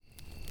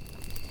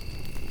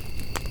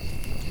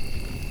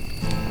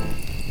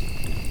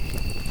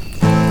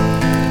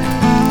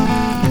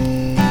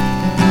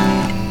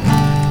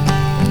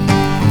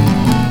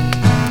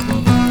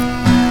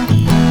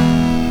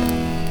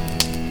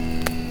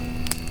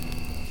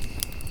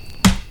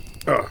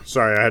Oh,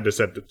 sorry, I had to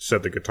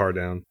set the guitar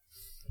down.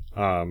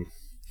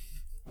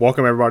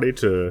 Welcome everybody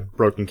to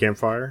Broken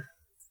Campfire.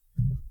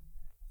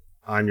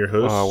 I'm your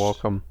host.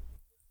 Welcome,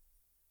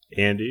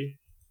 Andy.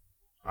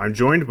 I'm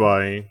joined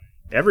by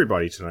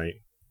everybody tonight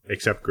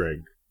except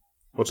Greg.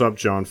 What's up,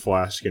 John,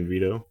 Flask, and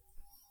Vito?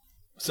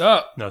 What's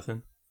up?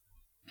 Nothing.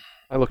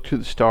 I look to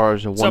the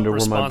stars and wonder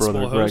where my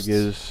brother hosts? Greg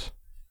is.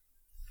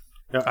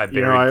 Yeah, I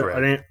buried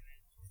Greg.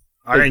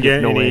 I didn't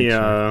get no any.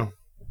 answer.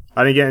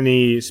 I didn't get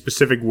any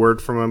specific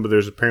word from him, but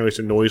there's apparently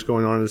some noise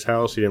going on in his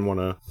house. He didn't want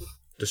to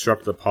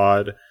disrupt the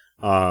pod.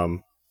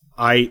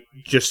 I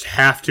just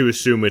have to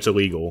assume it's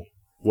illegal,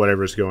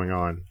 whatever's going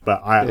on.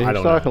 But I He's don't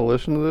not know. going to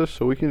listen to this,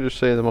 so we can just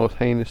say the most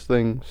heinous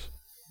things.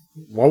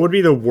 What would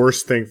be the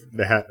worst thing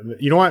to have?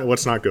 You know what?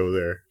 Let's not go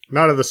there.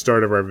 Not at the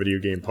start of our video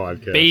game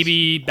podcast.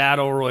 Baby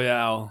Battle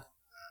Royale.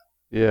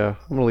 Yeah,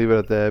 I'm going to leave it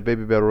at that.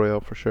 Baby Battle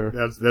Royale for sure.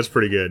 That's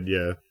pretty good.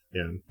 Yeah.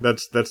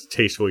 That's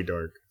tastefully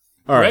dark.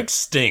 All Greg right.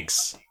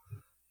 stinks.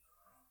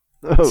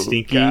 Oh,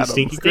 Stinky got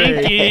him.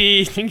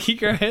 Greg. Stinky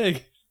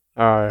Greg.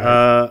 All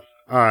right.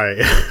 All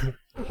right.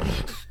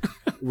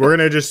 We're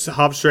gonna just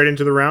hop straight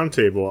into the round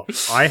table.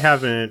 I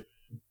haven't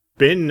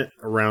been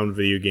around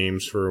video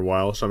games for a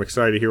while, so I'm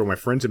excited to hear what my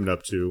friends have been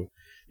up to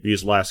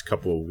these last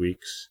couple of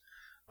weeks.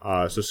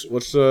 So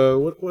let's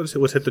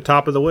hit the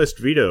top of the list,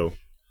 Vito.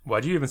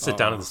 Why'd you even sit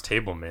down at this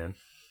table, man?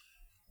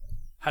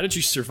 How did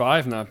you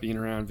survive not being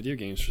around video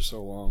games for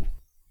so long?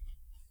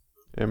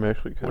 I'm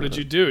actually kind What did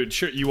you do?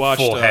 You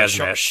watched Full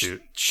hazmat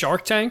suit.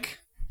 Shark Tank,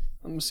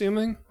 I'm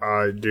assuming?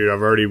 Dude,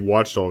 I've already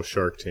watched all of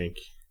Shark Tank.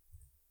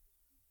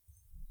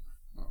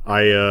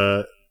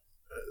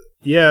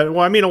 Yeah, well,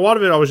 I mean, a lot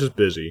of it I was just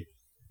busy.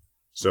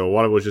 So a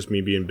lot of it was just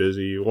me being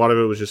busy. A lot of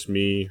it was just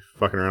me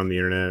fucking around the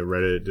internet,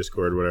 Reddit,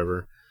 Discord,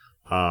 whatever.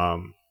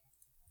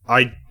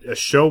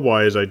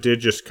 Show-wise, I did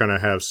just kind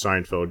of have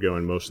Seinfeld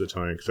going most of the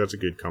time, because that's a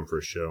good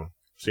comfort show.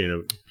 Seen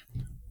it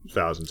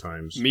 1,000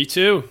 times. Me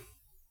too.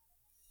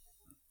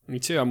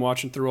 I'm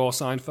watching through all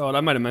Seinfeld.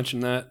 I might have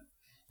mentioned that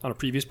on a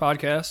previous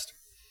podcast.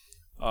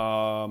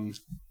 I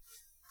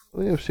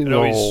think I've seen it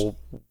always- all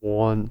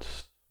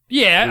once.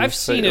 Yeah, It I've was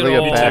seen like it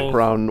a all.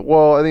 background.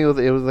 Well, I think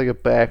it was like a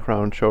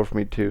background show for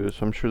me too.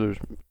 So I'm sure there's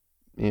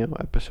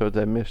episodes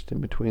I missed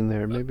in between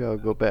there. Maybe I'll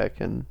go back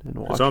and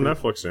watch It's on it.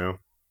 Netflix now.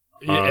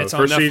 Yeah, it's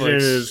on first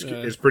Netflix. season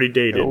is pretty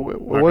dated. It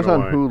not was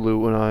gonna on lie.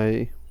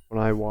 Hulu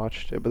when I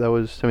watched it, but that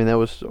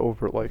was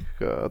over like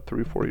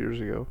 3-4 years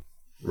ago.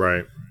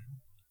 Right.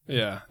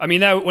 Yeah, I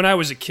mean that when I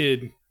was a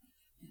kid,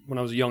 when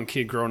I was a young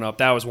kid growing up,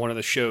 that was one of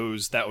the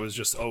shows that was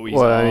just always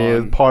Well, on. I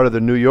mean, it's part of the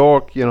New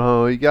York, you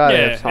got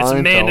Yeah, it. it's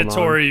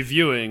mandatory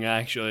viewing.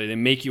 Actually, they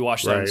make you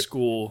watch that in Right.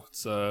 school.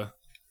 It's a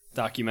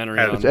documentary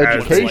As- on It's as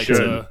what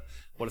education.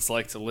 it's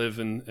like to live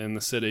in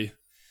the city.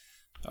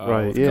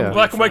 Right, with a yeah. couple of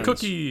Black and white friends.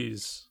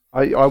 cookies.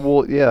 I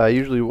will. Yeah, I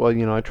usually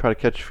I try to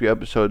catch a few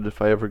episodes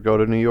if I ever go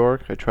to New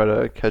York. I try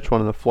to catch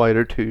one on the flight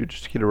or two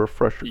just to get a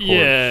refresher course.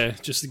 Yeah,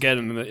 just to get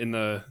them in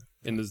the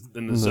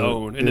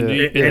zone. In the yeah. New,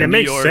 And in the it New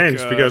makes York,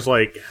 sense because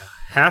like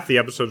half the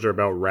episodes are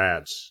about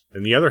rats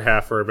and the other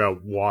half are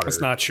about water. that's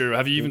not true.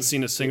 Have you even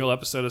seen a single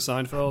episode of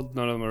Seinfeld?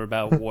 None of them are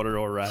about water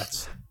or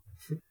rats.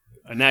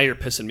 And now you're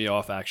pissing me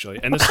off, actually.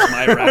 And this is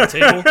my round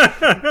table.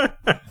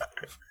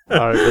 All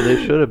right, but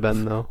they should have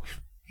been though.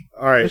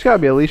 All right. There's got to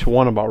be at least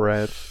one about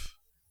rats.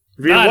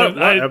 Vito,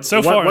 Nah, what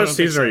so far, I what don't think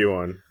season so. are you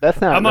on? That's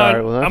not. I'm all on.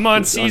 right, well, that's I'm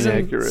on just season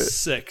inaccurate.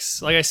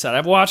 6. Like I said,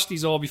 I've watched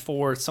these all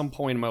before at some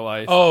point in my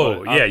life.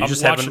 Oh, but yeah, you I'm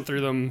just watching haven't-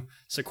 through them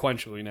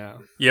sequentially now.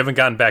 You haven't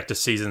gotten back to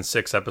season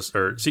 6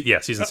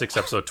 season 6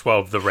 episode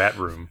 12, The Rat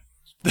Room.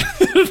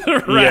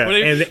 The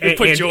rat, they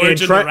put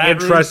George in the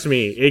rat room. trust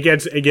me, it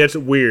gets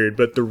weird,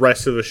 but the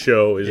rest of the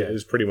show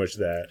is pretty much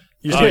that.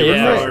 You just Oh, get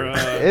yeah. refresher.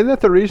 Or, Isn't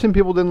that the reason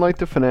people didn't like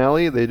the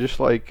finale? They just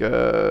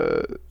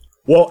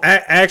Well,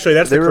 actually,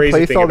 that's they the crazy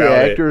replaced thing all the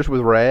about it. actors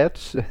with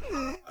rats.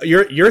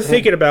 You're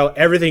thinking about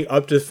everything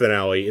up to the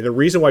finale, and the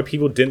reason why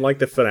people didn't like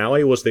the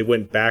finale was they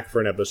went back for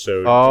an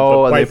episode.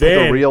 Oh, But and by they put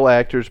then, the real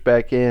actors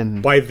back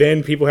in. by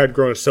then, people had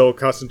grown so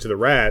accustomed to the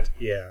rat.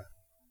 Yeah.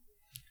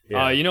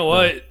 You know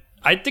what?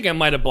 I think I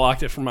might have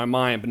blocked it from my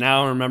mind, but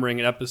now I'm remembering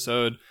an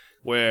episode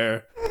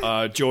where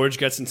George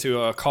gets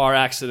into a car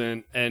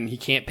accident and he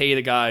can't pay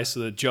the guy, so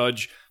the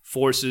judge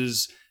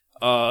forces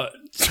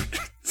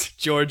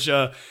George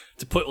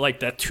to put like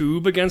that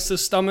tube against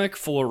his stomach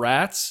full of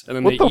rats, and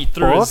then What they the eat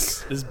through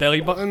fuck? his belly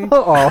button.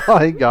 Oh,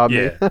 he got me.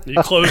 Yeah.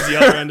 You close the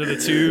other end of the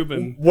tube,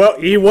 and Well,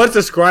 he was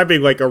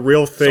describing like a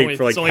real thing it's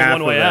for like only half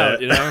one of way that.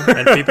 out, you know?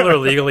 And people are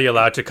legally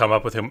allowed to come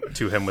up with him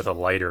with a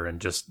lighter and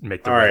just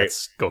make the All right.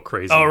 rats go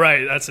crazy. Oh,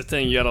 right, that's the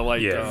thing. You gotta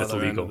light Yeah, the that's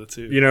other end illegal. of the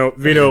tube. You know,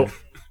 Vito,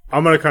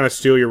 I'm gonna kind of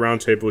steal your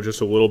roundtable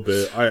just a little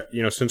bit.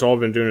 Since all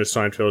I've been doing is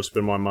Seinfeld, it's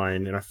been on my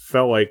mind, and I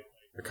felt like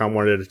I kind of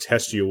wanted to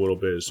test you a little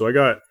bit. So I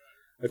got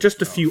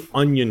just a few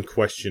onion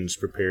questions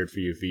prepared for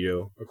you,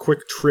 Vito. A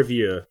quick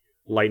trivia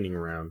lightning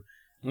round.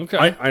 Okay.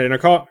 I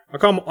call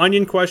them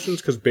onion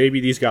questions because,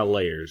 baby, these got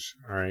layers.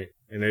 All right,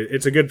 and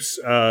it's a good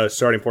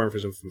starting point for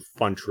some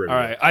fun trivia. All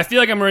right. I feel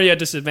like I'm already at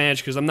disadvantage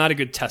because I'm not a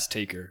good test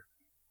taker.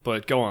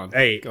 But go on.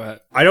 Hey, Go ahead.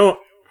 I don't.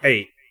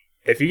 Hey,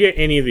 if you get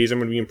any of these, I'm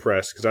going to be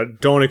impressed because I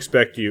don't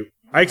expect you.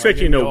 I expect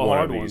you to know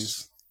one of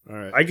these. All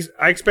right.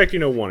 I expect you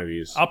to know one of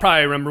these. I'll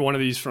probably remember one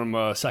of these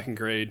from second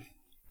grade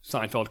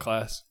Seinfeld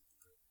class.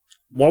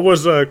 What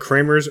was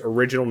Kramer's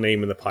original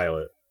name in the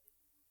pilot?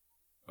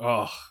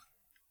 Oh.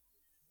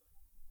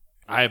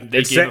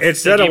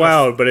 It's said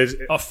aloud, but it's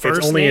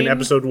only name? in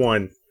episode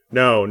 1.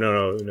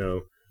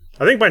 No.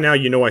 I think by now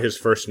you know what his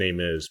first name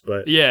is,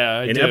 but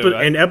yeah,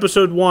 in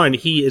episode 1,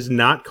 he is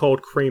not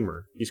called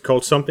Kramer. He's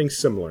called something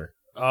similar.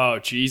 Oh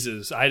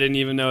Jesus! I didn't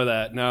even know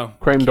that. No,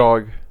 Crame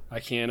Dog. I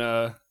can't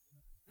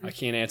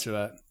answer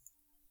that.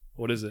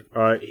 What is it?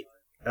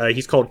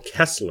 He's called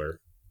Kessler,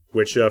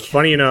 which,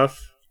 funny enough,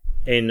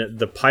 in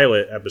the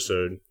pilot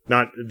episode,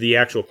 not the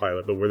actual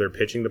pilot, but where they're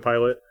pitching the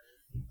pilot,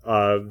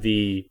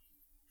 the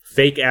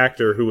fake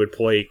actor who would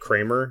play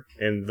Kramer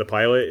in the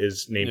pilot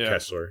is named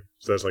Kessler.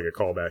 So that's like a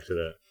callback to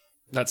that.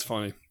 That's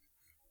funny.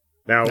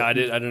 Now, no, I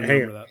didn't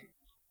remember that.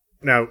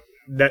 Now,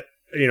 that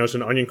it's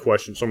an onion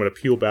question, so I'm going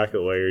to peel back a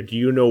layer. Do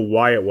you know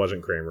why it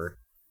wasn't Kramer?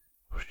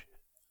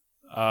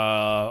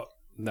 No.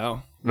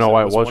 No,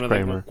 why it was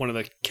Kramer. One of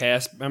the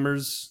cast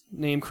members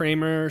named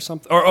Kramer or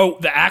something? Or,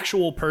 the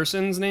actual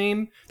person's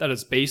name that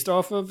it's based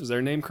off of? Is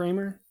their name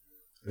Kramer?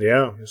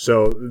 Yeah,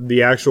 so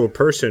the actual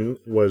person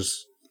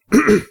was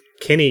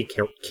Kenny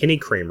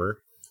Kramer,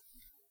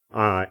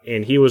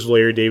 and he was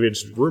Larry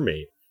David's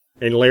roommate.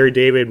 And Larry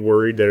David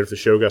worried that if the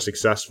show got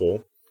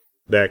successful,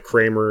 that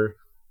Kramer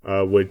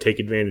would take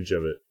advantage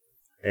of it.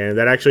 And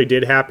that actually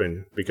did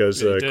happen,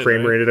 because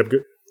Kramer ended up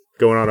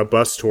going on a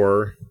bus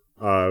tour,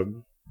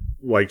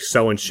 like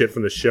selling shit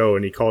from the show,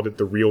 and he called it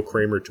the Real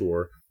Kramer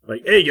Tour.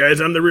 Like, hey guys,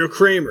 I'm the real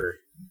Kramer.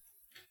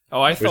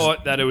 Oh, I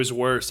thought that it was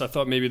worse. I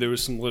thought maybe there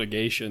was some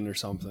litigation or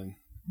something.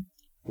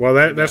 Well,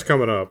 that's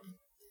coming up.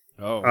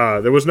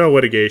 Oh. There was no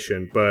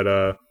litigation,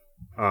 but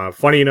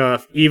funny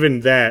enough, even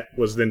that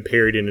was then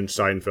parodied in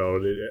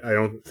Seinfeld. I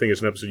don't think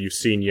it's an episode you've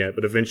seen yet,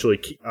 but eventually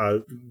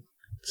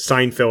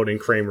Seinfeld and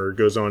Kramer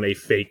goes on a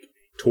fake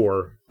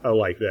tour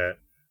like that.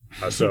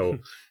 So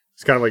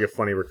it's kind of like a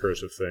funny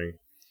recursive thing.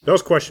 That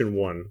was question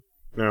 1.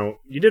 Now,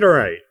 you did all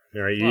right.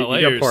 All right, you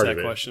got part of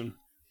it. Question.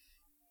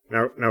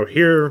 Now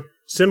here,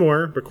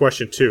 similar, but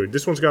question 2.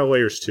 This one's got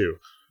layers too.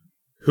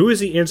 Who is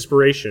the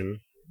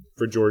inspiration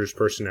for George's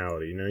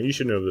personality? Now, you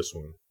should know this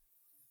one.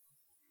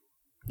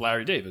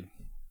 Larry David.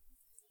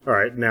 All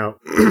right, now,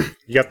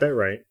 you got that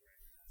right.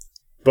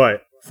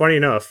 But, funny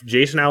enough,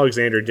 Jason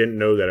Alexander didn't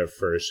know that at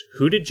first.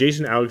 Who did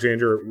Jason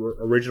Alexander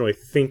originally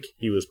think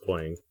he was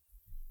playing?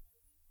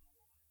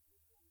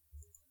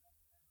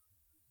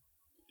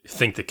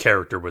 Think the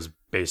character was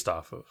based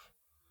off of?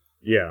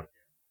 Yeah.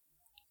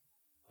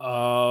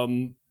 I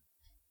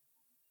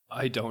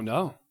don't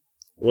know.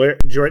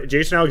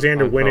 Jason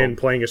Alexander went in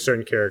playing a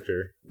certain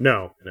character.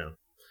 No.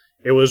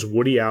 It was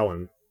Woody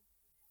Allen.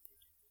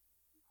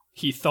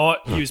 He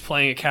thought he was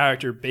playing a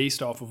character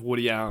based off of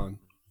Woody Allen.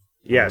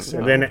 Yes,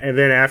 and then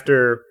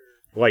after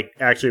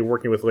actually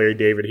working with Larry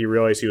David, he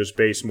realized he was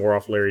based more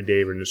off Larry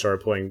David and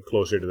started playing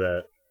closer to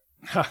that.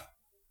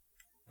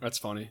 That's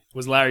funny.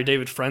 Was Larry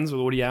David friends with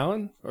Woody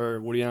Allen,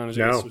 or Woody Allen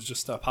was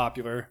just a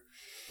popular?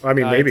 I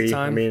mean, maybe.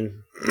 I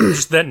mean,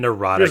 just that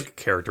neurotic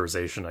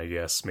characterization, I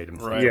guess, made him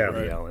think of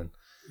Woody Allen.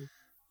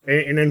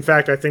 And in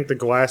fact, I think the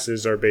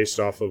glasses are based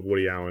off of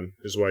Woody Allen.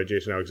 Is why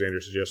Jason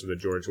Alexander suggested that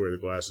George wear the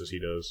glasses he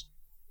does.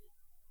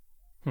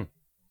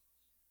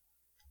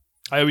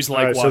 I always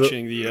like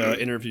watching the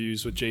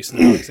interviews with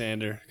Jason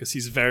Alexander because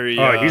he's very.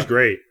 He's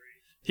great.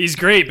 He's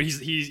great, but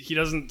he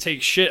doesn't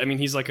take shit. I mean,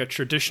 he's like a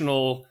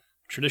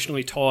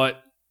traditionally taught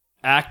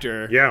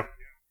actor. Yeah.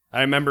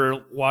 I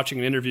remember watching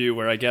an interview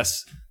where I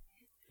guess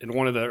in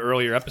one of the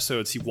earlier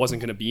episodes he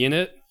wasn't going to be in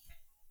it,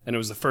 and it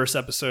was the first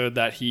episode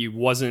that he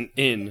wasn't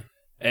in,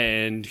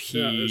 and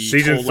he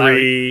season told 3,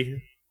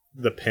 Larry,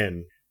 The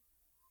Pen.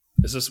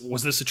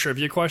 Was this a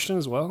trivia question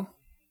as well?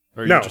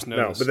 Or No, you just know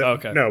no, this? but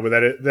Okay. no, but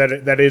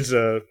that is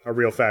a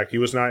real fact. He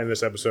was not in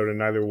this episode, and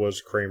neither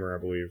was Kramer, I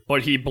believe.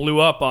 But he blew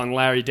up on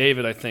Larry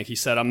David, I think. He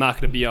said, I'm not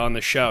going to be on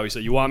the show. He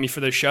said, you want me for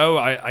the show?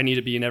 I need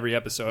to be in every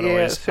episode. Yeah,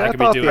 Always. see, I could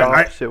thought be doing the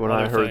opposite when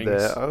I other heard things.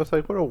 that. I was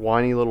like, what a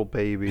whiny little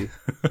baby.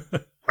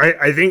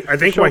 I think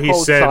Show what he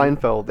called said.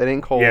 Seinfeld. They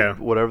didn't call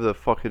whatever the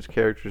fuck his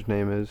character's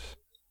name is.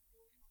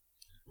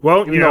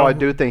 Well, Even though I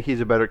do think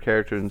he's a better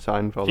character than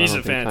Seinfeld. He's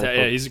a fantastic.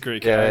 Yeah, he's a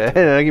great character.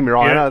 Yeah, don't get me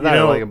wrong. Yeah, I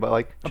don't like him, but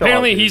like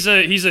apparently he's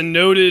a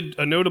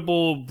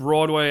notable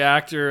Broadway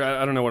actor.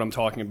 I don't know what I'm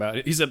talking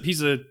about. He's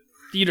a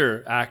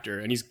theater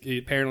actor, and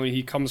apparently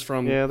he comes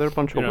from. Yeah, they're a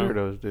bunch of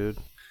weirdos, dude.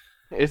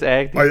 It's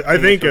acting. I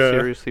think so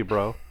seriously,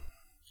 bro.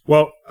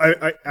 Well,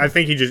 I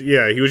think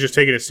he was just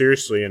taking it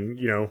seriously, and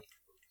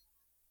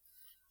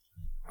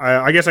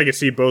I guess I could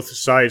see both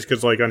sides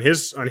because like on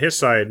his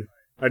side,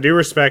 I do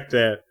respect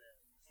that.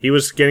 He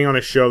was getting on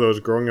a show that was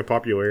growing in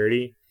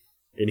popularity,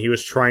 and he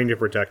was trying to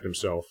protect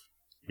himself.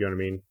 You know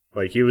what I mean?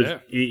 Like he was,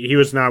 he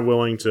was not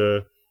willing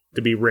to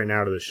be written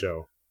out of the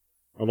show,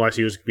 unless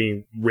he was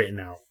being written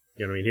out.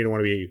 You know what I mean? He didn't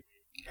want to be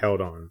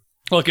held on.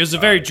 Look, it was a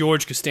very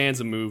George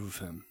Costanza move of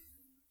him.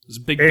 It was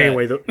a big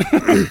anyway.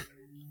 bet.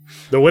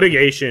 the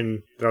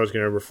litigation that I was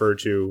going to refer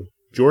to,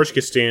 George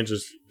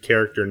Costanza's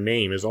character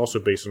name is also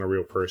based on a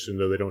real person,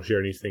 though they don't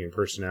share anything in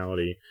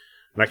personality.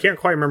 And I can't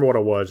quite remember what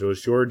it was. It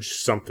was George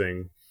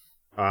something.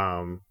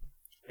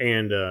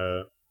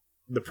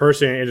 The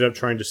person ended up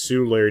trying to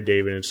sue Larry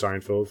David and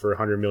Seinfeld for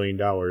 $100 million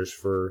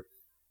for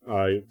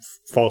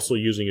falsely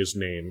using his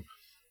name.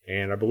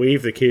 And I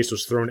believe the case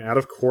was thrown out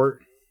of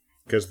court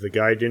because the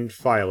guy didn't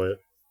file it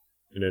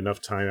in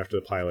enough time after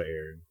the pilot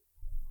aired.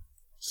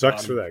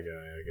 Sucks for that guy,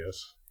 I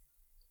guess.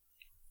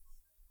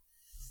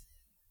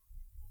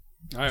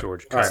 All right.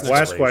 George. All right,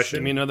 last question.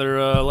 Give me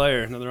another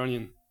layer, another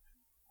onion.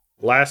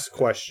 Last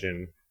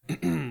question.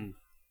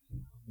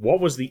 What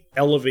was the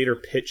elevator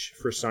pitch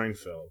for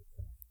Seinfeld?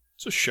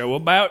 It's a show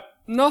about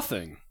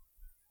nothing.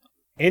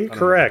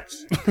 Incorrect.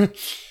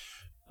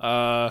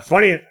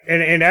 Funny,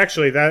 and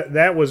actually,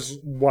 that was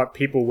what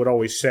people would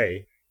always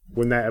say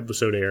when that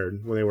episode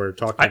aired, when they were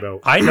talking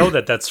about. I know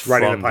that's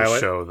writing from the pilot.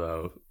 show,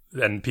 though,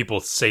 and people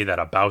say that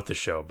about the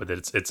show, but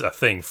it's a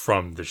thing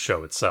from the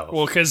show itself.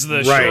 Well, because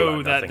the Right.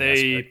 show that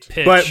they Aspect.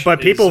 pitch, But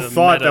people is a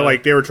thought meta. that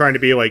like they were trying to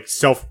be like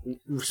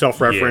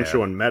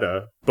self-referential and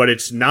meta, but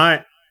it's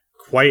not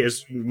quite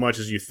as much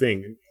as you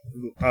think.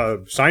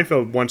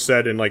 Seinfeld once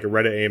said in like a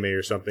Reddit AMA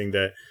or something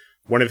that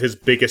one of his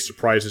biggest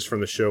surprises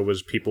from the show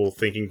was people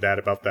thinking that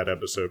about that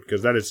episode,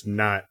 because that is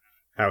not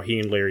how he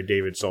and Larry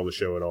David saw the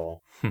show at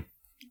all.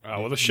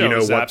 well, the show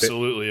is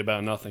absolutely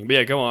about nothing. But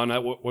yeah, go on.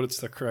 What is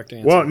the correct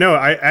answer? Well, no,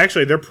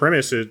 actually their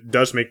premise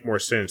does make more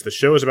sense. The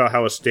show is about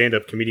how a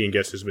stand-up comedian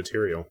gets his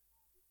material.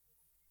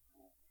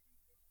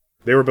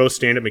 They were both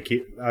stand-up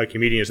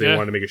comedians. They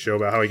wanted to make a show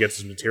about how he gets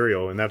his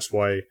material, and that's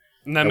why.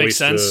 And that makes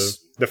sense.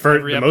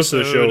 Most of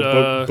the show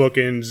episode,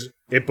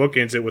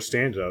 bookends it with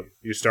stand-up.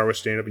 You start with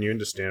stand-up and you end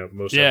to stand-up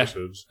most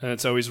episodes. And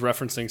it's always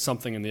referencing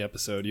something in the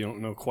episode. You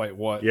don't know quite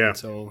what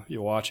until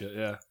you watch it.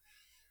 Yeah.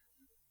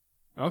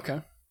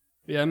 Okay.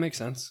 Yeah, it makes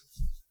sense.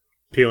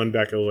 Peeling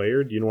back a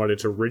layer, do you know what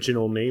its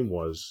original name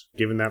was,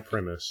 given that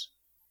premise?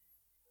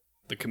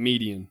 The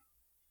Comedian.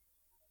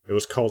 It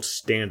was called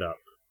Stand Up.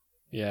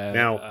 Yeah,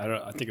 now,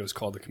 I think it was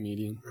called The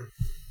Comedian.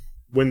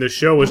 When the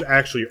show was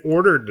actually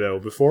ordered, though,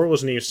 before it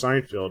was named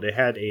Seinfeld, it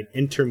had an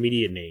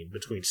intermediate name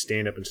between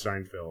Stand Up and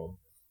Seinfeld.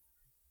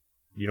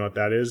 You know what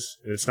that is?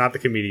 And it's not The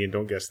Comedian,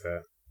 don't guess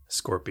that.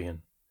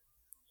 Scorpion.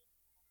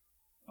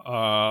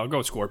 I'll go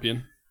with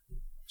Scorpion.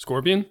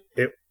 Scorpion?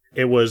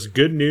 It was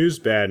Good News,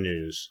 Bad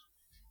News.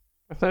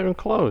 That's not even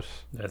close.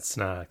 That's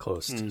not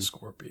close to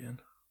Scorpion.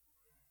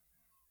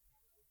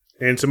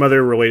 And some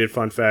other related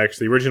fun facts.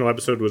 The original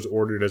episode was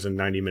ordered as a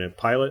 90-minute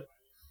pilot,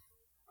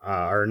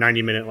 or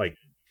 90-minute like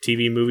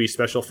TV movie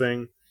special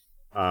thing.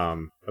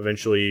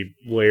 Eventually,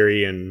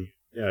 Larry and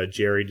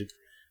Jerry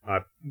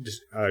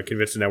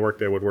convinced the network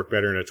that it would work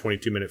better in a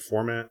 22-minute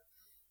format.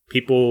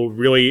 People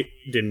really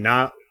did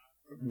not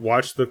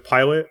watch the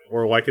pilot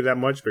or like it that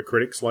much, but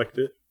critics liked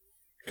it,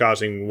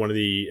 causing one of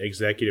the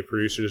executive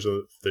producers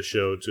of the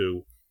show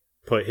to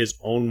put his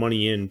own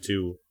money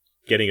into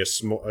getting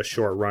a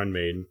short run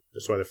made.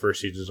 That's why the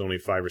first season is only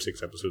 5 or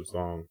 6 episodes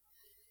long.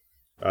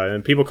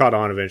 And people caught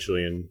on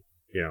eventually, and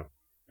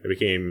it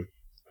became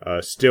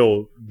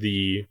still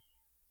the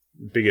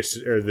biggest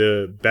or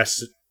the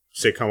best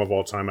sitcom of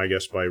all time, I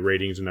guess, by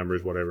ratings and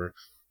numbers, whatever.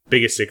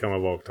 Biggest sitcom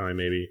of all time,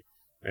 maybe.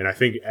 And I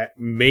think it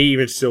may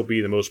even still be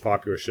the most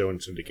popular show in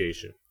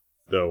syndication,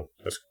 though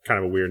that's kind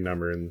of a weird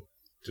number in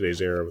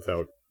today's era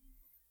without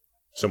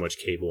so much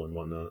cable and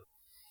whatnot.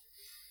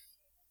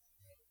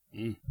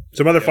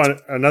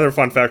 Another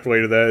fun fact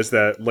related to that is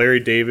that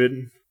Larry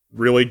David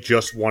really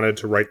just wanted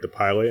to write the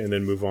pilot and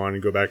then move on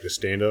and go back to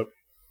stand-up.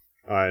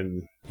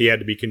 And he had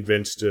to be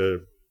convinced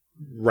to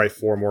write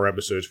 4 more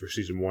episodes for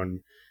season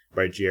 1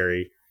 by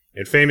Jerry.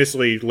 And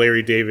famously,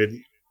 Larry David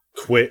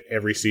quit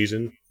every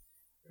season,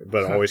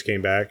 but always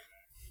came back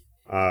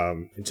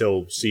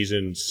until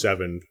season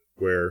 7,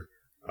 where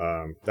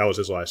that was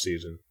his last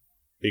season.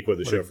 He quit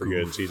the show for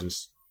good.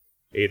 Seasons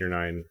 8 or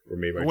 9 were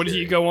made by What Jerry.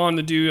 did he go on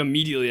to do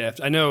immediately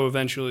after? I know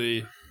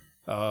eventually...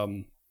 I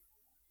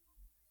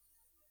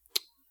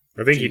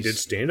think he did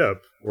stand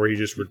up, or he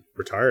just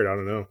retired. I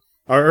don't know.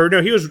 Or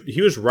no, he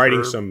was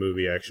writing some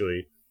movie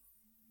actually.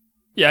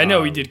 Yeah, I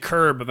know he did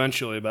Curb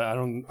eventually, but I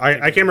don't. I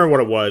can't remember what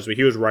it was, but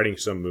he was writing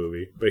some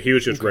movie. But he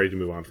was just ready to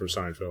move on from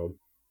Seinfeld.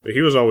 But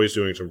he was always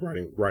doing some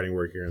writing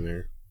work here and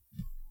there.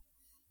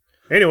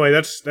 Anyway,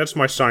 that's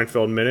my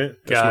Seinfeld minute.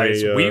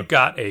 That's Guys, we've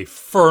got a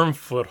firm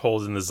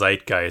foothold in the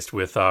zeitgeist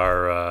with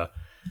our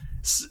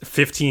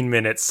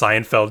 15-minute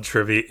Seinfeld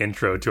trivia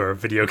intro to our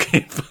video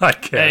game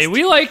podcast. Hey,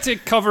 we like to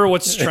cover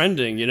what's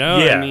trending, you know?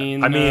 Yeah, I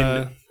mean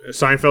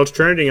Seinfeld's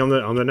trending on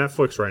the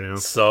Netflix right now.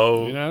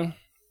 So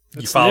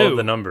you follow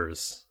the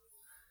numbers.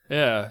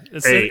 Yeah,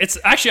 it's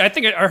actually, I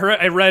think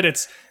I read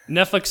it's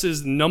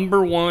Netflix's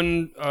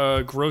 #1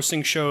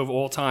 grossing show of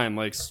all time,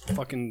 like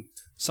fucking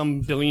some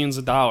billions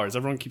of dollars.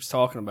 Everyone keeps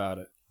talking about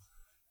it.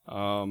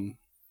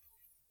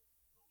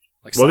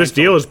 This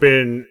deal has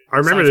been. I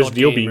remember this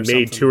deal being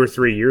made something. 2 or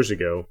 3 years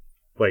ago.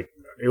 Like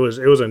it was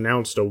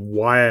announced a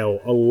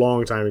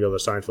long time ago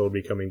that Seinfeld would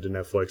be coming to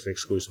Netflix and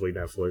exclusively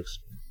Netflix.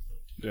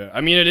 Yeah,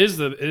 I mean, it is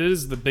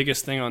the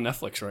biggest thing on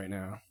Netflix right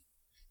now.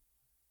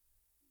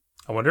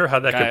 I wonder how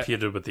that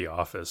competed with The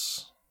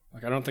Office.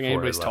 Like, I don't think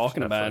anybody's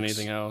talking about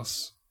anything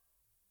else.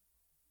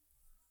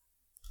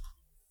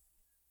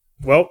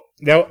 Well,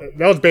 that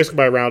was basically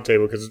my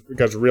roundtable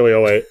because really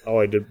all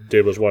I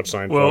did was watch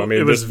Seinfeld. Well, I mean,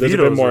 it was there's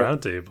Vito's more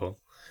roundtable.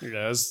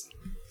 Yes.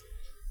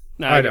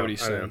 I know what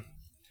he's saying.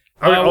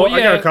 I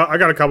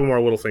got a couple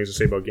more little things to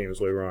say about games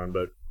later on,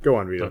 but go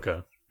on, Vito.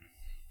 Okay.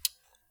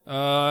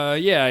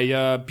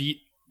 I beat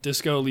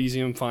Disco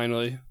Elysium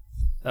finally.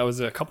 That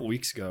was a couple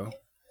weeks ago.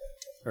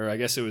 Or I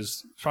guess it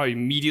was probably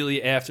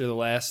immediately after the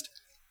last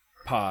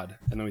pod,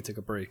 and then we took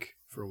a break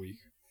for a week.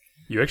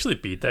 You actually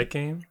beat that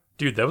game?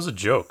 Dude, that was a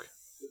joke.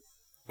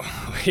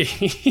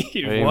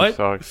 Wait, what?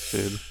 Sucks,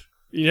 dude.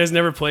 You guys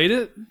never played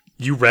it?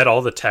 You read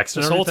all the text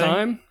this and whole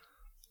time?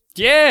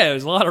 Yeah, it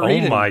was a lot of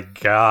reading. Oh my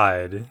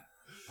god.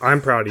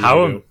 I'm proud of you.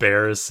 How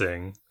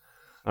embarrassing.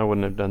 I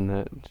wouldn't have done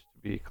that, to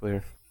be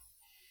clear.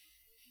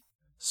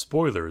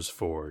 Spoilers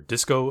for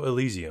Disco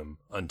Elysium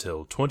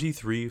until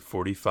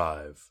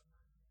 23:45.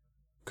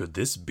 Could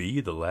this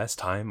be the last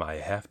time I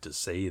have to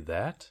say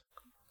that?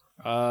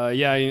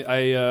 Yeah,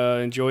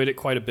 I enjoyed it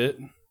quite a bit.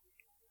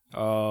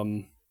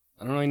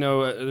 I don't really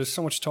know. There's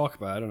so much to talk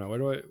about. I don't know. What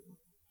do I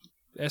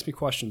ask me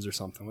questions or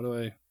something? What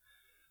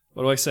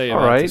do I say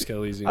about Disco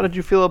Elysium? How did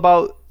you feel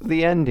about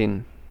the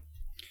ending?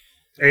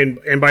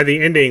 And by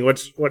the ending,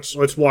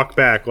 let's walk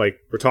back. Like,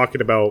 we're talking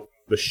about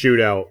the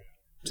shootout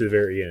to the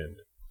very end.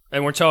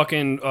 And we're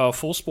talking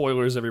full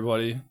spoilers,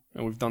 everybody.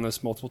 And we've done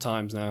this multiple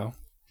times now.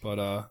 But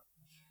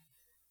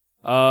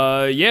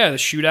yeah, the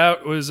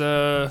shootout was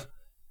a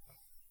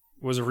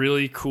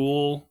really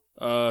cool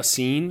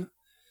scene.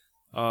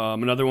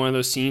 Another one of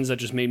those scenes that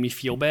just made me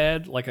feel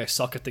bad, like I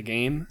suck at the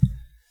game.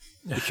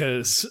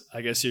 Because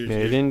I guess you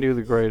didn't do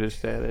the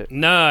greatest at it.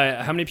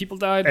 Nah, how many people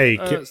died?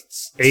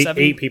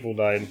 Eight people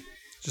died.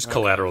 Just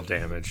collateral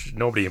damage.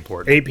 Nobody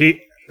important.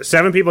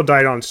 7 people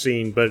died on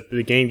scene, but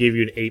the game gave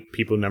you an 8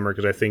 people number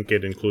because I think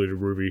it included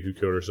Ruby, who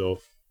killed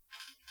herself.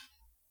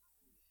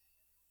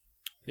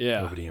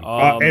 Yeah.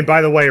 And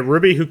by the way,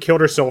 Ruby, who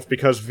killed herself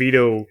because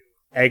Vito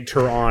egged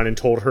her on and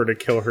told her to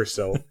kill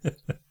herself.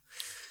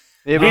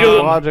 Yeah, Vito's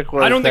logic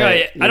was I don't think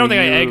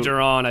I egged her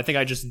on. I think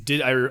I just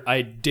did.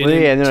 I didn't.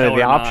 Well, yeah, tell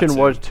the her option not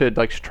was to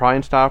like try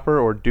and stop her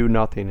or do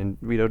nothing, and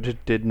Vito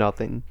just did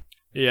nothing.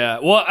 Yeah,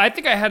 well, I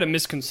think I had a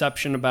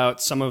misconception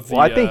about some of the.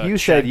 Well, I think you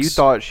said you checks.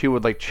 thought she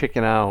would like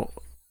chicken out.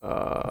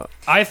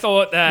 I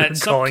thought that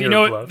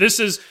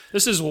This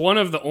this is one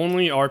of the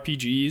only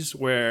RPGs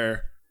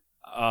where,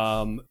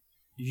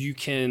 you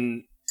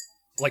can,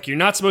 like, you're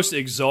not supposed to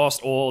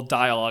exhaust all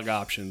dialogue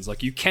options.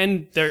 Like, you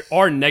can. There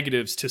are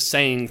negatives to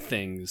saying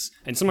things,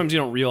 and sometimes you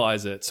don't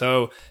realize it.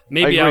 So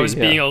maybe I was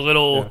being a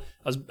little.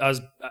 Yeah. I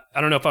was. I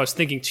don't know if I was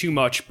thinking too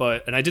much,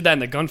 and I did that in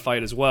the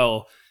gunfight as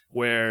well,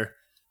 where.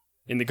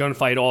 In the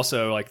gunfight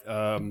also, like,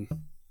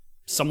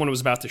 someone was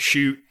about to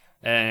shoot,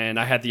 and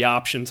I had the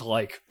option to,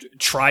 like,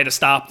 try to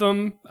stop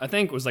them, I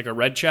think. It was, like, a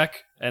red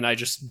check, and I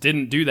just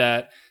didn't do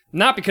that.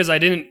 Not because I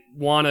didn't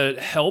want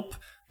to help,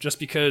 just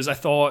because I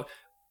thought,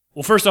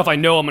 well, first off, I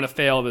know I'm going to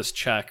fail this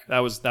check. That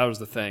was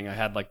the thing. I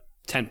had, like,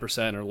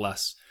 10% or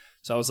less.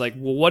 So I was like,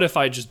 well, what if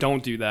I just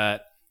don't do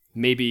that?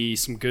 Maybe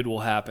some good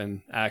will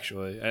happen,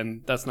 actually.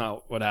 And that's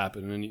not what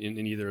happened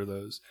in either of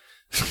those.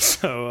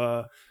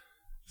 So,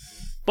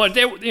 but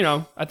they,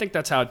 I think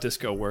that's how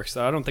disco works.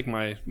 So I don't think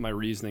my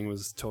reasoning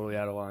was totally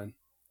out of line.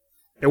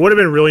 It would have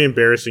been really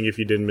embarrassing if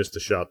you didn't miss the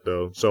shot,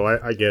 though. So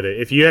I get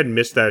it. If you had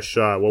missed that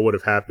shot, what would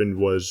have happened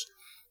was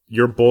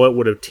your bullet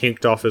would have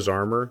tinked off his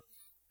armor,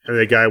 and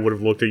the guy would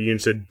have looked at you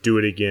and said, "Do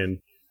it again,"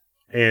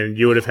 and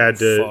you would have had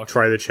to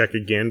try the check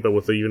again, but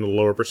with even a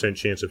lower %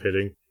 chance of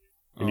hitting,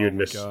 and you would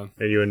miss. God.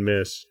 And you would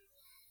miss.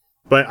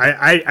 But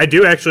I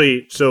do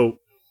actually. So.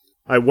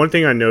 One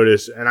thing I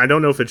noticed, and I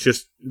don't know if it's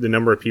just the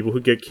number of people who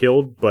get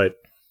killed, but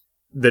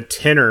the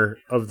tenor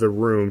of the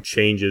room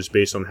changes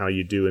based on how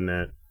you do in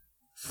that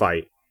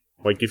fight.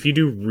 Like, if you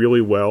do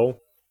really well,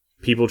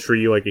 people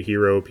treat you like a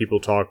hero. People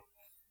talk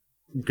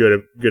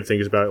good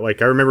things about it. Like,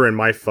 I remember in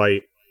my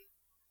fight,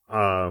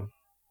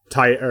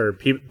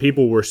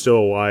 people were still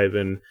alive,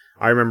 and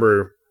I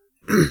remember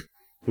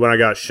when I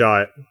got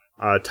shot,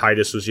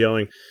 Titus was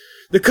yelling,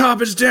 "The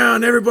cop is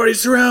down! Everybody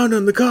surround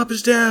him! The cop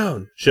is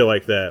down!" Shit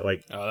like that.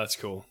 Like, oh, that's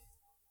cool.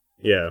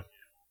 Yeah.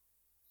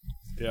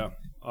 Yeah.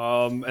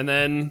 And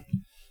then,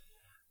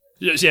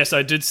 yes,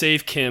 I did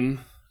save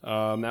Kim.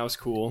 That was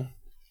cool.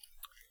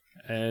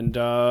 And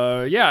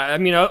yeah, I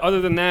mean,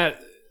 other than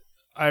that,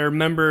 I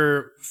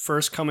remember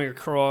first coming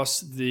across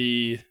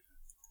the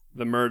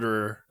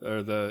murderer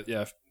or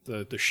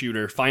the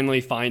shooter.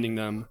 Finally finding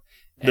them.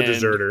 The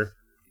deserter.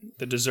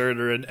 The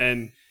deserter,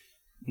 and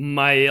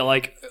my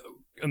like.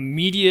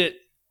 Immediate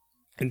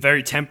and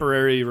very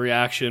temporary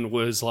reaction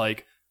was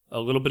like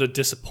a little bit of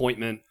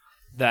disappointment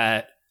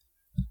that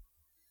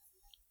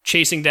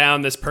chasing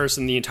down this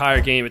person the entire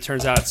game, it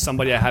turns out it's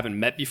somebody I haven't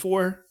met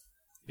before,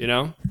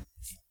 yeah.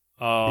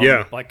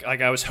 Like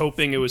I was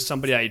hoping it was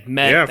somebody I'd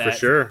met. Yeah, that, for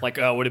sure. Like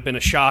would have been a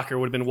shock or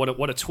would have been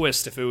what a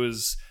twist if it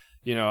was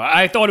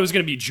I thought it was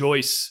going to be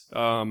Joyce.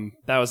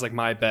 That was like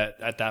my bet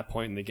at that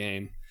point in the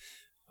game.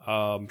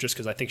 Just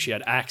because I think she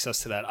had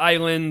access to that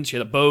island. She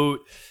had a boat.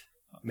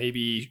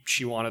 Maybe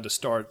she wanted to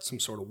start some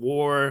sort of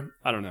war.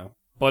 I don't know.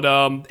 But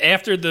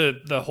after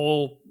the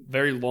whole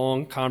very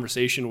long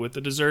conversation with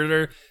the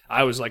deserter,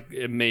 I was like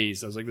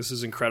amazed. I was like, this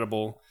is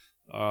incredible.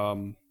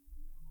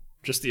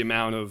 Just the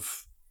amount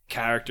of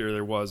character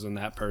there was in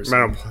that person.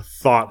 Amount of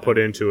thought put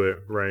into it,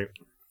 right?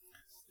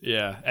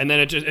 Yeah, and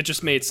then it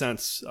just made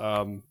sense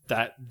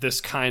that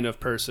this kind of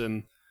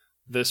person,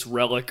 this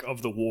relic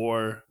of the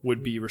war,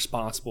 would be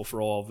responsible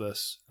for all of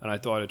this, and I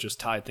thought it just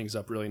tied things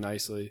up really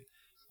nicely.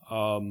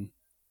 And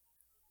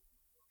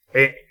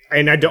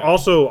I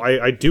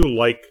do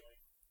like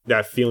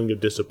that feeling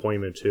of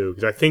disappointment too,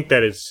 because I think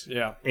that is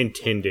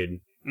intended.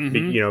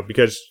 Mm-hmm.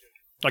 Because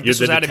like this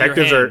was out of your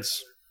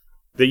hands.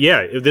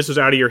 If this was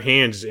out of your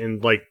hands,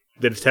 and like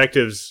the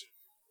detectives,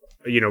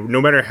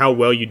 no matter how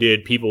well you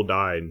did, people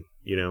died.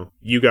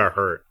 You got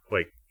hurt.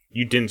 Like,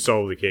 you didn't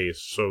solve the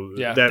case. So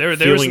that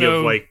feeling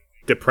of like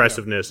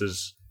depressiveness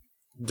is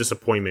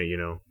disappointment.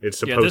 It's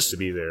supposed to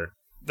be there.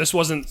 This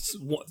wasn't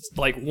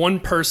like one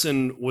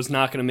person was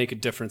not going to make a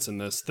difference in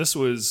this. This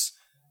was,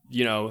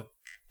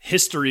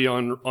 history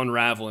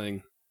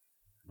unraveling.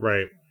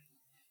 Right.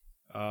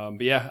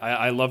 But yeah,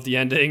 I love the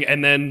ending.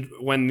 And then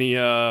when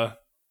the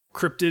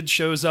cryptid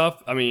shows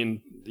up, I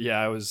mean,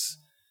 I was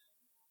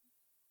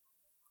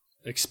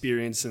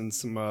experiencing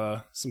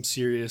some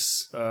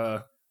serious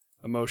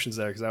emotions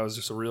there, because that was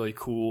just a really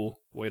cool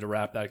way to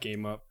wrap that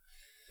game up.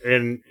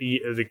 And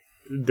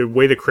the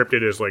way the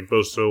cryptid is like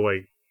both so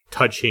like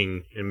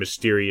touching and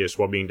mysterious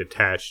while being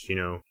detached,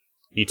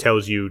 he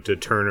tells you to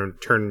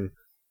turn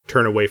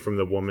away from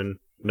the woman.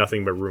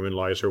 Nothing but ruin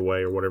lies her way,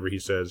 or whatever he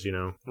says.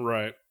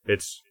 Right.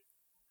 It's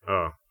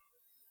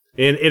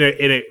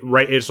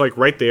it's like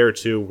right there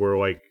too, where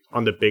like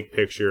on the big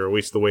picture, at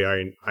least the way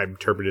I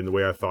interpreted and the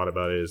way I thought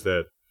about it, is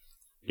that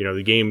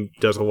the game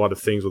does a lot of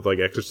things with like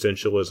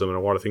existentialism and a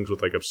lot of things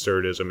with like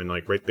absurdism, and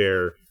like right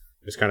there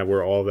is kind of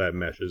where all that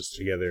meshes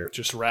together.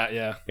 Just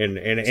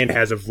and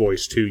has a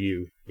voice to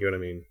you. You know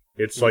what I mean?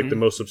 It's like the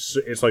most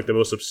it's like the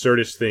most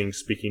absurdist thing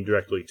speaking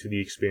directly to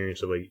the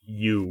experience of like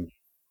you.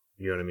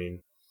 You know what I mean?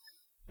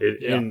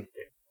 And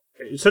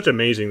it's such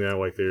amazing that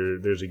like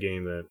there's a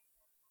game that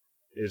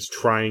is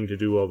trying to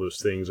do all those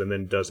things and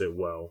then does it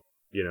well.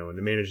 And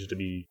it manages to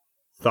be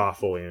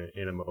thoughtful and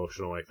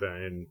emotional like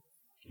that. And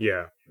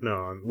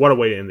what a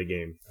way to end the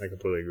game. I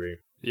completely agree.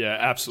 Yeah,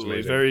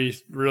 absolutely. Very,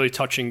 really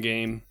touching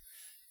game.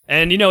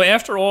 And,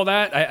 after all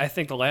that, I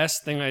think the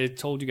last thing I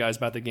told you guys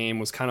about the game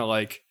was kind of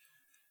like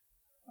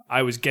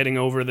I was getting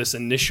over this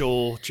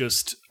initial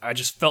I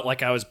just felt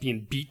like I was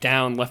being beat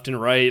down left and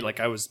right,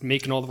 like I was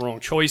making all the wrong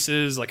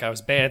choices, like I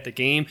was bad at the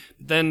game.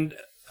 But then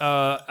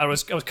I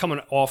was coming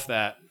off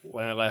that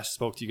when I last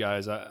spoke to you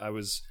guys. I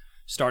was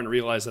starting to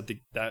realize that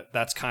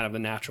that's kind of the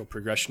natural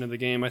progression of the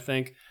game, I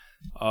think.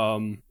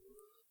 And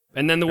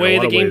then the way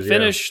the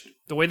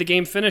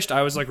game finished,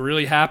 I was like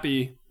really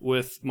happy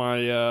with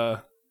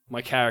my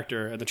my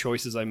character and the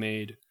choices I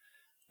made.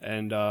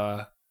 And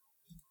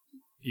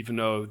even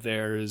though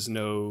there is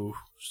no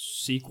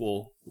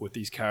sequel with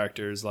these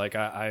characters, like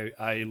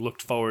I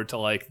looked forward to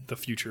like the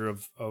future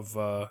of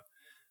the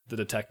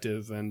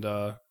detective and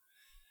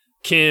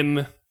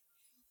Kim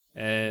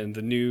and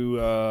the new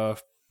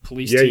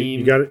police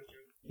team.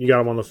 You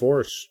got him on the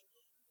force.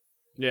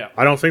 Yeah,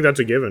 I don't think that's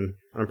a given.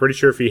 I'm pretty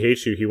sure if he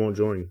hates you, he won't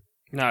join.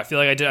 No, I feel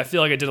like I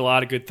did a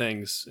lot of good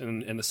things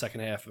in the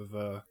second half of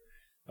the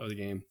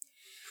game.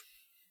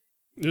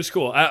 It was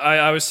cool.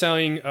 I was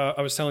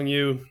telling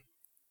you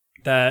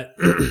that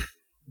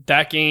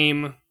that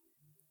game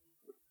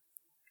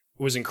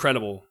was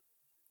incredible,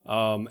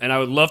 and I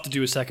would love to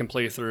do a second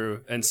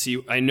playthrough and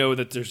see. I know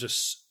that there's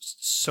just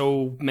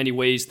so many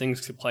ways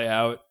things could play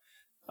out,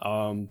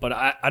 but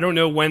I don't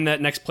know when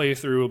that next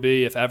playthrough will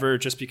be, if ever.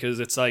 Just because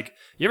it's like,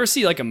 you ever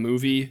see like a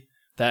movie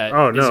that?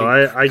 Oh no,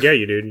 I get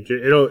you, dude.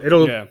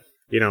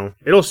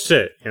 It'll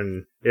sit,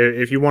 and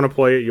if you want to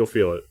play it, you'll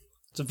feel it.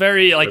 It's a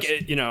very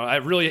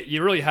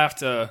you really have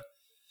to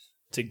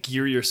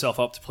gear yourself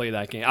up to play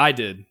that game. I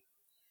did.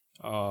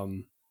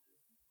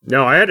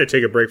 No, I had to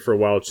take a break for a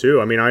while too.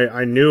 I mean,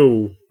 I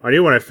knew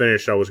when I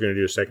finished I was going to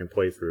do a second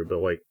playthrough, but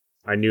like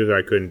I knew that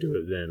I couldn't do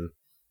it then.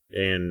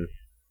 And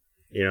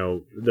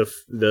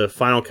the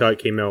final cut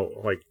came out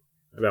like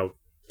about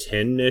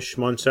 10-ish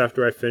months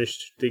after I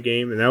finished the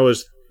game, and that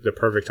was the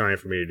perfect time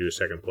for me to do a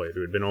second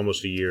playthrough. It'd been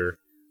almost a year.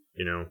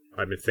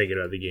 I've been thinking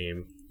about the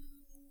game.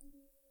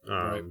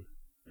 Right.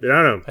 I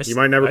don't know. You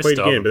might never play it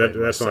again, but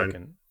that's fine.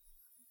 Second.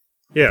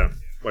 Yeah,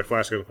 like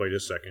Flask hasn't played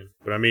this second,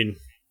 but I mean,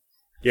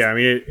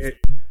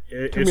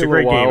 it's a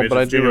great game. It's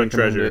a genuine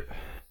treasure.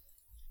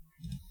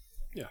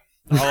 Yeah,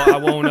 I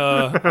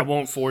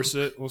won't force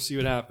it. We'll see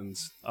what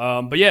happens.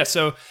 But yeah,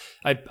 so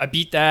I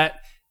beat that.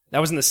 That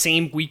was in the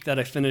same week that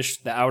I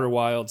finished the Outer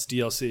Wilds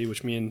DLC,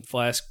 which me and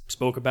Flask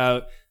spoke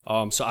about.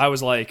 So I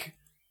was like,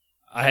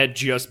 I had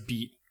just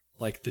beat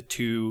like the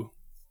two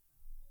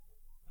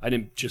I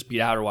didn't just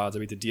beat Outer Wilds, I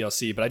beat the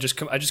DLC, but I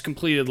just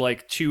completed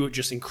like 2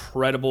 just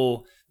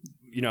incredible,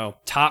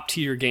 top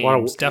tier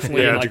games.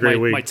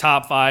 Definitely my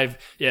top 5.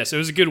 Yeah, so it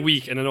was a good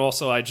week. And then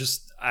also I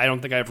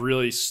don't think I've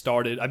really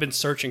started. I've been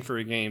searching for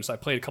a game, so I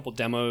played a couple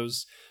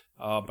demos,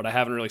 but I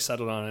haven't really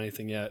settled on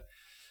anything yet.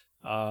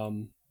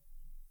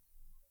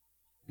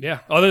 Yeah.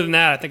 Other than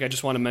that, I think I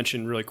just want to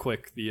mention really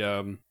quick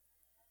a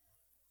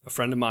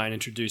friend of mine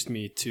introduced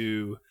me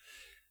to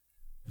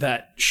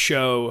that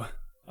show.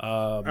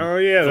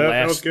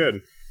 That was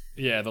good.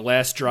 Yeah, The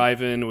Last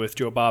Drive-In with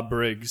Joe Bob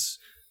Briggs,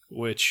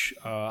 which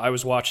I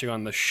was watching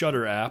on the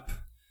Shudder app.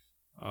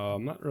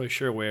 I'm not really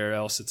sure where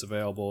else it's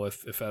available,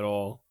 if at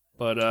all.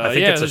 But I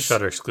think it's a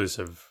Shudder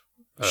exclusive.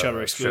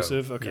 Shudder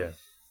exclusive. Show. Okay.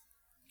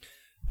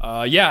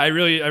 Yeah. I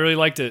really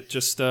liked it.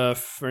 Just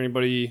for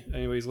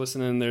anybody's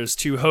listening, there's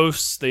 2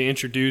 hosts. They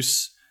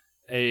introduce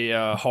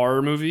a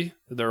horror movie.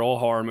 They're all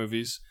horror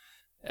movies,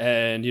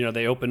 and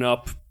they open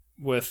up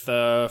with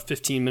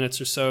 15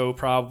 minutes or so,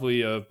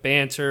 probably, of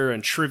banter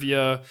and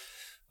trivia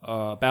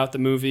about the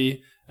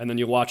movie, and then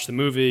you watch the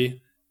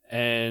movie,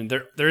 and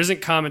there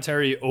isn't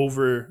commentary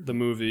over the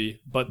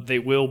movie, but they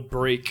will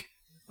break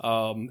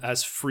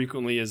as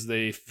frequently as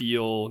they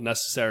feel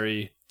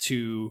necessary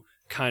to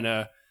kind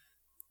of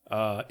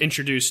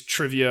introduce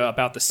trivia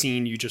about the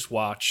scene you just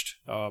watched.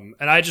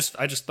 And I just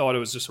thought it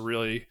was just a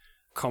really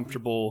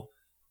comfortable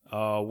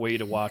way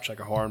to watch like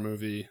a horror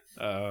movie.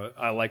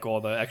 I like all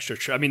the extra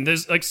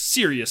there's like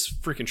serious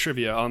freaking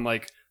trivia on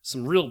like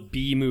some real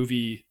B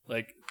movie,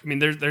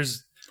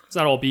 there's it's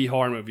not all B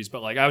horror movies,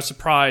 but like I was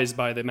surprised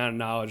by the amount of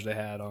knowledge they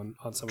had on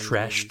some of the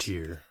trash movies.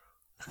 tier.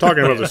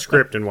 Talking about the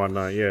script and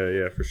whatnot,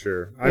 yeah, for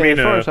sure. As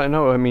far as I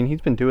know,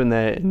 he's been doing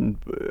that, and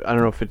I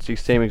don't know if it's the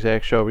same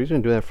exact show, but he's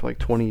been doing that for like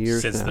 20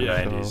 years since now. the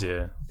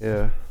 90s,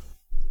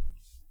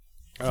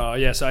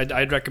 Yeah. So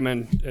I'd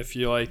recommend if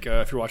you're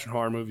watching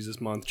horror movies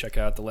this month, check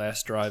out The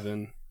Last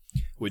Drive-In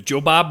with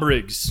Joe Bob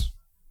Briggs.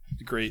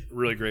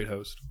 Really great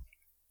host.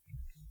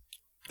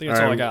 I think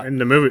that's all I got. And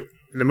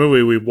the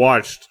movie we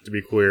watched, to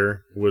be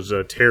clear, was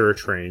Terror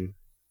Train.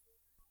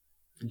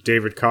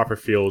 David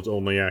Copperfield's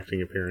only acting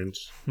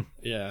appearance.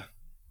 Yeah.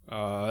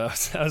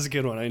 That was a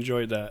good one. I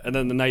enjoyed that. And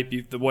then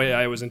the way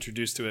I was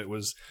introduced to it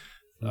was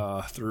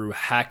through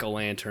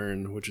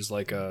Hack-A-Lantern, which is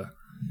like a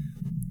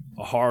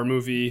horror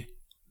movie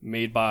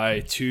made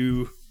by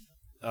 2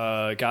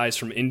 guys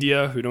from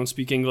India who don't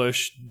speak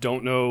English,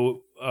 don't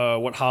know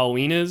what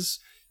Halloween is,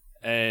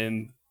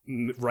 and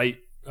write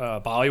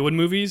Bollywood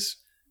movies.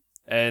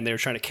 And they were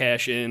trying to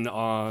cash in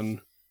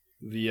on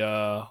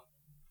the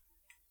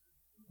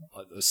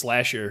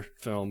slasher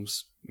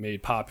films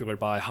made popular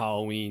by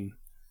Halloween.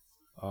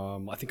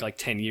 I think like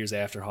 10 years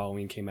after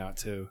Halloween came out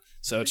too.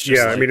 So it's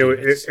just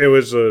it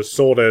was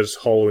sold as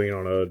Halloween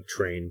on a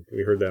train.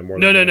 We heard that more.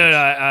 No.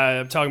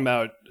 I'm talking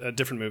about a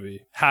different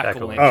movie.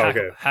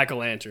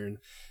 Hack-A-Lantern.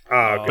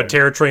 Okay. But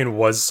Terror Train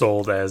was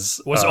sold as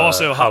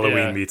also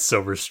Halloween meets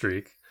Silver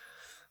Streak.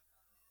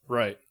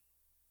 Right.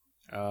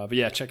 But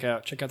yeah, check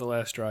out The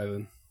Last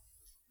Drive-In.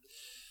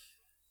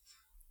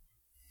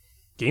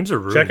 Games are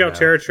ruined. Check out now.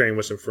 Terror Train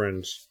with some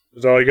friends.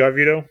 Is that all you got,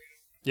 Vito?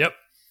 Yep.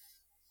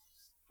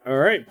 All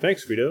right,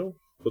 thanks, Vito.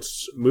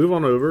 Let's move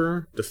on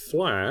over to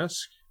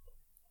Flask.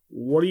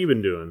 What have you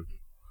been doing?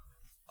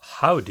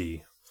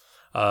 Howdy.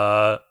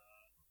 Well,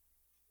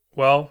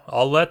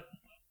 I'll let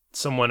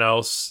someone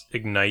else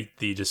ignite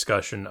the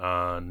discussion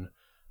on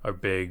our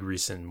big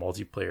recent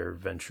multiplayer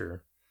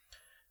venture.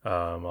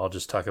 I'll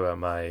just talk about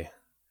my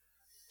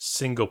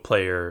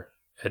single-player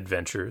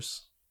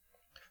adventures.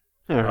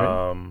 All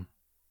right.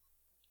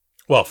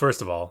 Well,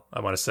 first of all, I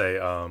want to say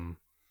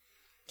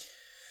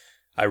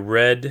I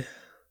read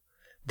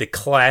the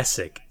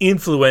classic,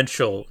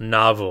 influential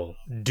novel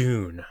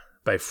Dune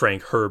by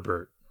Frank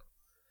Herbert.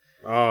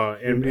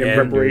 In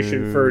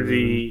preparation for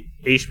the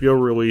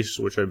HBO release,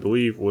 which I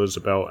believe was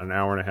about an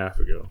hour and a half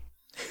ago.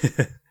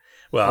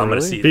 Well, I'm going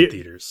to see it in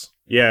theaters.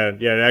 Yeah,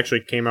 it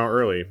actually came out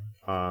early.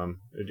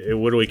 It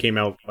literally came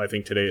out, I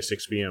think, today at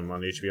 6 p.m.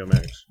 on HBO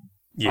Max.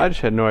 Yeah. I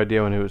just had no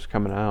idea when it was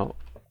coming out.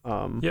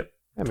 Yep.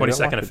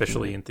 22nd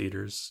officially in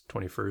theaters,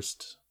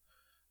 21st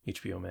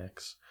HBO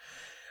Max.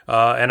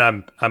 And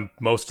I'm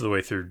most of the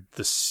way through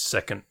the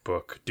second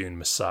book, Dune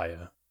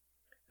Messiah.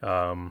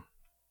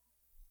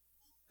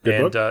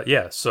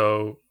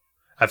 So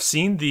I've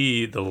seen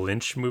the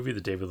Lynch movie, the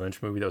David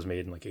Lynch movie that was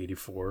made in like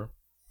 1984.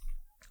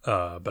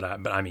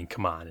 But I mean,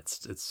 come on,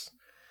 it's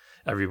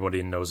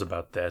everybody knows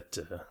about that,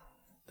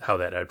 how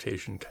that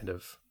adaptation kind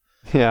of.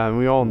 Yeah, and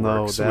we all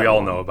know works. that. We all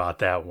one. know about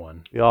that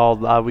one.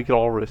 We could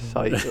all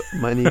recite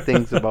many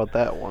things about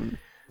that one.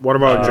 What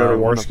about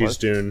Jodorowsky's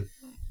Dune?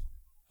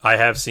 I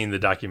have seen the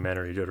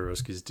documentary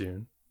Jodorowsky's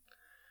Dune.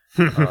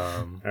 All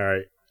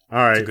right,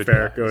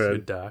 fair. Doc. Go ahead.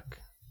 Good doc.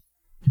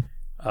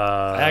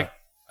 I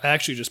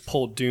actually just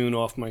pulled Dune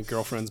off my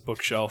girlfriend's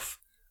bookshelf.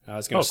 I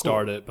was going to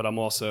start it, but I'm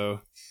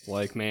also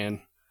like,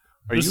 man,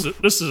 this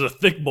is a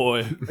thick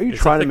boy. Are you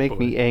trying to make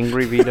me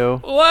angry, Vito?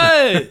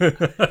 What?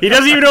 He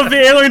doesn't even know if the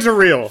aliens are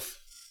real.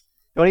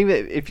 Don't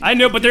even. If I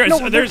know, but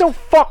there's no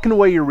fucking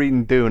way you're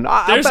reading Dune.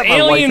 There's bet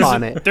aliens. My life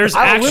on it. There's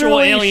I actual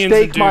aliens.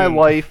 Stake my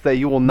life that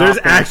you will not. There's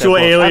actual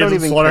aliens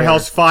in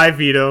Slaughterhouse 5,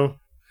 Vito.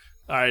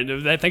 All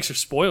right, thanks for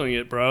spoiling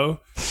it, bro.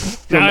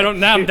 Now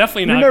I'm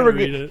definitely not going to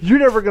read it. You're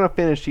never gonna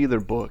finish either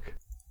book.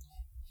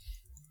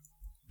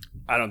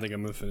 I don't think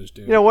I'm going to finish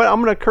Dune. You know what?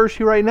 I'm going to curse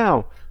you right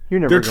now. You're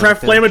never. They're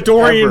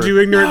Treflamadorians, you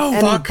ignorant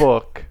fuck. Any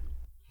book.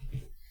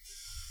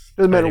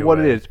 Doesn't matter what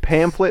it is.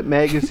 Pamphlet,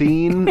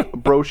 magazine,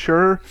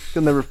 brochure.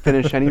 You'll never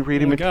finish any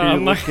reading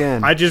material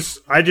again. I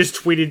just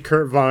tweeted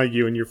Kurt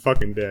Vonnegut and you're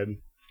fucking dead.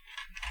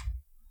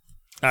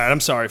 All right,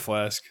 I'm sorry,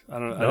 Flask. I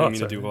didn't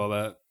mean to do all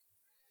that.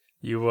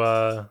 You,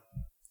 I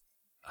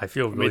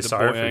feel really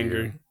sorry for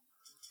you.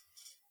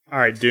 All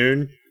right,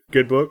 Dune.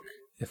 Good book.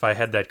 If I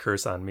had that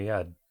curse on me,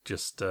 I'd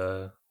just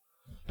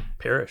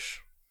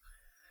perish.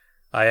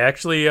 I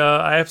actually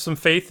I have some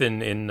faith in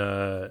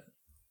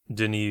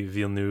Denis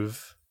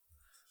Villeneuve.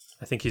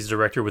 I think he's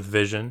director with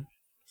vision,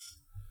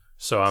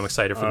 so I'm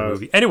excited for the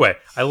movie. Anyway,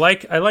 I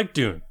like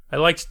Dune. I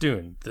liked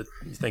Dune.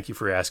 Thank you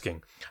for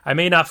asking. I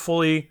may not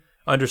fully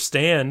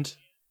understand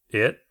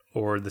it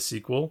or the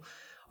sequel,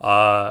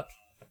 and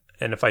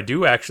if I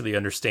do actually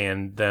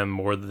understand them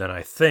more than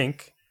I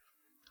think,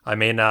 I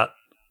may not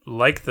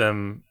like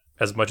them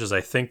as much as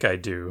I think I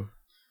do.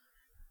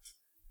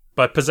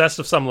 But possessed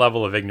of some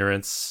level of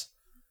ignorance,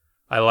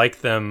 I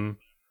like them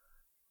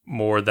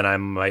more than I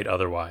might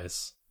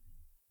otherwise.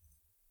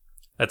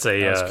 That's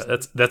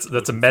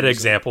a meta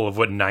example of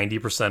what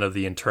 90% of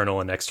the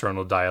internal and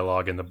external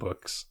dialogue in the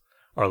books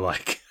are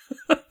like.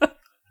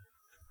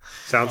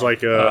 Sounds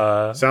like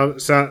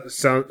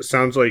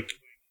sounds like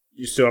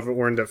you still haven't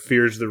learned that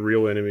fear is the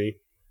real enemy.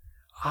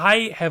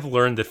 I have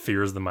learned that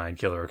fear is the mind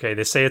killer. Okay,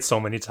 they say it so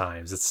many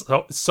times. It's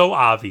so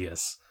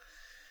obvious.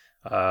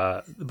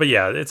 But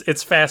yeah,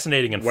 it's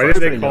fascinating and why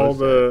did they call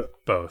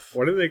both?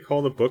 Why did they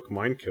call the book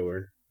Mind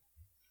Killer?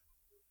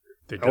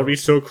 That would be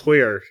so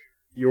clear.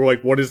 You were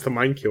like, "What is the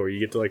mind killer?" You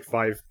get to like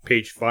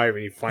page 5,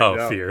 and you find out.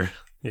 Oh, fear.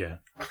 Yeah.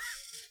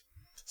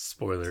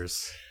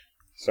 Spoilers.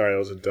 Sorry, that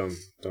was a dumb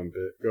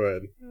bit. Go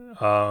ahead.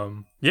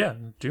 Yeah,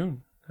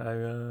 Dune.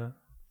 I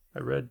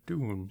read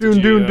Dune.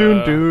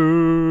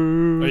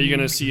 Dune. Are you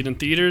gonna see it in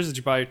theaters? Did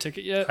you buy your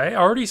ticket yet? I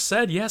already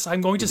said yes.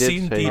 I'm going to see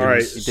it in theaters. All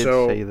right, you did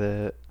say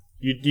that.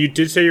 You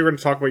did say you were going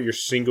to talk about your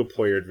single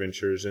player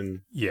adventures,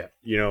 and yeah,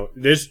 you know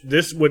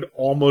this would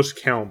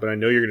almost count, but I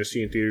know you're going to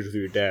see it in theaters with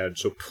your dad,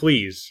 so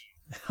please.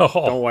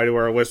 Don't lie to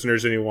our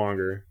listeners any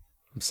longer.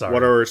 I'm sorry.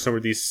 What are some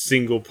of these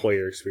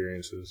single-player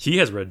experiences? He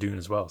has read Dune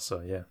as well, so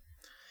yeah.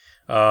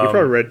 He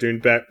probably read Dune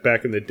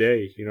back in the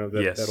day. You know,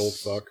 that old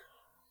fuck.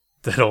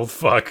 That old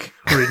fuck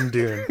reading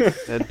Dune.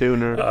 That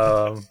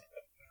Duner.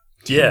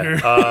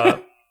 Yeah.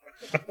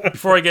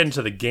 Before I get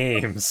into the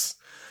games,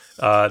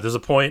 there's a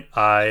point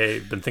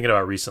I've been thinking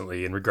about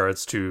recently in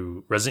regards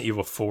to Resident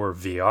Evil 4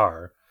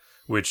 VR,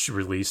 which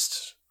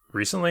released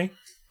recently.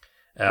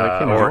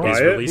 Or is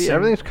releasing.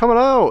 Everything's coming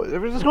out.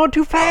 Everything's going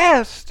too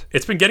fast.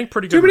 It's been getting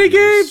pretty good. Too many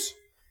reviews.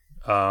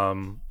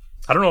 Games.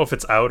 I don't know if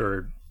it's out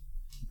or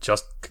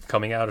just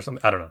coming out or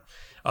something. I don't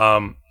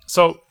know.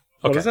 So okay.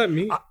 What does that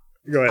mean?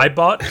 Go ahead. I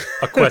bought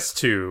a Quest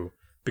 2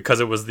 because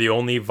it was the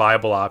only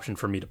viable option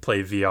for me to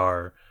play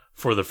VR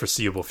for the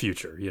foreseeable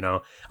future. You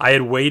know, I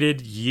had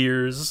waited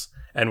years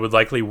and would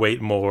likely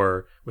wait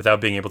more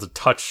without being able to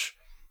touch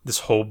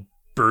this whole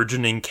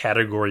burgeoning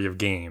category of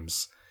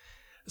games.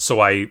 So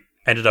I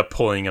ended up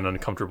pulling an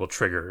uncomfortable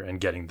trigger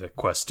and getting the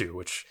Quest 2,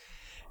 which,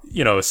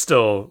 you know, is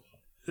still,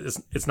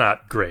 it's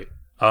not great.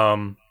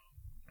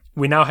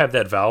 We now have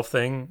that Valve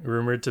thing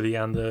rumored to be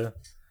on the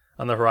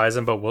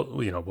horizon, but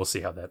we'll see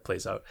how that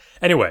plays out.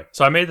 Anyway,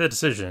 so I made the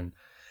decision,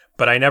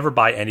 but I never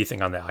buy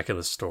anything on the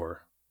Oculus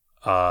store.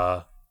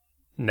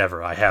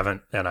 Never. I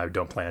haven't, and I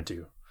don't plan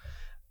to.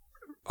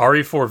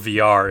 RE4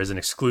 VR is an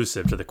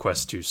exclusive to the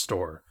Quest 2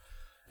 store,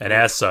 and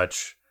as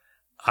such,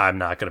 I'm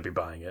not going to be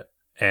buying it.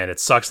 And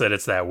it sucks that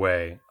it's that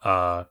way.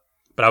 But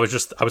I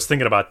was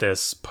thinking about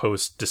this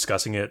post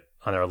discussing it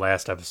on our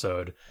last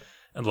episode,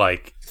 and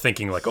like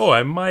thinking like, oh,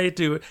 I might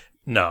do it.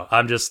 No,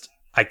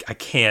 I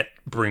can't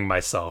bring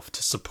myself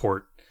to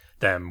support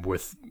them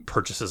with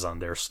purchases on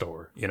their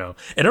store, you know.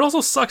 And it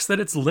also sucks that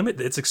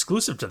it's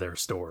exclusive to their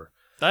store.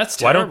 That's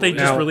terrible. Why don't they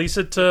just release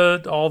it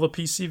to all the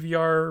PC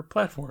VR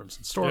platforms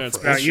and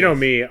storefronts? Now, you know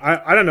me,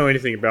 I don't know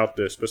anything about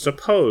this, but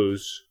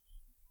suppose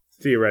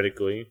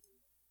theoretically,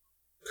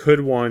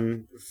 could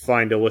one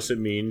find illicit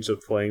means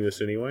of playing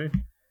this anyway?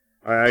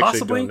 I actually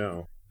Possibly. don't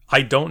know.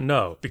 I don't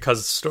know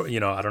because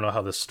I don't know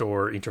how the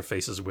store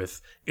interfaces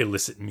with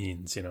illicit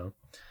means. You know,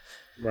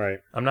 right?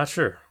 I'm not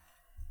sure.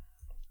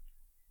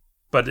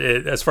 But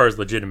as far as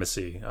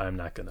legitimacy, I'm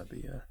not going to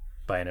be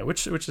buying it,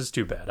 which is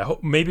too bad. I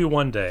hope maybe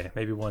one day,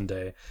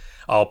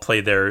 I'll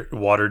play their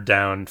watered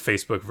down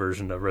Facebook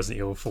version of Resident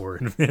Evil 4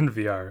 in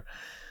VR.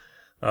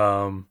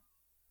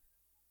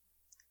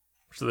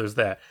 So there's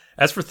that.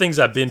 As for things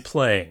I've been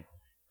playing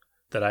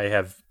that I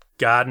have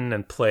gotten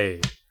and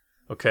played,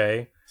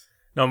 okay?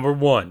 Number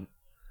 1,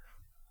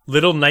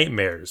 Little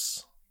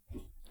Nightmares.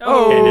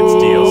 and it's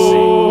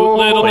DLC.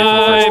 Little Play for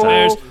the first time.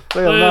 nightmares.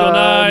 Little Little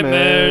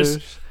nightmares.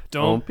 nightmares.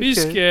 Don't be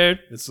scared.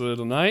 It's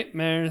little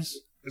nightmares.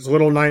 It's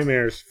Little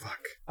Nightmares. Fuck.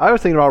 I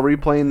was thinking about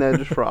replaying that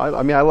just for.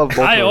 I mean, I love both.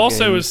 I those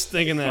also games, was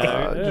thinking that.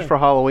 Yeah. just for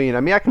Halloween.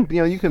 I mean,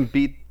 you can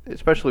beat,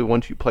 especially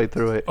once you play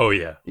through it. Oh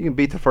yeah. You can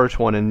beat the first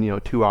one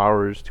in 2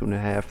 hours,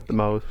 2.5 at the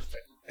most.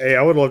 Hey,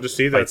 I would love to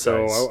see that. Bite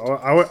So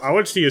size. I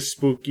would see a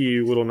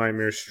spooky Little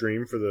Nightmares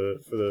stream for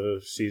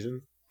the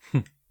season.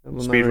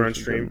 Speedrun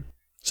stream.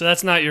 So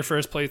that's not your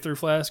first playthrough,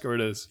 Flask, or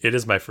it is? It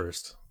is my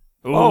first.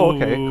 Oh,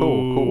 okay,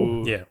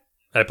 cool. Yeah.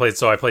 I played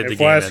Hey, the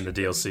Flask. game and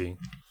the DLC.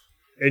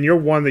 And you're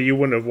one that you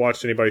wouldn't have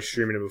watched anybody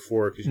streaming it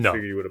before because you No.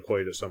 figured you would have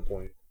played at some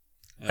point.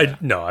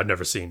 I've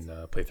never seen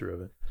a playthrough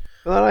of it.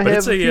 And then I But have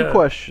it's a few a,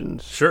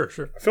 questions. Sure.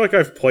 I feel like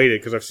I've played it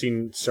because I've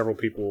seen several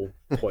people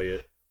play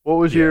it. What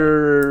was Yeah.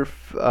 your?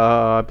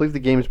 I believe the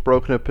game's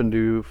broken up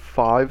into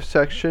 5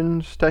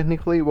 sections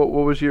technically. What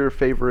was your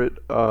favorite?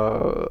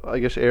 I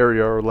guess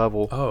area or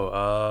level?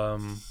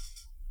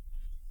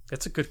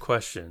 That's a good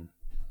question.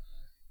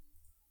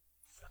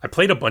 I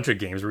played a bunch of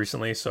games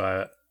recently, so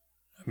I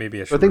should.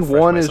 I think refresh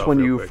 1 is myself when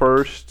real you quick.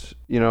 first,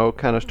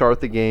 kind of start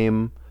the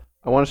game.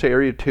 I want to say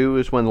area 2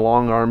 is when the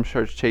long arm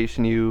starts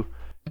chasing you.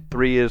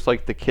 3 is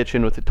like the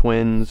kitchen with the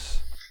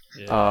twins.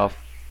 Yeah.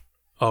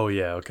 Oh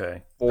yeah,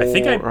 okay. 4, I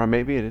think or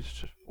maybe it is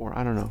just 4.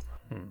 I don't know.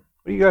 Hmm.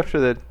 What do you go after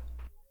the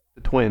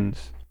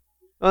twins?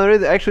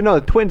 Oh, actually no,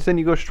 the twins. Then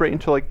you go straight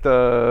into like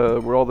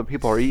where all the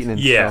people are eating and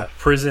Yeah, stuff.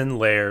 prison,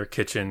 lair,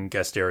 kitchen,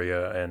 guest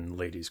area, and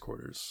ladies'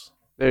 quarters.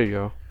 There you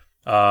go.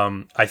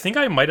 I think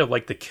I might have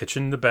liked the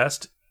kitchen the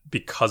best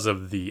because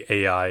of the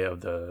AI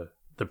of the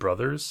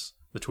brothers,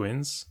 the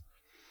twins.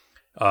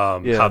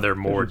 Yeah, How they're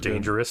more kitchen's good.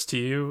 dangerous to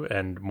you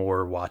and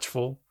more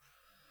watchful,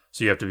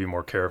 so you have to be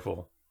more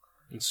careful.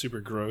 It's super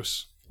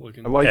gross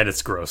looking. I like. And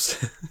it's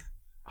gross.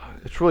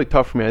 It's really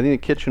tough for me. I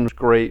think the kitchen was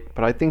great,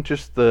 but I think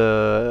just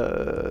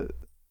the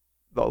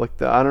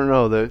I don't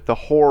know, the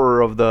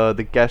horror of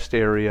the guest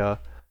area.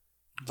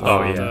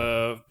 Oh, yeah.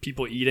 The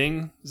people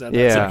eating. Is that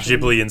Yeah. that section?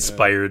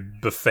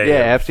 Ghibli-inspired buffet. Yeah,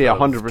 of- absolutely, of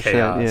 100%.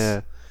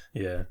 chaos.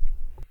 Yeah.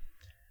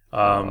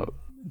 Yeah.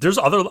 There's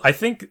other. I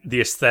think the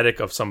aesthetic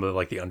of some of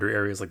the under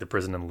areas, like the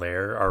prison and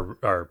lair,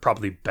 are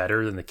probably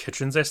better than the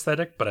kitchen's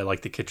aesthetic. But I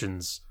like the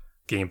kitchen's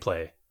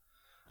gameplay.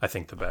 I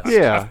think the best.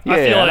 Yeah, I feel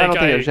and I like don't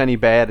think I- there's any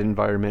bad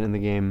environment in the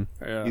game.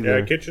 Yeah. either.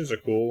 Yeah, kitchens are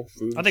cool.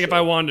 Food I think if I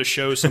wanted to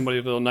show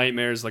somebody Little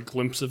Nightmares, like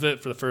glimpse of it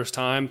for the first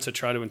time to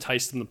try to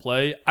entice them to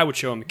play, I would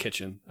show them the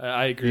kitchen.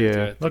 I agree with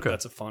Yeah. you. I think Okay.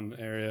 that's a fun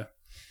area.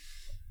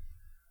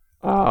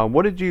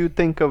 What did you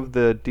think of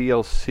the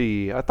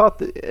DLC? I thought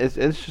that it's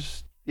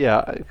just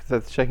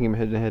that's checking my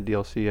head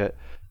DLC yet.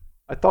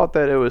 I thought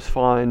that it was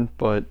fine,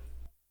 but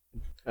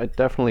I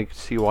definitely could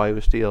see why it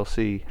was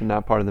DLC and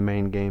not part of the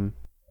main game.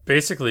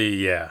 Basically,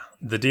 yeah.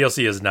 The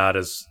DLC is not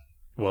as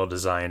well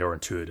designed or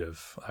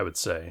intuitive, I would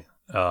say.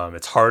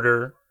 It's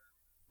harder,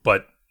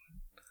 but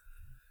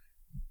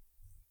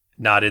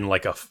not in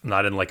like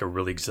a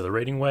really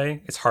exhilarating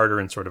way. It's harder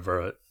in sort of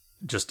a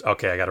just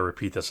okay, I got to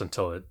repeat this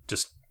until it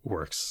just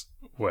works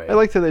way. I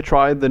liked that they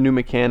tried the new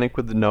mechanic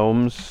with the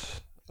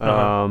gnomes.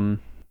 Uh-huh.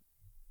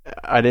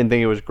 I didn't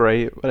think it was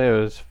great, but it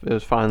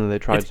was fine that they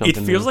tried It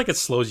something. feels new. like it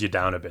slows you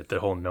down a bit. The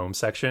whole gnome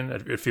section.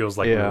 It feels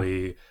like Yeah.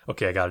 really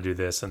okay. I got to do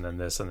this and then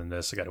this and then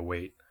this. I got to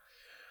wait.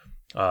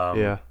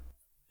 yeah.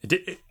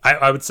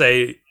 I would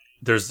say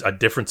there's a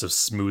difference of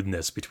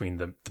smoothness between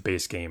the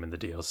base game and the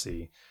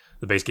DLC.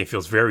 The base game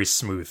feels very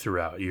smooth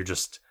throughout. You're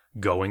just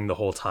going the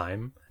whole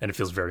time, and it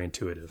feels very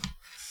intuitive.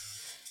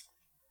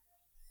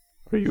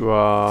 Are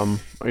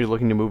you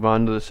looking to move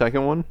on to the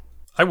second one?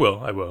 I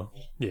will.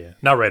 Yeah,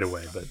 not right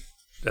away, but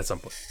at some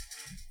point.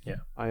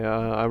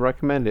 I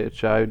recommend it. It's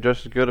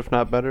just as good, if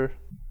not better.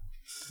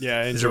 Yeah,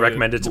 I Is it enjoyed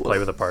recommended to play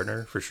with a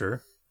partner for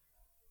sure?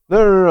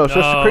 No. So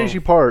that's the No. crazy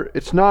part.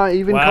 It's not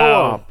even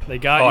Wow, co-op, they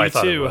got Oh, I you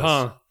thought it too, was.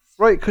 huh?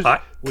 right? Because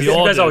We You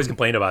all guys did. always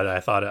complain about it. I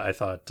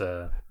thought.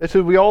 that's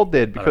what we all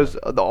did. Because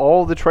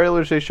all the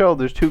trailers they showed,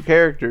 there's 2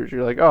 characters.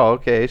 You're like, oh,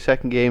 okay,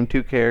 second game,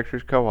 2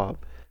 characters,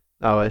 co-op.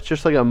 No, it's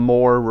just like a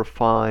more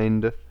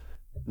refined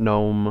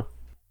gnome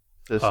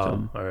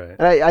system. all right.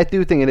 And I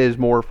do think it is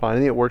more refined. I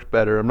think it works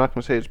better. I'm not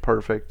going to say it's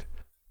perfect.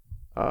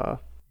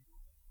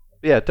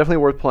 Yeah, definitely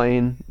worth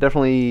playing.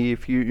 Definitely,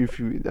 if you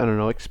I don't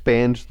know,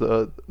 expands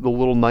the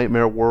Little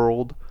Nightmare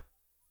world.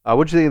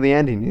 What'd you think of the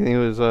ending? You think it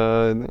was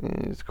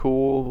it's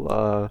cool?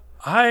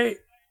 I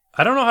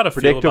don't know how to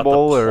feel about the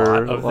Predictable plot or,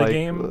 of the like,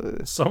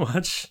 game so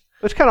much.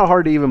 It's kind of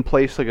hard to even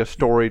place like a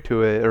story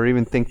to it, or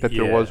even think that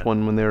there was Yeah.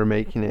 one when they were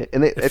making it.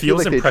 And It I feel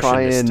feels like they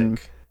try and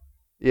impressionistic.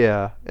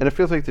 and it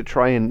feels like they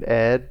try and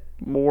add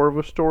more of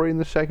a story in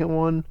the second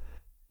one.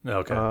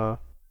 Okay.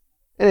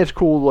 And it's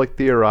cool to like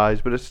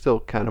theorize, but it's still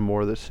kind of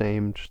more the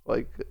same. Just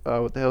like,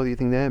 what the hell do you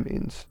think that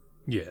means?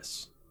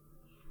 Yes.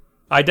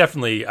 I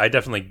definitely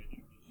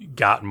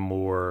got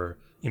more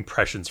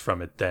impressions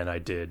from it than I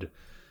did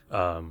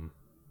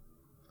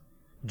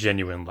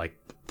genuine like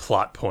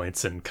plot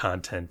points and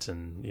content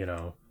and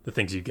the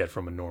things you get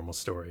from a normal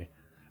story.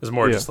 It's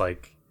more Yeah. just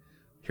like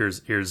here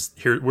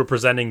we're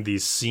presenting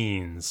these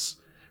scenes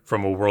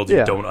from a world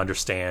you don't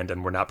understand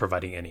and we're not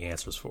providing any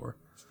answers for.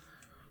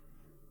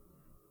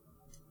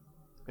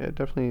 Yeah,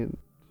 definitely.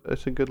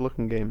 It's a good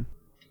looking game.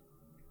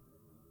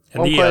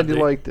 And I'm glad you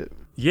liked it.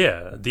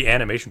 Yeah, the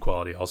animation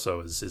quality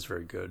also is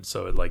very good.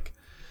 So it, like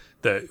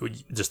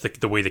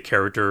the way the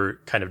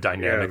character kind of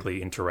dynamically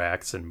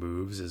interacts and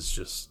moves is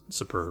just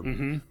superb.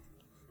 Mm-hmm.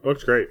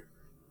 Looks great.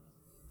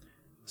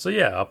 So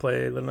yeah, I'll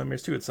play Little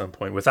Nightmares 2 at some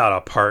point without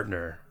a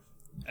partner.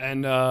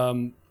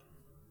 And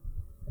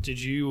did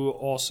you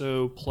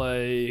also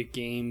play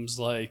games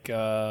like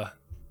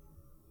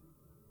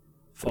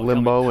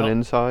Limbo and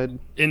Inside?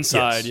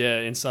 Inside, Yes. yeah,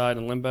 Inside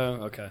and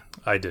Limbo. Okay,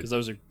 I did. because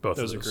those are Both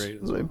those of are those.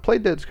 great. As well.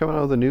 Playdead's coming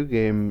out with a new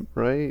game,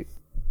 right?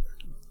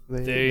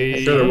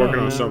 They- Sure, they're working on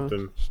announced.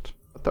 something.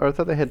 I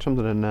thought they had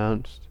something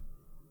announced.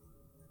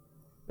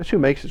 That's who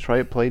makes it,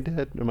 right?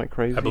 Playdead? Am I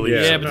crazy? I believe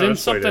Yeah, so. but No, didn't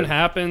that's what I something did.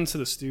 happen to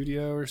the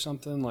studio or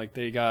something? Like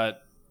they got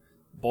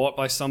bought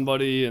by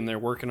somebody and they're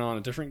working on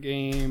a different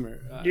game? Or,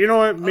 You know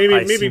what? Maybe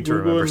I maybe seem to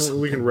Google remember and we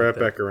something can like wrap that.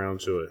 back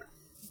around to it.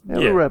 Yeah,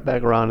 we'll wrap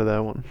back around to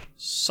that one.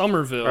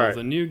 Somerville, All right.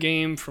 the new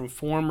game from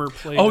former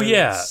Playdead Oh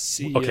yeah.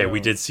 CEO. Okay, we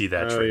did see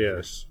that Oh trailer.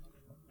 yes.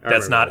 I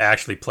That's remember not this.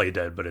 actually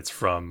Playdead, but it's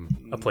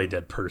from a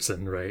Playdead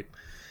person, right?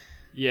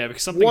 Yeah,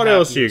 because something. What happened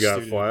else to you the got,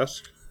 studio.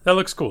 Flask? That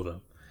looks cool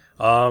though.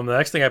 The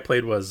next thing I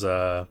played was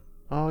Oh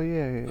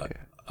yeah.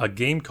 a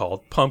game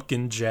called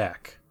Pumpkin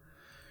Jack.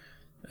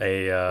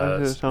 That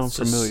does sound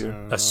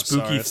familiar. A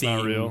spooky sorry, it's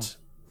not real. themed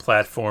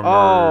platformer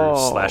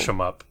Oh. slash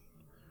 'em up.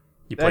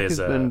 You play Zach as has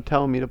a been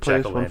telling me to play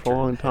this one for a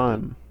long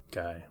time.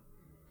 guy.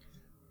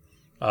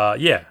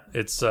 Yeah,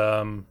 it's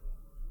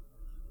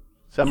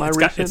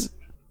Semi-recent?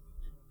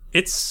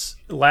 it's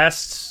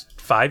last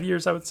 5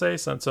 years, I would say,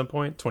 so at some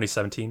point,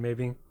 2017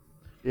 maybe.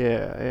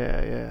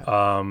 Yeah.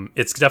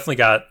 It's definitely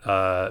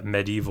got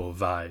medieval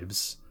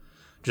vibes,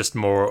 just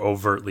more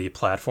overtly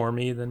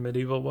platformy than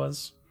medieval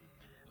was.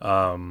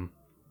 The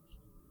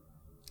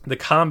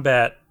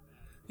combat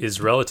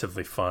is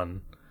relatively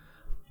fun.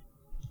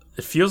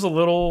 It feels a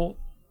little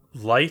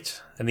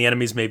light, and the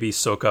enemies maybe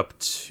soak up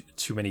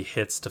too many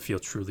hits to feel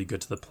truly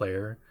good to the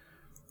player.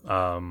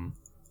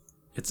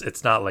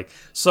 It's not like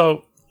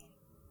so.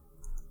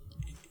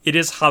 It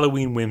is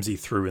Halloween whimsy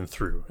through and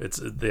through. It's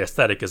the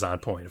aesthetic is on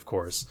point, of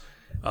course.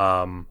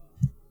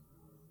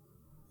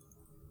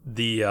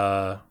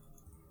 The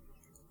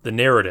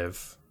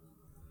narrative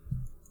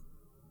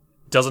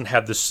doesn't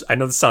have this. I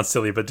know this sounds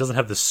silly, but it doesn't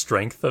have the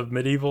strength of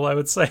medieval, I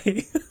would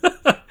say.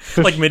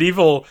 Like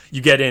medieval,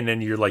 you get in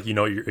and you're like, you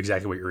know, you're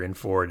exactly what you're in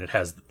for, and it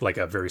has like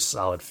a very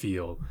solid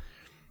feel.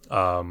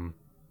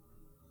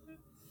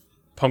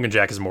 Pumpkin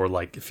Jack is more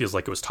like, it feels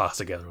like it was tossed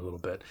together a little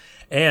bit.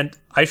 And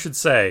I should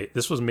say,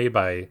 this was made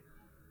by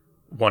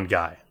one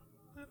guy.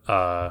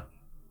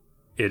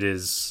 It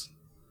is,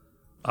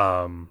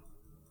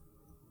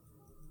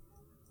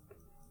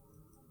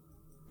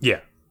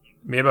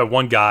 made by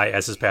one guy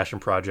as his passion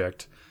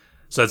project.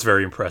 So that's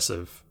very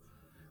impressive.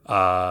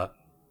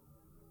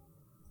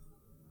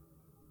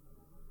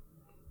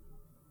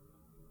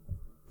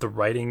 The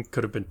writing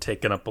could have been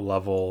taken up a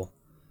level.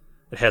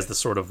 It has this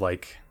sort of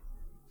like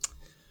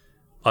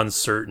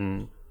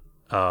uncertain.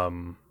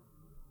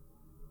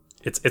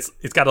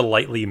 It's got a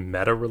lightly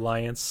meta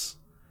reliance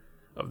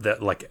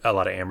that like a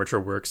lot of amateur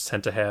works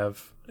tend to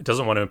have. It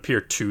doesn't want to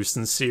appear too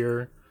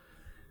sincere,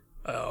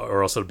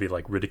 or else it'll be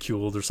like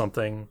ridiculed or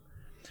something.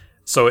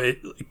 So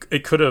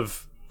it could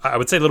have, I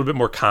would say, a little bit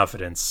more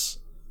confidence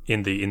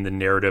in the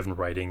narrative and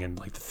writing and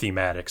like the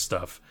thematic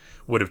stuff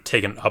would have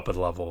taken it up a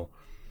level.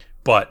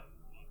 But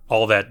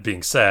all that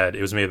being said,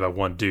 it was made by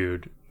one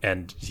dude,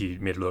 and he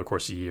made it over the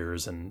course of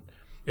years, and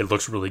it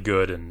looks really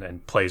good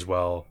and plays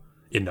well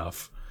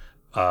enough.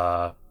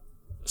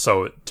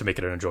 So to make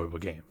it an enjoyable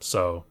game.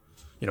 So,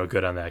 you know,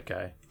 good on that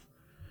guy.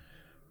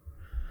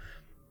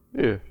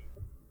 Yeah.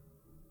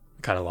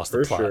 Kind of lost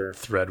For the plot sure.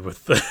 thread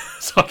with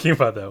talking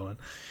about that one.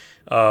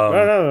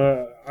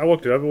 No. I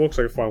looked it up. It looks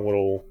like a fun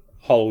little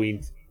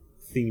Halloween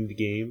themed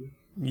game.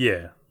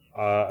 Yeah.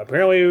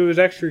 Apparently, it was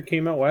actually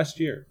came out last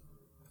year.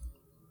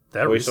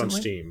 That At least on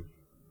recently? Steam.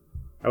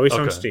 At least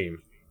on Okay.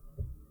 Steam.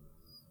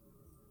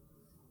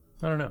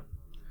 I don't know.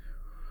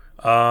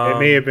 It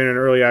may have been an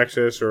early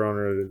access or on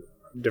a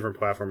different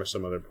platform at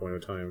some other point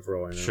in time, for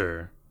all I know.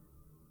 Sure.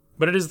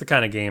 But it is the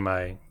kind of game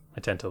I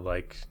tend to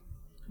like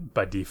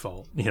by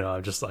default. You know,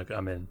 I'm just like,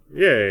 I'm in.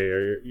 Yeah,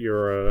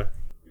 you're a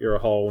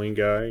Halloween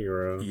guy.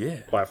 You're a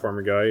Yeah.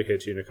 platformer guy. It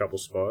hits you in a couple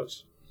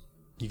spots.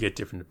 You get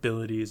different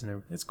abilities and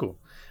everything. It's cool.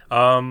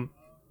 Yeah.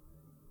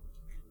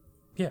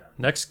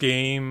 Next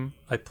game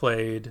I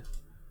played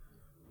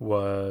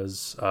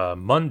was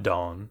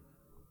Mundawn.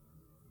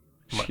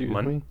 Excuse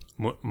me?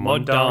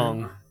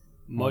 Muddong.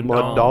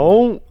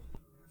 Muddong?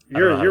 I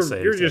don't know how to say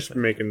it You're just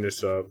exactly. making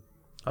this up.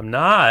 I'm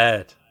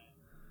not.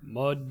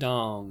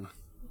 Muddong.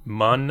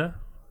 Mundawn.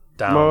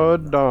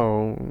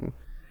 Muddong.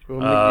 Come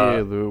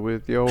together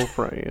with your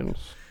friends.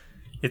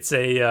 It's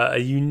a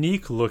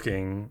unique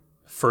looking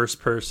first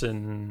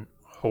person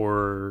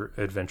horror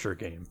adventure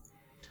game.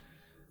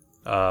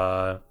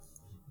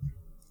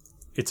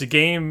 It's a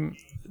game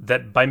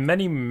that by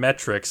many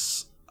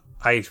metrics,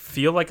 I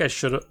feel like I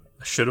should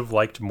have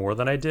liked more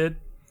than I did.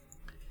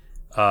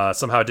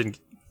 Somehow it didn't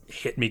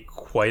hit me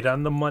quite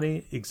on the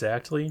money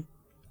exactly.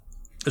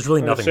 There's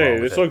really nothing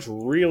wrong with this looks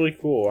really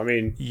cool. I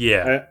mean,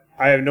 yeah.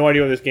 I have no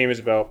idea what this game is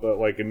about, but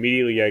like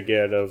immediately I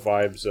get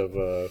vibes of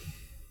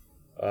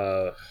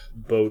a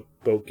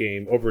boat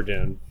game,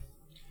 Oberdin.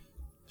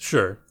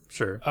 Sure.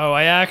 Oh,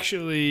 I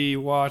actually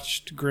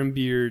watched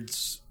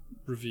Grimbeard's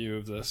review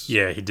of this.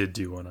 Yeah, he did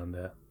do one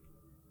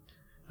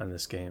on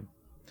this game.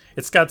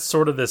 It's got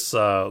sort of this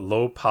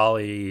low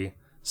poly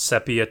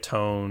sepia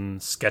tone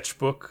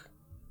sketchbook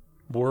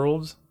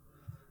world.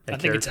 I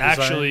think it's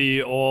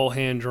actually all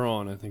hand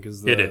drawn. I think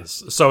is the... It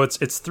is. So it's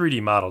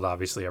 3D modeled.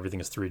 Obviously,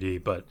 everything is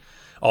 3D, but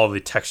all the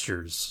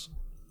textures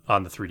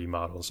on the 3D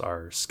models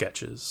are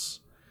sketches.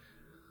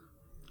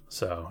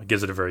 So it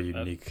gives it a very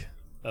unique.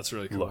 That's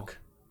really cool.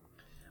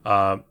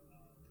 Look.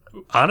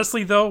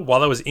 Honestly, though,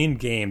 while I was in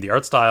game, the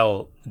art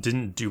style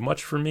didn't do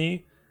much for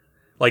me.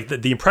 Like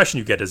the impression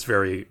you get is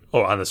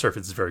on the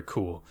surface is very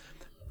cool.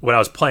 When I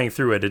was playing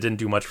through it, it didn't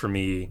do much for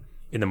me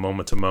in the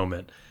moment to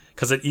moment.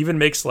 Because it even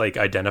makes like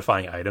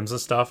identifying items and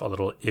stuff a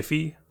little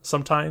iffy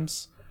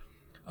sometimes.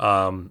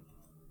 But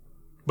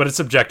it's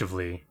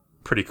subjectively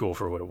pretty cool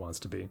for what it wants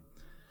to be.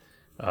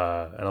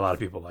 And a lot of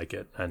people like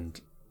it.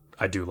 And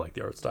I do like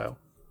the art style.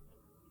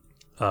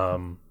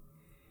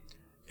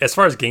 As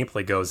far as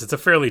gameplay goes, it's a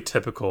fairly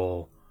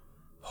typical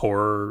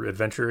horror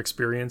adventure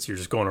experience. You're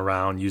just going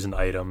around using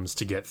items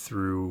to get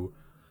through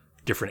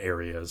different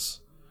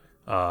areas.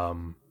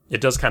 It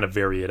does kind of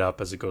vary it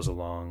up as it goes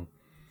along.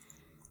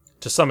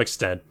 To some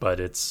extent, but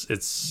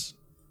it's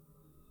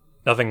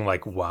nothing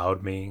like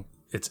wowed me.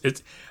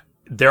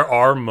 There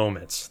are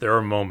moments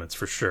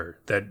for sure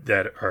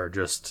that are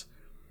just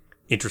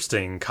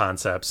interesting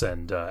concepts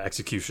and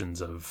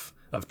executions of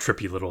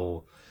trippy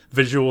little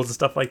visuals and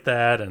stuff like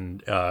that,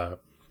 and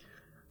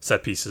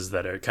set pieces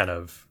that are kind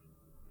of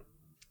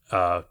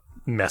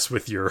mess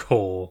with your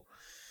whole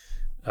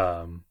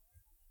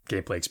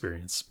gameplay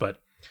experience. But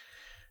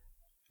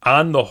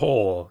on the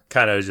whole,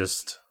 kind of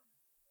just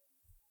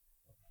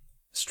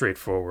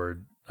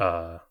straightforward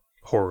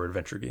horror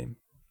adventure game.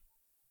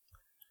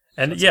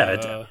 And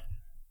so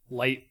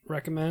light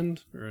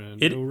recommend or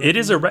it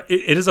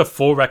is a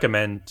full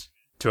recommend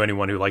to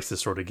anyone who likes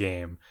this sort of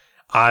game.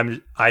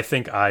 I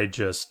think I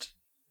just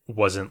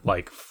wasn't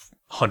like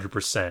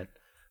 100%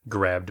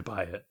 grabbed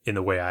by it in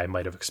the way I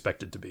might have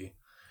expected to be.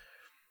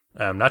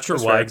 I'm not sure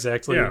why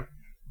exactly,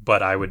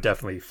 but I would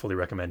definitely fully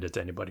recommend it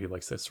to anybody who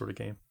likes this sort of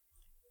game.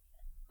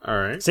 All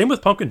right. Same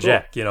with Pumpkin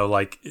Jack. You know,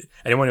 like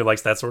anyone who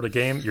likes that sort of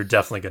game, you're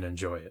definitely going to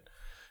enjoy it.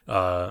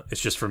 It's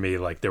just for me,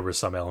 like there were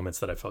some elements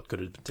that I felt could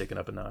have been taken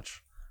up a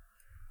notch.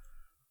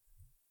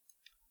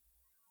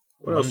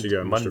 What else you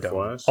got, Mr.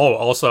 Flash? Oh,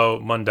 also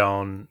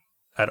Mundown.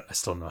 I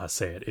still don't know how to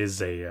say it. Is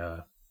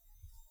a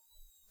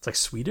it's like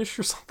Swedish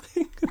or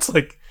something. It's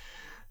like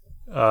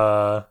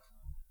I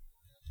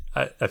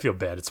feel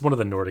bad. It's one of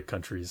the Nordic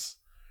countries.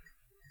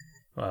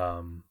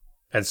 And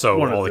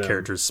so all the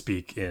characters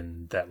speak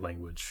in that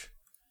language.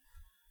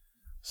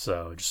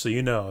 So, just so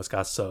you know, it's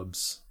got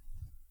subs.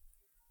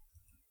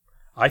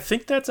 I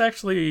think that's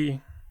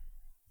actually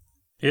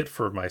it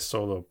for my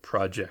solo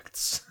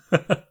projects.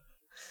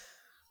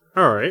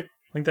 All right.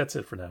 I think that's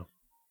it for now.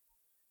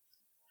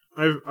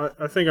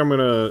 I think I'm going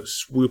to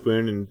swoop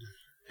in and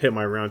hit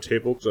my round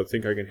table because I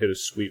think I can hit a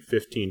sweet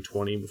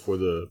 15-20 before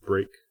the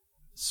break.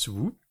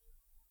 Swoop?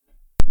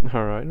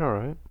 All right.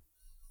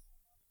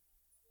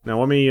 Now,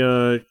 let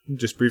me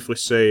just briefly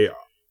say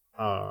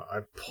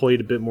I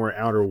played a bit more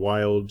Outer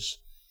Wilds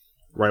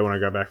right when I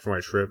got back from my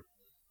trip,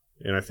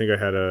 and I think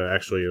I had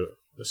actually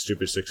a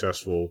stupid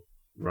successful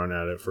run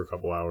at it for a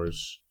couple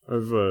hours.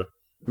 I've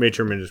made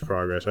tremendous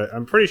progress.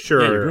 I'm pretty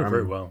sure you're doing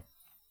very well.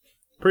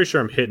 Pretty sure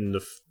I'm hitting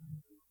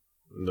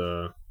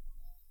the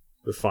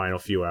final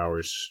few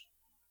hours.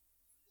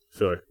 I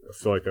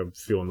feel like I'm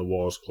feeling the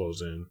walls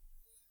close in.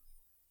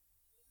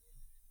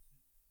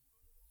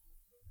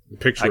 The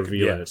picture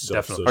reveal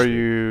itself. Definitely. Are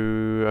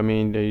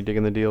you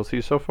digging the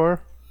DLC so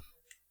far?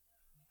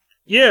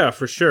 Yeah,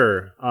 for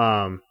sure.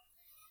 I'm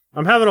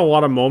having a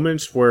lot of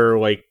moments where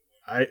like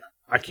I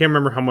can't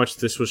remember how much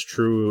this was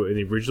true in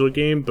the original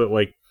game, but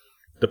like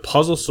the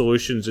puzzle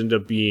solutions end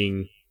up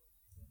being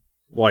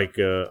like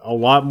a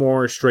lot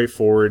more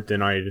straightforward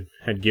than I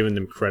had given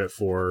them credit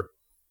for.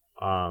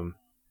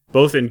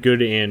 Both in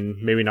good and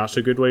maybe not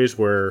so good ways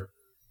where,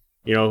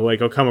 you know,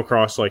 like I'll come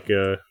across like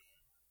a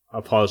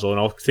puzzle and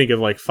I'll think of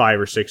like 5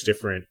 or 6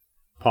 different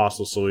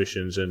possible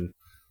solutions, and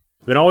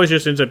it always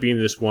just ends up being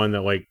this one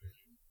that like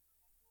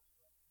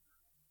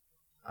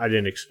I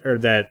didn't or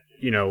that,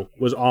 you know,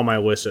 was on my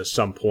list at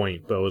some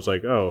point, but was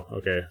like, oh,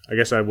 okay, I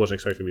guess I wasn't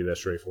expecting to be that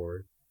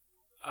straightforward.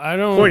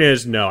 Point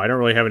is, no, I don't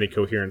really have any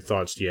coherent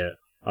thoughts yet.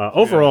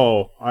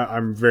 Overall,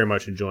 I'm very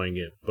much enjoying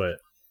it, but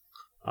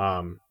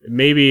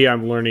maybe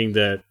I'm learning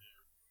that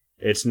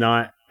it's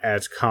not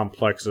as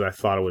complex as I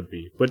thought it would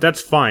be. But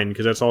that's fine,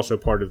 because that's also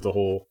part of the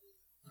whole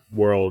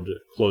world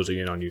closing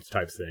in on you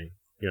type thing.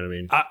 You know what I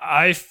mean?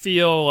 I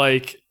feel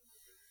like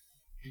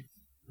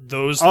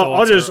those.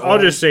 I'll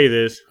just say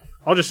this.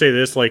 I'll just say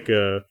this, like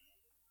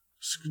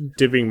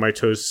dipping my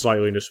toes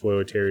slightly into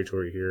spoiler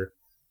territory here.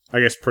 I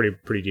guess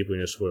pretty deeply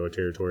into spoiler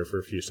territory for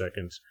a few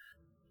seconds.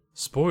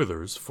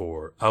 Spoilers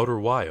for Outer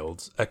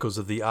Wilds: Echoes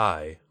of the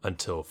Eye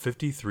until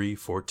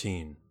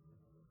 53:14.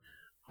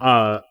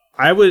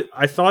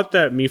 I thought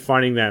that me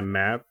finding that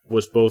map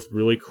was both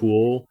really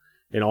cool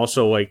and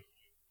also like,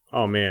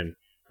 oh man,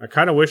 I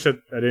kind of wish that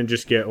I didn't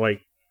just get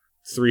like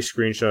 3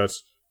 screenshots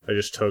I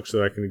just took so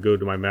that I can go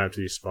to my map to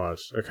these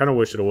spots. I kind of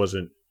wish that it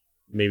wasn't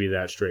maybe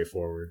that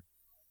straightforward.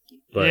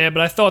 But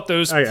I thought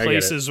those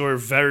places were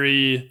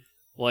very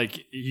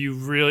like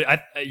I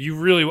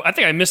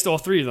think I missed all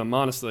 3 of them.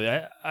 Honestly,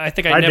 I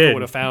think I never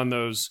would have found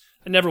those.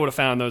 I never would have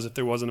found those if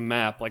there wasn't a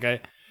map. Like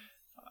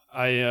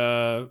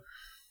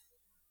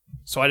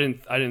so I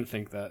didn't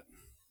think that.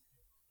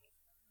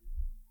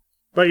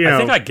 But I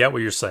think I get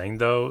what you're saying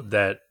though.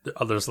 That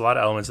there's a lot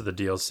of elements of the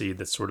DLC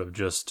that sort of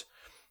just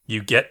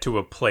you get to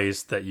a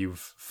place that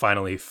you've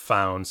finally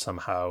found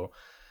somehow,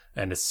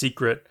 and it's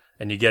secret.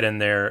 And you get in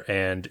there,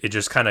 and it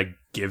just kind of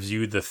gives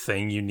you the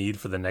thing you need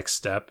for the next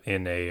step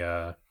in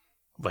a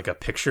like a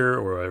picture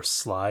or a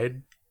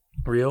slide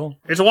reel.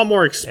 It's a lot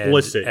more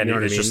explicit, and you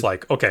know it's what I mean? just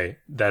like, okay,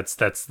 that's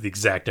the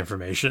exact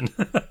information.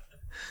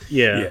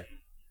 Yeah.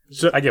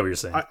 So I get what you're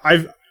saying.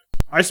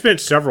 I spent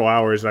several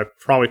hours. And I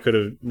probably could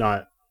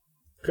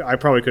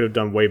have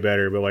done way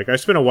better, but like I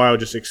spent a while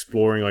just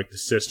exploring like the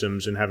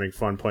systems and having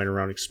fun playing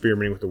around,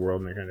 experimenting with the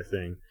world and that kind of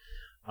thing.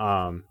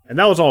 And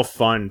that was all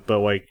fun, but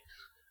like.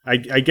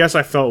 I guess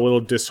I felt a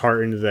little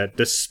disheartened that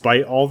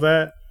despite all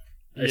that,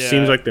 it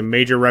seems like the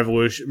major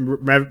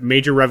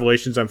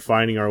revelations I'm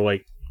finding are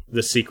like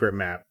the secret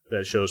map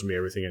that shows me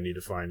everything I need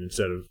to find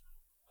instead of.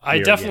 I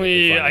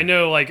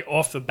know like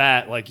off the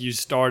bat, like you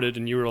started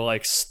and you were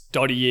like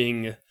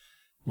studying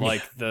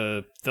like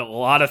the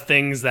lot of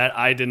things that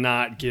I did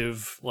not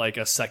give like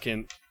a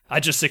second. I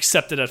just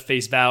accepted at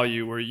face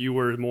value, where you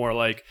were more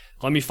like,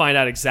 let me find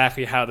out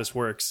exactly how this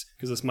works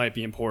because this might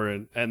be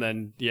important. And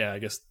then, I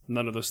guess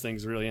none of those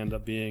things really end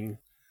up being.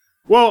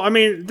 Well, I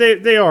mean,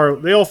 they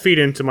all feed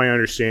into my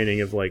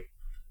understanding of like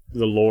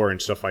the lore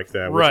and stuff like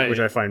that,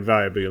 which I find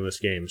valuable in this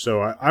game.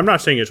 So I'm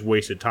not saying it's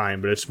wasted time,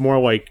 but it's more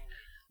like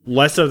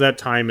less of that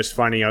time is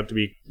finding out to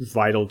be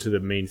vital to the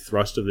main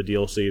thrust of the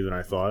DLC than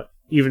I thought,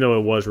 even though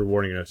it was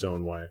rewarding in its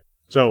own way.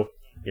 So.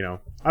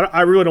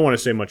 I really don't want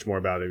to say much more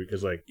about it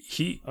because, like,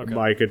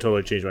 I could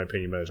totally change my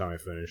opinion by the time I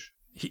finish.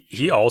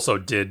 He also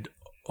did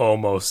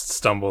almost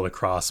stumble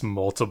across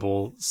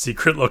multiple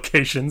secret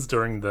locations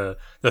during the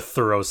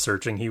thorough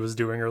searching he was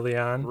doing early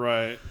on.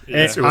 Right.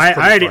 Yeah. And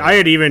I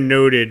had even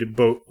noted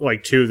both,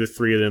 like, 2 of the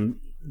 3 of them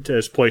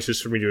as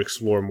places for me to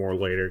explore more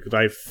later because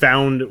I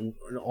found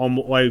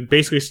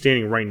basically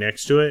standing right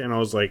next to it, and I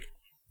was like,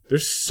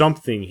 "There's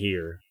something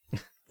here."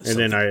 And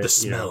then the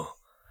smell.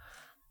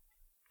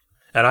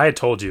 And I had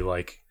told you,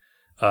 like,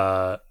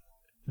 the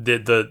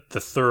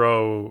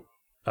thorough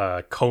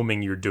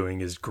combing you're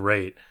doing is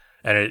great,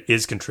 and it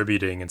is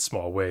contributing in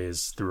small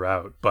ways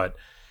throughout. But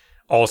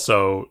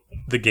also,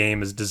 the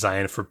game is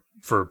designed for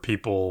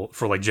people,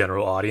 for like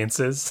general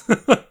audiences,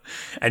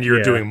 and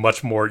you're doing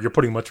much more. You're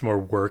putting much more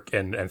work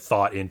and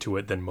thought into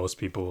it than most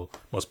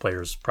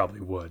players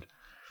probably would.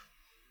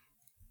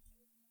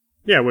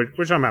 Yeah,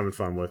 which I'm having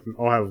fun with.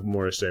 I'll have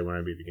more to say when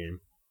I beat the game.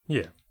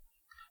 Yeah.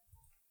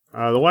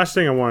 The last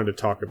thing I wanted to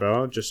talk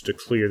about, just to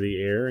clear the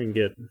air and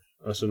get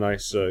us a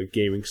nice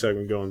gaming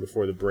segment going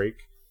before the break,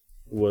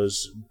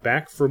 was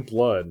Back 4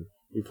 Blood.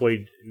 We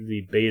played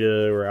the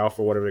beta or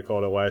alpha, whatever they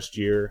called it, last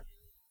year.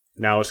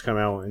 Now it's come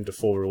out into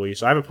full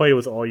release. I haven't played it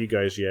with all you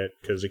guys yet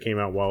because it came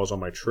out while I was on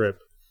my trip.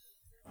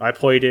 I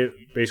played it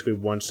basically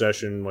one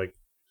session, like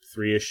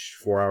 3-ish,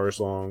 4 hours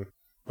long.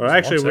 Well,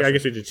 actually, I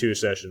guess we did 2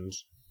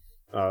 sessions.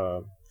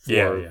 4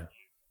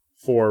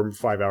 or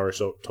 5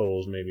 hours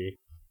totals, maybe.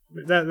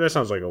 That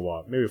sounds like a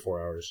lot. Maybe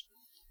 4 hours.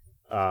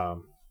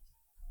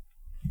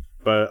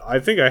 But I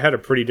think I had a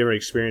pretty different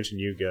experience than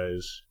you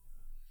guys.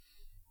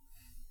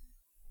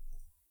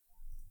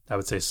 I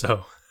would say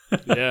so.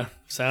 Yeah,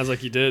 sounds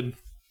like you did.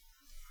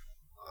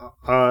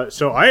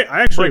 So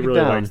I actually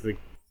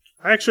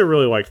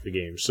really liked the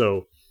game.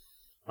 So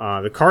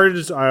the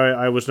cards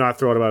I was not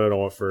thrilled about at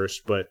all at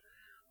first, but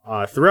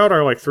throughout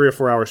our like 3 or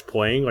 4 hours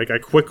playing, like I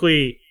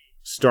quickly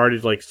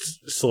started like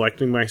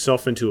selecting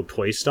myself into a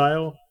play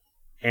style.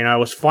 And I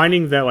was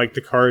finding that like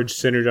the cards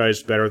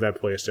synergized better with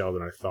that playstyle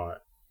than I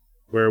thought.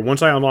 Where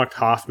once I unlocked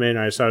Hoffman,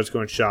 I decided I was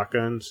going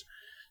shotguns.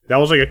 That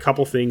was like a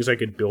couple things I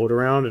could build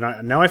around,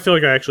 and now I feel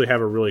like I actually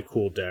have a really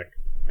cool deck,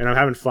 and I'm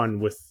having fun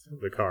with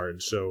the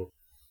cards. So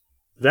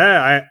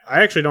that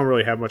I actually don't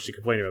really have much to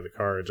complain about the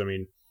cards. I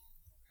mean,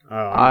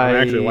 I'm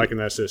actually liking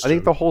that system. I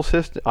think the whole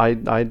system.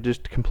 I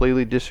just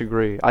completely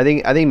disagree. I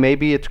think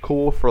maybe it's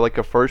cool for like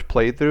a first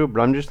playthrough,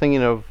 but I'm just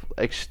thinking of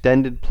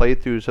extended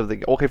playthroughs of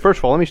the. Okay, first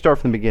of all, let me start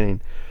from the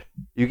beginning.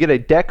 You get a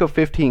deck of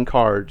 15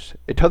 cards.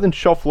 It doesn't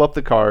shuffle up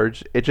the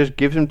cards. It just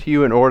gives them to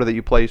you in order that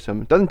you place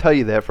them. It doesn't tell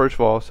you that, first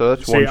of all, so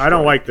that's one. I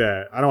don't like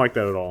that. I don't like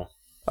that at all.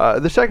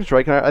 The Second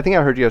Strike, and I think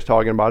I heard you guys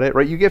talking about it,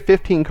 right? You get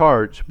 15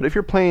 cards, but if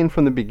you're playing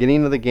from the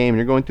beginning of the game and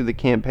you're going through the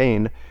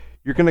campaign,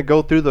 you're going to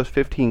go through those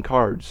 15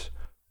 cards.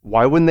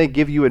 Why wouldn't they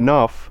give you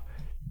enough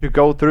to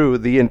go through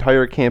the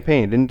entire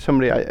campaign? Didn't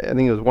somebody, I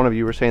think it was one of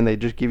you, were saying they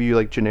just give you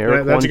like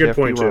generic that's ones a good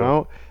after point, you run too.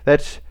 out?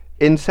 That's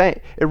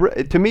insane.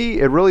 To me,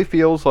 it really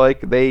feels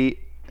like they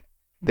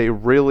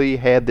really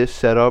had this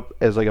set up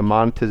as like a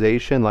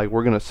monetization, like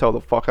we're going to sell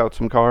the fuck out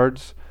some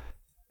cards,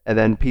 and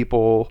then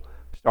people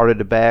started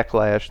to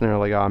backlash, and they're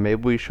like,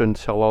 maybe we shouldn't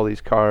sell all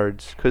these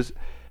cards, because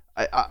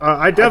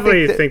I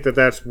definitely think that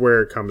that's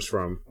where it comes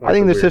from. I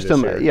think the weirdness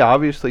system, here.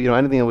 obviously,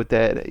 anything with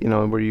that,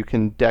 where you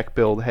can deck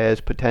build has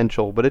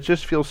potential, but it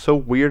just feels so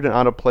weird and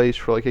out of place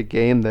for like a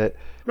game that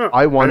No,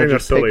 I want to think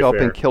just that's pick totally up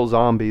fair. and kill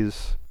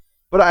zombies.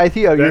 But I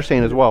think you're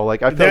saying as well,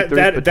 like I feel like there's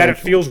that potential.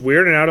 it feels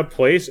weird and out of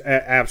place.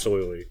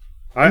 Absolutely.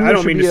 I There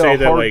don't should mean be to a say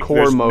that like hardcore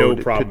there's mode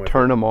no problem to with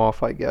turn them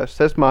off. I guess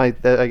that's I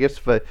guess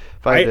if I had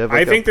to have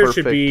like I think a there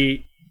should perfect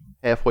be.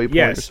 halfway point or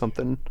Yes.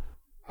 something.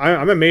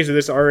 I'm amazed that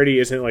this already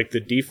isn't like the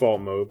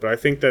default mode, but I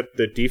think that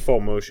the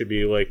default mode should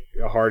be like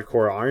a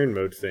hardcore Iron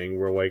Mode thing,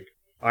 where like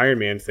Iron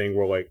Man thing,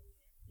 where like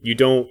you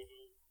don't.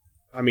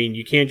 I mean,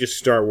 you can't just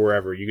start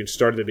wherever. You can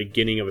start at the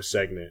beginning of a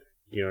segment.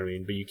 You know what I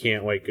mean? But you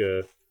can't like.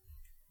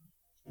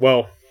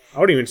 Well, I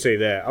wouldn't even say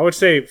that. I would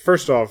say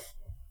first off,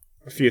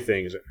 a few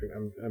things.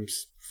 I'm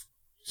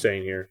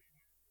saying here.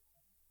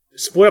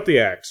 Split up the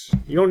acts.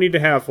 You don't need to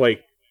have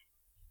like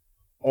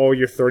all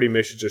your 30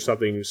 missions or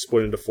something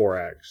split into 4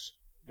 acts.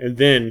 And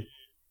then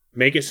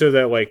make it so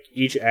that like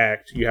each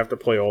act you have to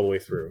play all the way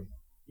through.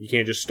 You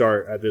can't just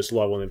start at this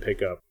level and then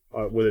pick up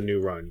with a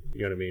new run.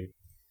 You know what I mean?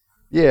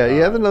 Yeah,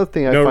 that's another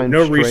thing I find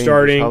no strange is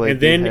restarting, how they and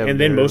do then have and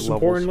then their most levels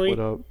importantly,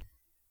 split up.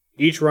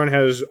 each run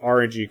has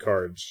RNG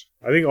cards.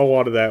 I think a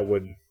lot of that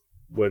would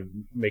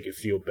make it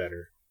feel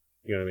better.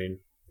 You know what I mean?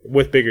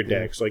 With bigger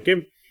decks, like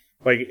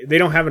they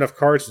don't have enough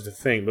cards as a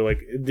thing, but like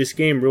this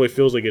game really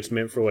feels like it's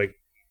meant for like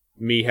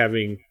me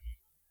having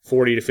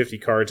 40 to 50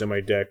 cards in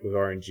my deck with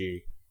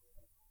RNG.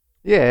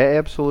 Yeah,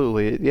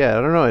 absolutely. Yeah,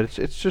 I don't know.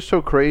 It's just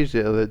so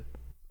crazy that,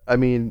 I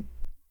mean,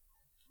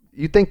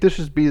 you think this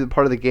should be the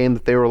part of the game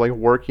that they were like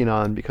working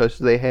on because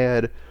they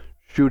had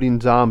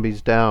shooting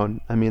zombies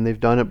down. I mean, they've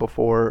done it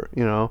before.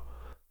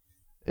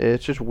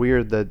 It's just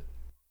weird that,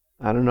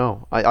 I don't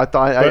know. I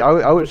thought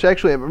I was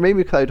actually,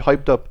 maybe because I'd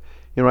hyped up.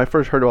 When I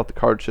first heard about the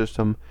card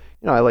system,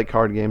 I like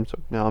card games. So,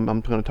 I'm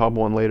going to talk about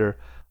one later.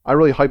 I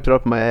really hyped it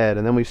up in my head,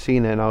 and then we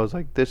seen it, and I was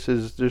like, this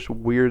is just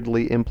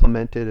weirdly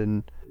implemented,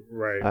 and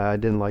Right. I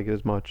didn't like it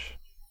as much.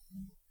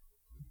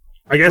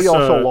 I guess We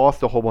also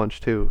lost a whole bunch,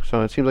 too,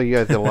 so it seems like you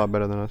guys did a lot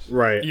better than us.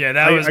 Right. Yeah,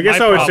 that was I guess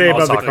my I would say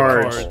problem about the also with the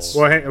cards.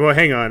 cards. Well,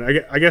 hang on.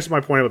 I guess my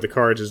point about the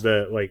cards is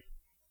that like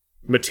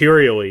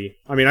materially,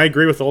 I mean, I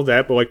agree with all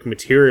that, but like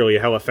materially,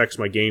 how it affects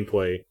my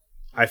gameplay,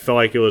 I felt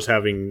like it was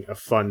having a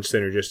fun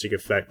synergistic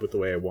effect with the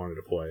way I wanted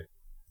to play.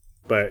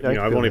 But I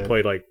I've feel only that.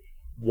 played like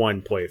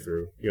one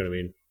playthrough. You know what I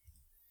mean?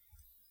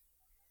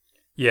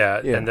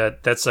 Yeah, Yeah. and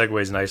that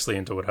segues nicely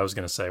into what I was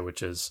going to say,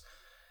 which is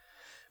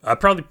I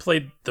probably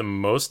played the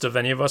most of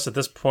any of us at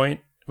this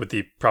point, with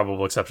the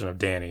probable exception of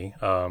Danny.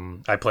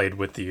 I played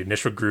with the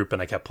initial group,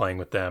 and I kept playing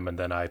with them, and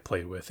then I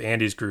played with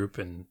Andy's group,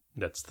 and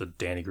that's the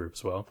Danny group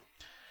as well.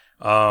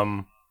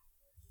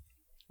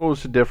 What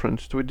was the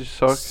difference? Do we just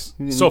suck?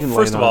 So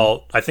first of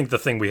all, I think the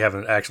thing we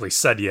haven't actually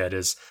said yet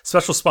is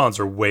special spawns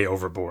are way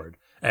overboard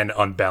and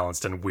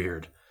unbalanced and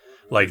weird.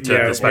 Like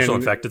the special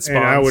infected spawns.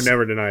 And I would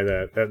never deny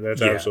that. That's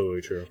Yeah.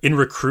 absolutely true. In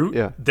Recruit,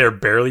 Yeah. they're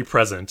barely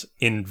present.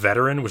 In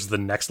Veteran, which is the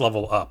next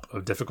level up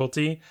of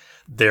difficulty,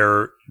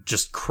 they're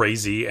just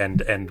crazy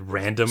and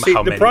random. See,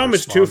 how the many problem there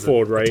is spawns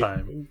twofold, at a right?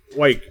 time.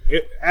 Like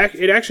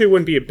it actually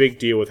wouldn't be a big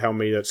deal with how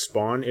many that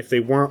spawn if they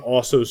weren't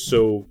also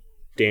so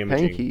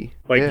damaging. Panky.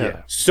 Like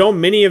Yeah. so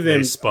many of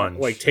them They sponge.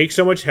 like take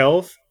so much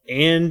health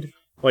and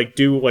like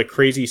do like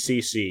crazy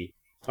CC.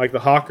 Like the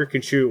Hawker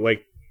can shoot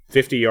like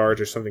 50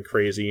 yards or something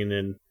crazy and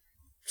then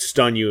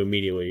stun you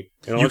immediately.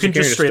 And You unless can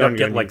carry just a straight stun up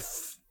get gun, like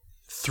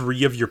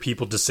 3 of your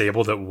people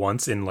disabled at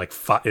once in like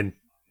in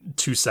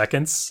 2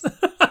 seconds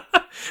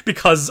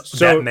because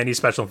So- that many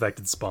special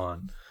infected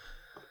spawn.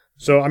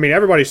 So I mean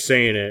everybody's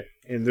saying it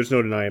and there's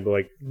no denying, but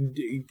like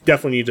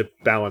definitely needs a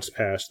balanced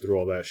pass through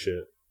all that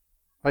shit.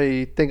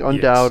 I think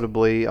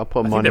undoubtedly I'll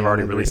put I think money they've on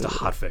already it. released a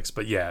hotfix,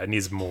 but yeah, it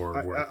needs more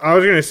work. I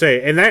was gonna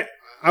say, and that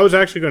I was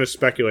actually going to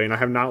speculate, and I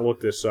have not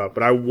looked this up,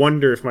 but I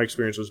wonder if my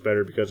experience was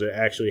better because it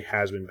actually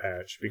has been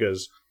patched.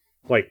 Because,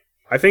 like,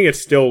 I think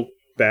it's still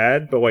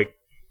bad, but like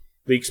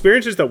the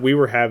experiences that we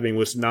were having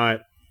was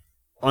not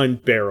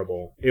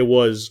unbearable. It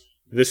was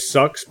this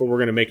sucks, but we're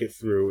gonna make it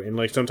through. And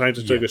like sometimes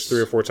it took us Yes.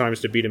 3 or 4 times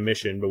to beat a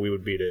mission, but we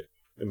would beat it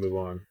and move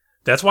on.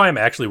 That's why I'm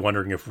actually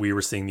wondering if we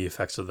were seeing the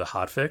effects of the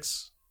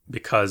hotfix,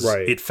 because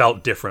Right. it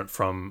felt different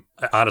from,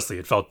 honestly,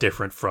 it felt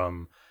different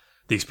from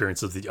the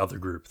experience of the other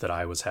group that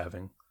I was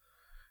having.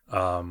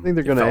 I think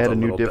they're going to add a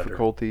new little better.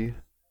 difficulty.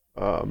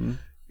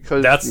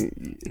 Because That's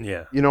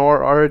yeah.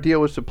 our idea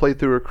was to play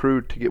through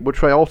Recruit to get,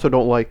 which I also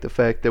don't like the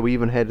fact that we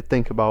even had to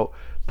think about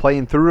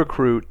playing through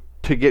Recruit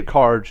to get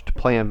cards to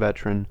play on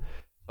Veteran.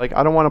 Like,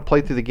 I don't want to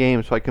play through the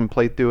game so I can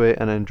play through it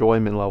and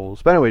enjoyment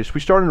levels. But anyways, we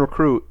start in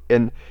Recruit,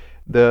 and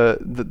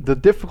the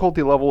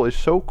difficulty level is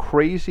so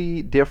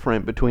crazy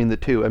different between the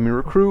two. I mean,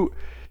 Recruit,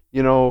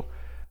 you know,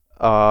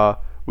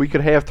 we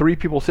could have 3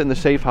 people sit in the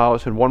safe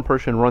house and 1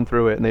 person run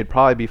through it, and they'd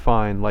probably be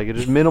fine. Like, it's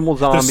just minimal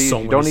zombies.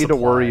 So you don't need to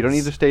worry. You don't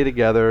need to stay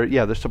together.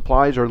 Yeah, the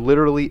supplies are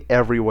literally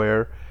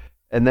everywhere.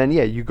 And then,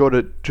 yeah, you go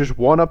to just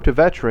 1 up to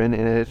Veteran,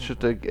 and it's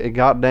just a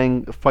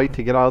goddamn fight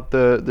to get out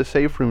the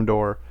safe room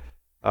door.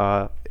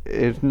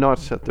 It's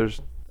nuts that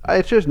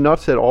it's just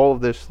nuts that all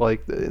of this,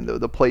 like,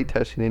 the play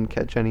testing didn't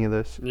catch any of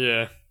this.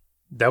 Yeah.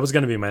 That was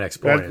going to be my next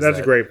point. That's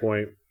a great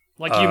point.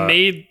 Like, you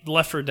made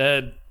Left 4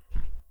 Dead...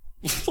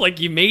 like,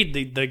 you made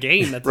the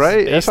game that's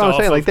right. Based that's what I'm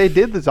saying. of, like, they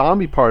did the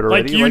zombie part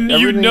already. Like,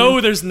 you know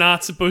there's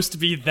not supposed to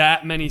be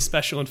that many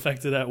special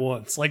infected at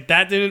once. Like,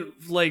 that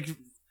didn't, like...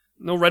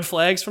 No red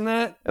flags from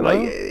that? And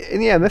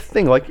and that's the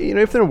thing. Like, you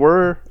know, if there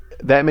were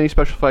that many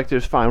special effects,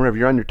 it's fine, whatever,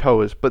 you're on your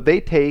toes. But they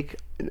take,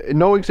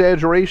 no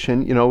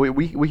exaggeration, you know,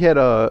 we had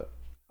a,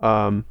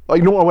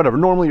 like, no, whatever,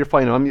 normally you're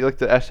fighting, I'm like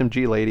the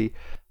SMG lady.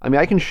 I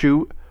mean, I can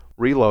shoot,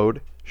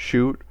 reload,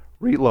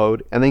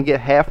 and then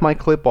get half my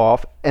clip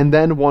off, and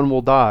then 1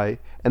 will die.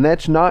 And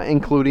that's not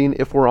including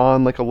if we're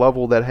on, like, a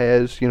level that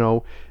has, you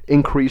know,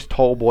 increased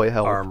tall boy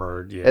health.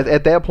 Armored, yeah.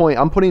 At that point,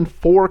 I'm putting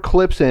 4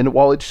 clips in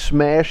while it's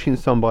smashing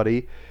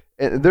somebody.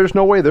 And there's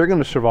no way they're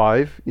going to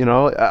survive. You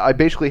know, I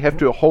basically have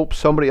to hope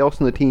somebody else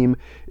in the team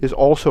is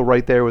also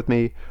right there with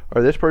me,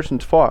 or this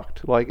person's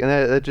fucked. Like, and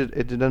it just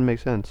doesn't make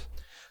sense.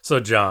 So,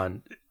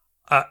 John,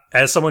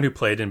 as someone who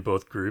played in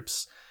both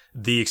groups,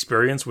 the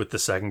experience with the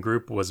second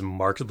group was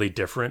markedly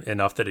different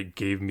enough that it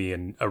gave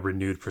me a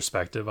renewed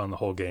perspective on the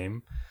whole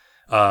game.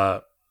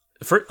 I'm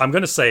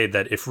going to say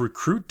that if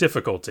Recruit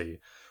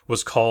difficulty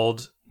was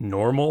called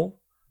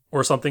normal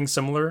or something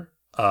similar,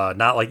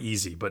 not like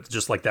easy, but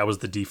just like that was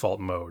the default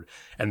mode,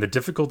 and the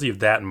difficulty of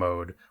that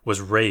mode was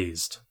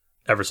raised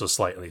ever so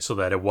slightly so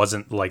that it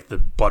wasn't like the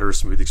butter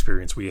smooth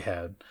experience we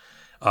had,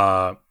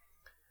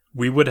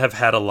 we would have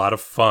had a lot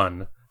of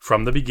fun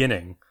from the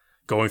beginning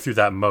going through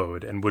that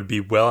mode and would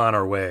be well on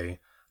our way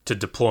to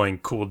deploying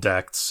cool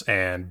decks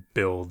and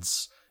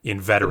builds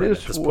in Veteran at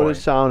this point. What it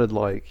sounded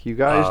like. You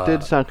guys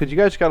did sound, because you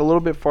guys got a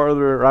little bit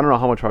farther. I don't know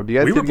how much farther. You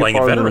guys we were playing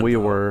in Veteran than we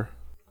were.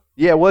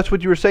 Yeah, well, that's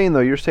what you were saying,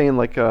 though. You're saying,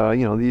 like, you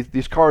know,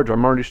 these cards,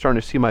 I'm already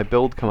starting to see my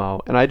build come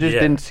out. And I just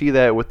didn't see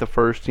that with the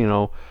first, you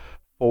know,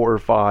 4 or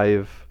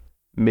 5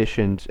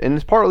 missions. And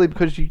it's partly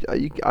because,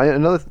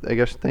 another, I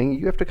guess, thing,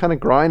 you have to kind of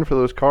grind for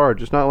those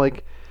cards. It's not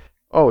like,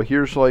 oh,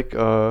 here's, like,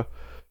 you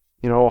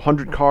know,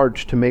 100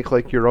 cards to make,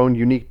 like, your own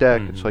unique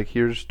deck. It's like,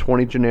 here's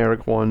 20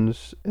 generic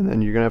ones, and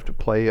then you're going to have to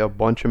play a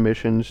bunch of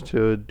missions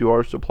to do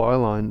our supply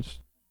lines,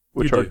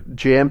 which are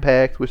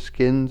jam-packed with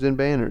skins and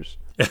banners.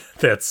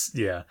 That's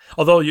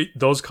although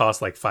those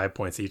cost like 5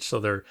 points each, so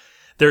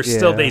they're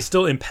still, they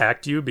still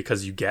impact you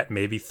because you get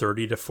maybe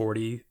 30 to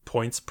 40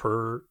 points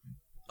per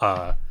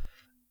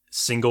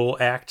single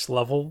act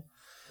level,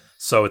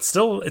 so it's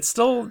still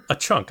a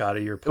chunk out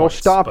of your points. It'll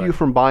stop you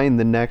from buying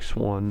the next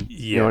one.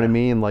 You know what I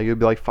mean? Like, it'd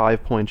be like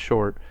 5 points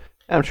short,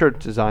 and I'm sure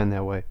it's designed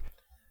that way.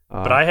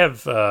 But I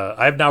have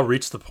now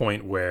reached the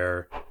point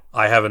where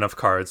I have enough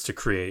cards to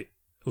create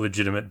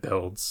legitimate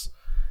builds,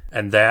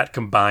 and that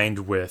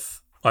combined with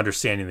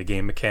understanding the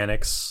game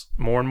mechanics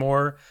more and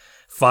more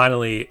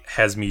finally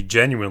has me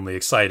genuinely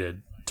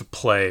excited to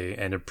play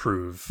and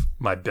improve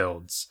my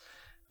builds.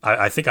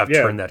 I think I've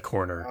turned that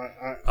corner.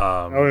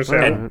 I was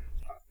going to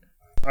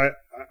say,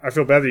 I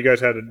feel bad that you guys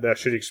had that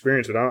shitty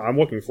experience, and I'm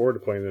looking forward to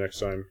playing the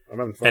next time. I'm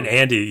having fun. And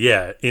Andy,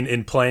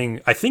 in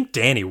playing, I think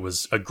Danny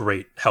was a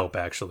great help.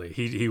 Actually,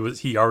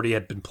 he already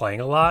had been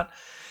playing a lot.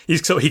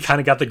 So he kind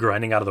of got the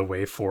grinding out of the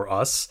way for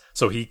us.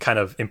 So he kind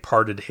of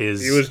imparted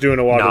his. He was doing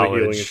a lot of the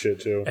healing and shit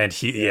too, and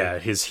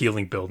his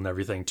healing build and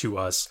everything to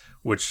us,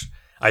 which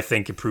I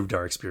think improved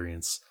our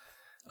experience.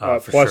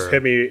 Plus, sure.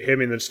 hit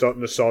me the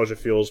nostalgia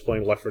feels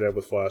playing Left 4 Dead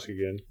with Flask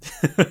again.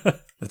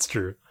 That's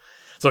true.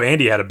 So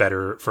Andy had a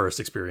better first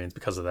experience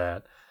because of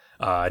that,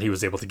 and he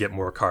was able to get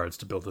more cards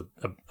to build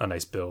a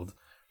nice build.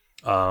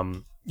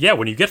 When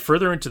you get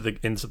further into the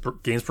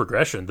game's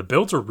progression, the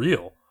builds are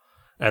real.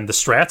 And the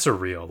strats are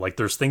real. Like,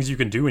 there's things you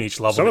can do in each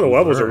level. Some of the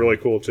levels are really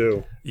cool,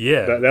 too.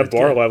 Yeah. That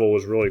bar level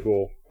was really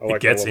cool.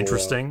 It gets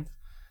interesting.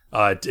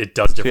 It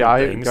does different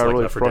things. I got like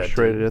really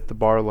frustrated at the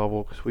bar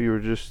level because we were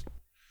just...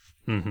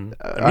 Me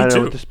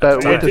too.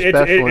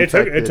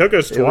 It took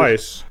us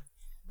twice.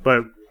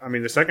 But, I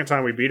mean, the second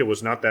time we beat it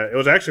was not that... It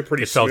was actually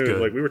pretty smooth. Felt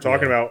good. Like, we were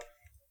talking about...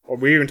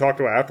 We even talked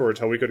about afterwards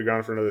how we could have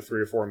gone for another 3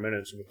 or 4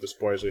 minutes with the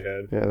supplies we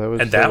had.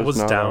 Yeah, that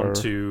was down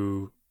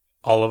to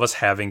all of us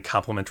having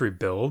complementary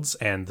builds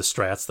and the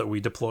strats that we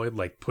deployed,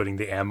 like putting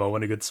the ammo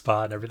in a good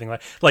spot and everything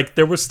like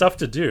there was stuff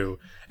to do.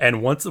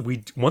 And once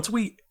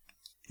we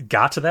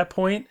got to that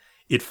point,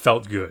 it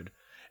felt good.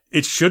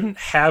 It shouldn't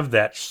have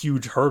that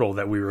huge hurdle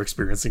that we were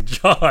experiencing,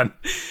 John.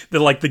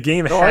 The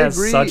game has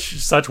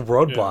such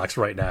roadblocks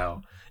right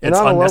now. It's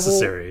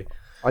unnecessary. Level,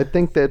 I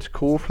think that's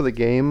cool for the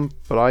game,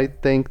 but I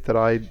think that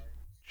I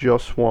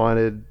just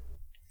wanted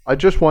I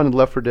just wanted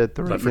Left 4 Dead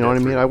 3. Left 4 You know what I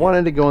Dead mean? 3, I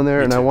wanted to go in there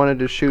Me and I too. wanted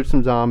to shoot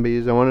some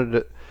zombies. I wanted to,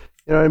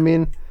 you know what I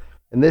mean?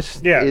 And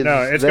this, Yeah, is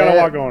no, it's that, got a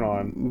lot going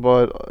on.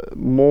 but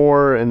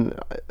more, and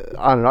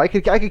I don't know. I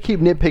could keep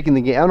nitpicking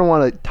the game. I don't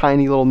want to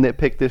tiny little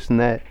nitpick this and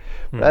that.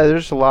 But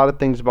there's a lot of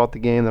things about the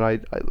game that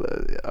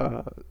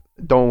I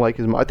don't like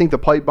as much. I think the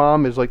pipe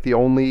bomb is like the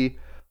only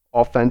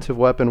offensive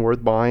weapon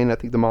worth buying. I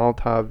think the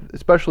Molotov,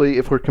 especially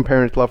if we're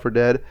comparing it to Left 4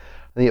 Dead,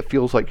 I think it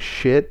feels like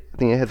shit. I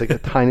think it has like a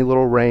tiny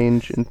little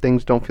range and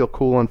things don't feel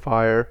cool on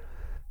fire.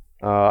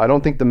 I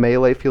don't think the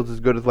melee feels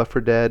as good as Left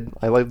 4 Dead.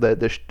 I like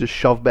the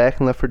shove back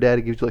in Left 4 Dead.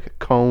 It gives you like a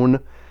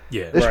cone.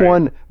 Yeah. This Right.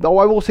 one, though,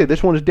 I will say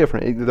this one is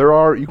different.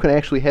 You can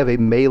actually have a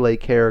melee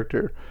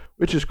character,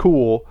 which is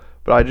cool.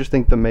 But I just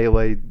think the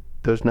melee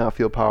does not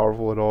feel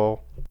powerful at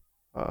all.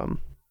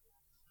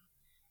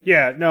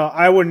 Yeah, no,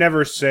 I would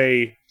never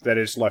say that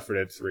it's Left 4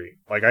 Dead 3.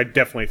 Like, I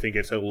definitely think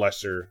it's a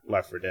lesser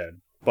Left 4 Dead.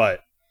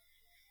 But,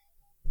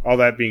 all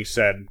that being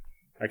said,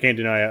 I can't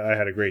deny I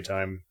had a great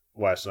time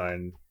last night,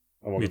 and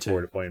I'm looking too.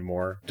 forward to playing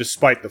more,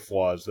 despite the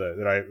flaws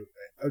that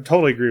I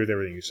totally agree with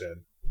everything you said.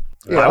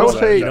 Yeah, I I was, would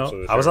say-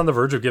 I was on the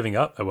verge of giving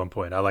up at one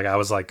point. I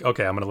was like,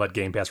 okay, I'm going to let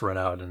Game Pass run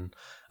out, and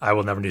I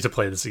will never need to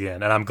play this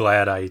again. And I'm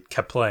glad I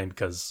kept playing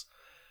because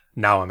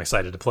now I'm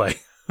excited to play,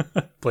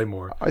 play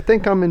more. I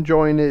think I'm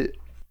enjoying it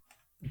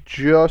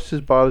just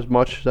about as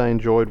much as I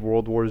enjoyed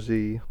World War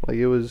Z. Like,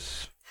 it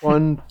was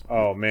fun.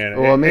 Oh man,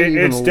 Well, maybe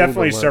even a it's little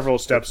definitely bit less. several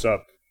steps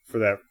up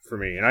for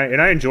me, and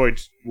I enjoyed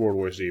World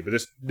War Z, but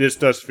this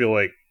does feel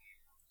like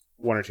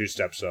one or two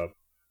steps up.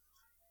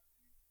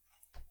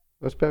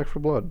 That's Back for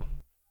Blood.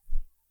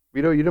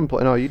 Vito, you didn't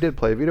play. No, you did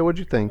play. Vito, what'd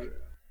you think?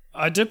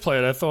 I did play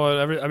it. I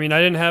thought I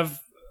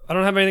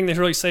don't have anything to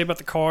really say about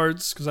the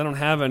cards because I don't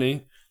have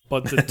any.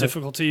 But the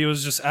difficulty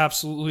was just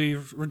absolutely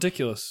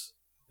ridiculous.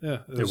 Yeah,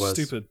 it was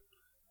stupid. It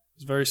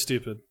was very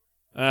stupid.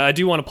 I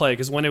do want to play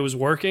because when it was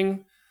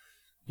working,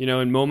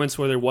 in moments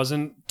where there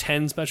wasn't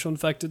 10 special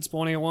infected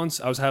spawning at once,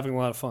 I was having a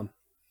lot of fun.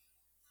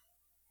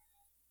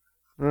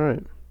 All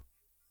right.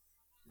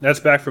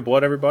 That's Back for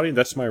Blood, everybody.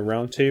 That's my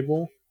round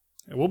table.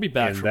 And we'll be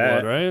back And for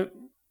that- blood, right?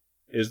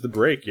 Is the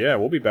break. Yeah,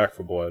 we'll be back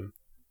for Blood.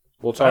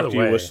 We'll By talk the to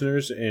you way-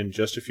 listeners in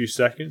just a few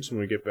seconds when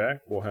we get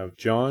back. We'll have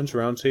John's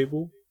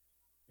roundtable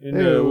and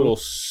a Ew. little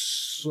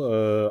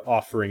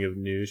offering of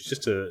news,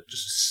 just a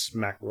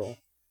smack roll.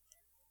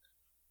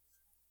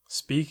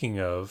 Speaking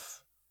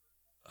of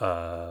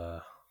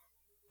that,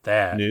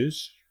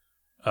 News?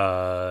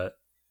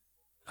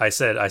 I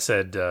said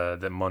that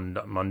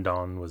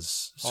Mundon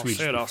was I'll Swedish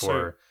say it, I'll say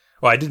before. it.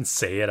 Well, I didn't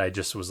say it. I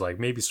just was like,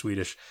 maybe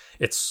Swedish.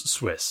 It's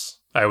Swiss.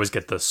 I always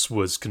get the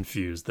Swizz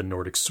confused. The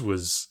Nordic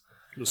Swizz.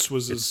 The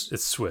Swizzes.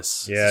 It's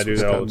Swiss. Yeah, I It's do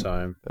Swiss that all code. the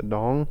time. A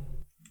dong?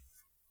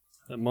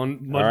 That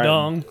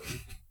Mundong. All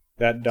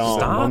That dong.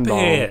 Stop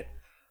Mundong. it!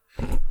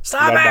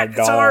 Stop Got it! that It's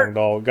dong, art.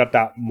 dog. Got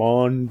that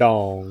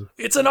mondong.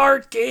 It's an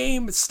art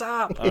game.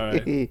 Stop. All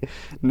right.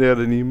 Not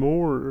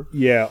anymore.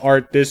 Yeah,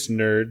 art this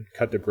nerd.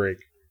 Cut the break.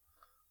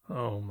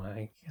 Oh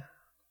my god.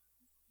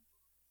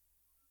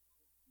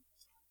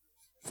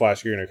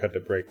 Flash, you're going to cut the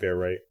break there,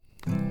 right?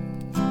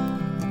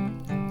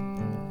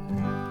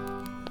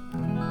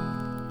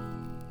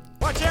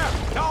 Watch out!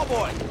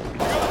 Cowboy! You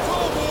got a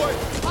cowboy!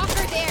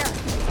 Walker there!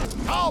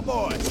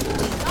 Cowboy!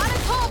 Not a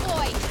tall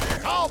boy!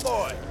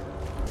 Cowboy!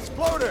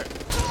 Exploder!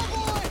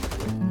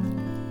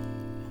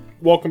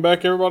 Welcome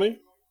back, everybody.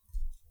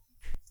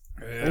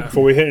 Yeah.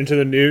 Before we hit into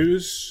the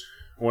news,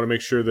 I want to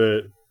make sure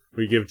that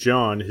we give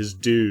John his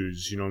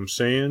dues. You know what I'm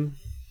saying?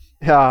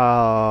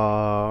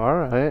 All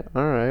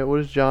right. What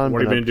has John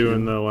What have been you been up to?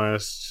 doing the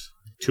last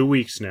 2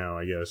 weeks now,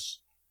 I guess?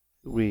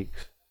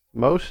 Weeks.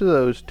 Most of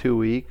those 2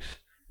 weeks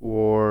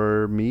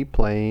were me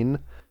playing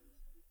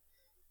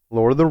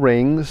Lord of the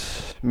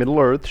Rings,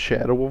 Middle-earth,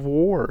 Shadow of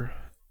War.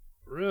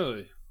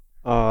 Really?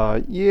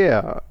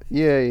 Yeah.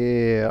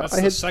 That's I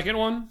the had second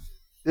one?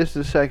 This is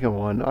the second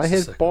one. I It's the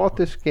had second bought one.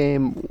 this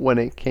game when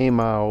it came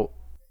out,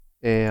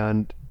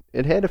 and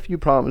it had a few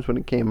problems when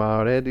it came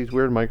out. It had these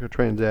weird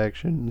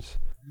microtransactions,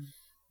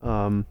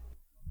 and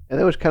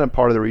that was kind of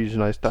part of the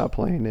reason I stopped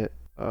playing it.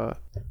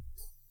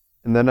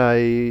 And then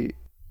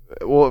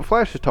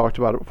Flash has talked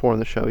about it before on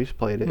the show. He's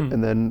played it,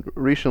 and then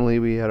recently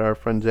we had our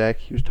friend Zach.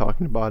 He was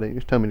talking about it. He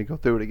was telling me to go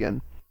through it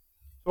again,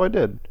 so I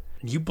did.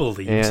 You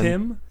believed And-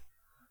 him?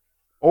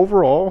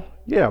 Overall,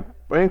 yeah.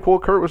 And Cool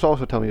Kurt was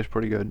also telling me it's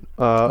pretty good.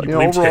 You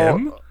believed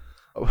him?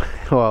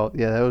 Well,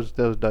 yeah, that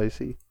was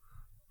dicey.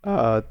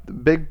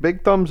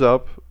 Big thumbs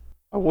up.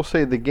 I will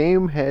say the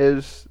game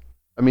has.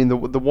 I mean, the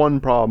one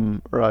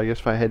problem, or I guess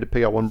if I had to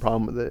pick out one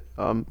problem with it,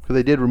 because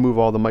they did remove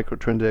all the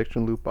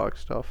microtransaction loot box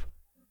stuff.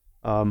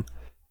 But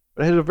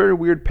it has a very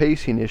weird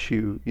pacing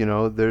issue.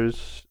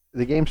 There's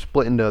the game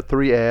split into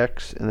 3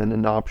 acts and then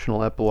an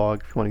optional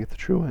epilogue if you want to get the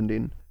true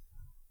ending.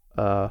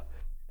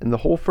 And the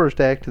whole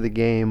first act of the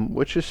game,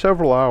 which is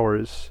several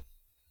hours,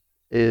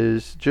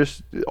 is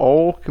just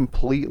all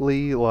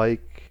completely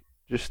like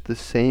just the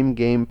same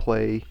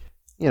gameplay.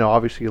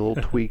 Obviously a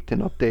little tweaked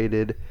and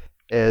updated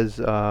as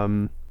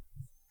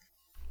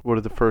what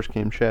is the first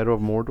game? Shadow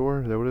of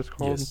Mordor? Is that what it's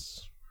called?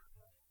 Yes.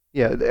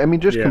 Yeah, I mean,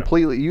 just Yeah.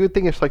 completely. You would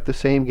think it's like the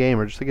same game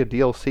or just like a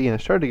DLC, and I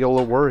started to get a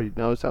little worried.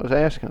 And I was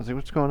asking, I was like,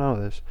 "What's going on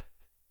with this?"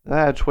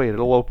 Just wait,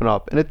 it'll open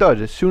up, and it does.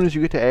 As soon as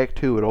you get to Act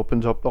 2, it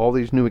opens up all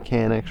these new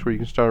mechanics where you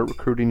can start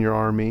recruiting your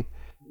army.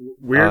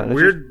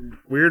 Weird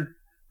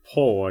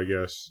pull, I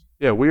guess.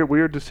 Yeah,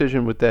 weird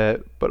decision with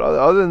that. But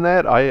other than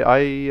that,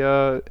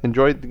 I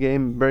enjoyed the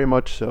game very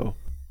much so.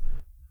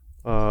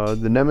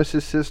 The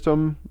Nemesis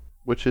system,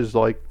 which is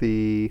like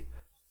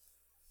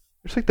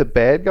it's like the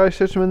bad guy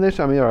system in this.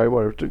 I mean, all right,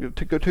 whatever.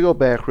 To go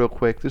back real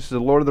quick, this is a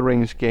Lord of the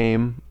Rings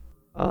game,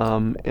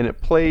 and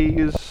it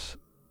plays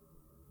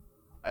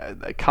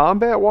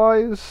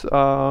combat-wise. You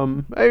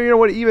know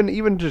what?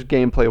 Even just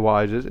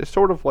gameplay-wise, it's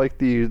sort of like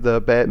the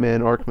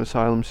Batman Arkham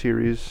Asylum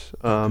series.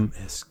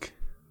 Arkham-esque.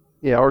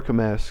 Yeah,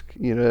 Arkham-esque.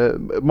 You know,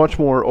 much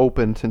more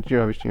open since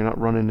you're not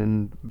running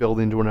in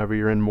buildings whenever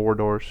you're in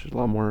Mordor. So there's a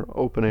lot more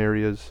open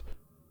areas,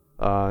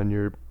 and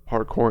you're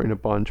parkouring a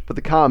bunch. But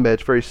the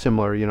combat's very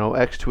similar. You know,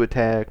 X to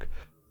attack,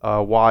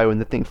 Y when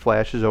the thing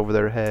flashes over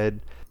their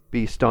head,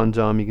 B stuns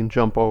them. You can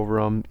jump over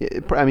them.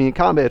 I mean,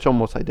 combat's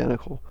almost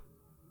identical.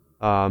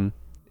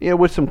 You know,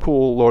 with some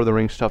cool Lord of the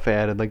Rings stuff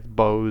added, like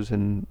bows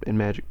and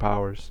magic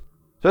powers.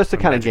 So that's the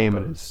kind of game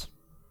it is.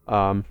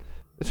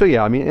 So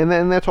yeah, I mean,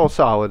 and that's all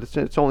solid.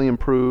 It's only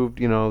improved.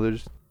 You know,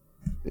 there's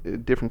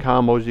different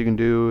combos you can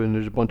do, and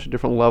there's a bunch of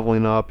different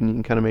leveling up, and you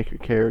can kind of make your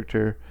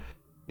character.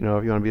 You know,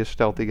 if you want to be a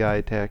stealthy guy,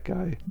 attack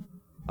guy.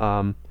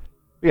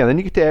 Yeah, then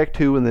you get to Act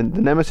 2, and then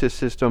the Nemesis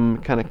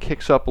system kind of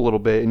kicks up a little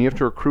bit, and you have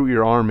to recruit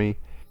your army.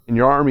 And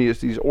your army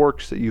is these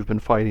orcs that you've been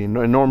fighting.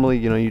 And normally,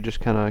 you know, you just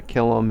kind of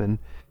kill them and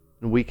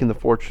weaken the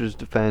fortress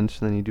defense,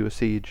 and then you do a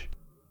siege.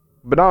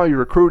 But now you're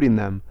recruiting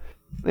them.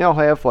 They all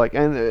have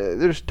and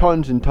there's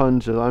tons and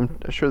tons of, I'm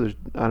sure there's,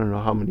 I don't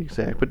know how many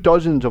exact, but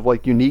dozens of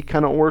like unique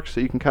kind of orcs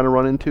that you can kind of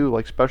run into,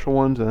 like special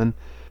ones, and then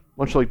a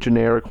bunch of like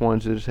generic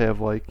ones that just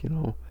have like, you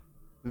know,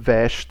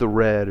 Vash the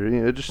Red, or,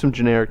 you know, just some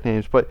generic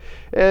names. But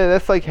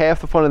that's like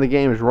half the fun of the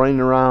game, is running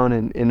around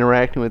and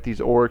interacting with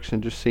these orcs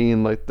and just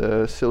seeing like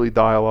the silly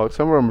dialogue.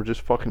 Some of them are just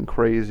fucking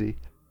crazy.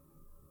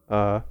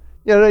 Yeah,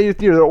 they're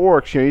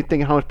orcs, you know, you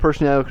think how much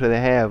personality could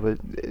they have, but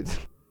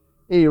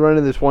you run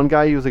into this one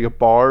guy, he was like a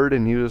bard,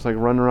 and he was like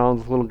running around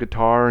with a little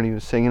guitar, and he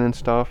was singing and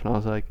stuff, and I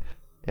was like,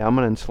 yeah, I'm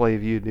gonna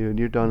enslave you, dude,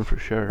 you're done for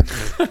sure.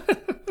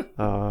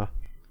 At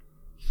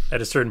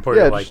a certain point,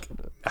 you're like,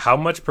 how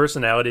much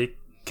personality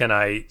can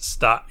I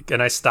stop?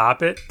 Can I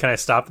stop it? Can I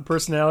stop the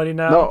personality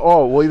now?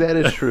 No, well, that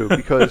is true,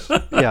 because,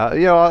 yeah,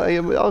 you know,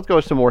 I'll go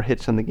with some more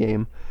hits in the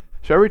game.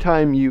 So every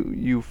time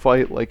you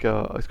fight like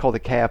it's called a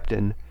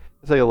captain.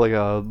 It's like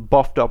a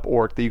buffed up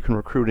orc that you can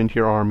recruit into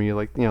your army.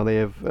 Like, you know, they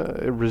have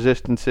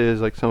resistances.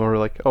 Like, some are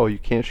like, oh, you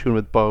can't shoot them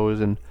with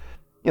bows, and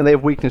you know, they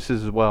have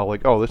weaknesses as well.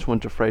 Like, oh, this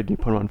one's afraid, and you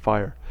put them on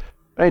fire.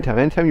 But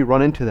anytime you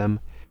run into them,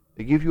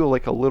 they give you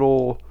like a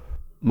little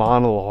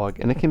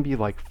monologue, and it can be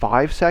like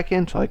 5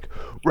 seconds, like,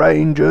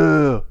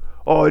 Ranger,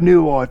 I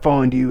knew I'd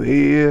find you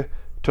here,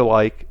 to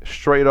like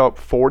straight up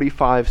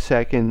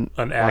 45-second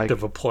an act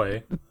of a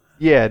play.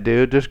 Yeah,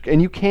 dude,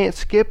 and you can't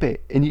skip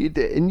it, and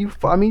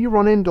I mean, you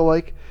run into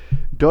like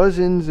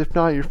dozens, if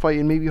not, you're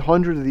fighting maybe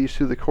hundreds of these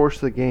through the course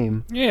of the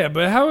game. Yeah,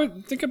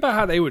 but think about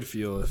how they would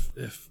feel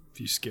if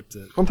you skipped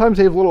it. Sometimes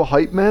they have little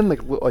hype men,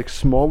 like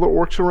smaller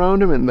orcs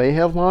around them, and they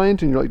have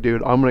lines, and you're like,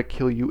 dude, I'm gonna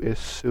kill you as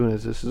soon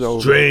as this is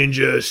over.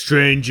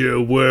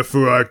 Stranger,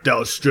 wherefore art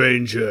thou,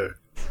 stranger?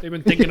 They've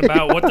been thinking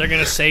about what they're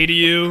gonna say to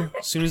you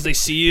as soon as they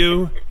see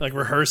you, like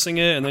rehearsing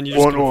it, and then you're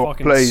just gonna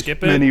fucking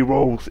skip it. Many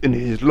roles in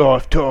his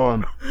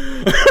lifetime.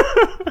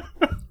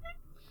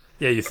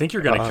 Yeah, you think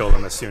you're gonna kill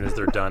them as soon as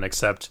they're done,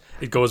 except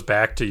it goes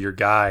back to your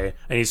guy,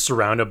 and he's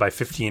surrounded by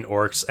 15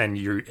 orcs, and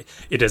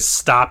it has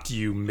stopped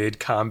you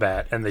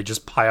mid-combat, and they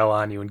just pile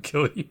on you and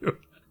kill you.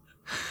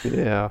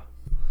 Yeah.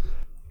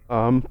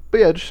 But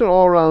yeah, just an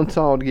all-around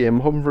solid game.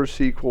 I'm hoping for a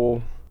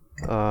sequel.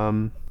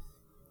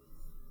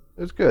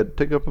 It's good.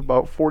 Took up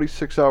about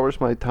 46 hours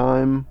of my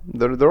time.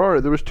 There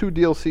was 2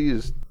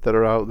 DLCs that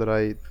are out that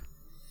I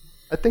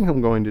think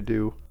I'm going to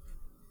do.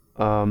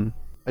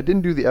 I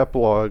didn't do the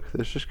epilogue.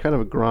 It's just kind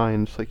of a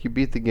grind. It's like you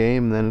beat the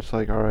game, and then it's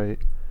like, all right,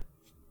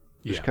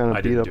 just kind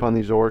of beat up on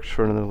these orcs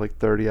for another like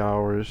 30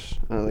 hours.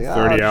 And like,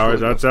 30 hours?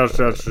 That's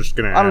just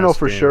gonna. I don't know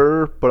for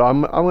sure, but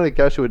I'm gonna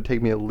guess it would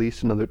take me at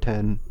least another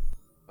 10.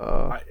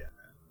 I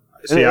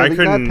couldn't.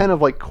 couldn't. Not 10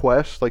 of like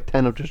quests, like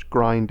 10 of just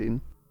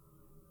grinding.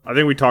 I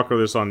think we talked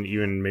about this on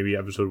even maybe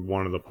episode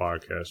 1 of the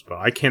podcast, but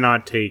I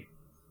cannot take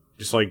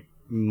just like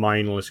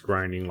mindless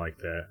grinding like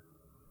that.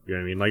 You know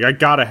what I mean? Like, I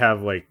gotta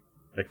have like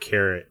a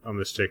carrot on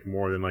the stick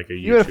more than like a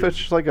YouTube. Even if it's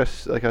just like a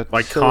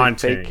content,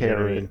 fake carrot. You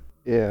know what I mean?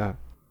 Yeah.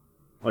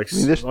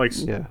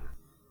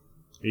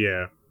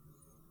 Yeah.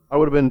 I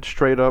would have been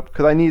straight up,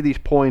 because I need these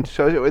points.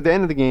 So at the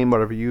end of the game, I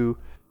don't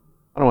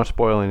want to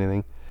spoil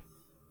anything,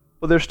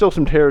 but there's still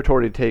some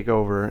territory to take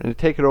over. And to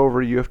take it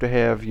over, you have to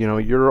have, you know,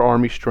 your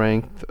army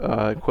strength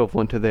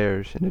equivalent to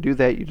theirs. And to do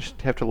that, you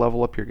just have to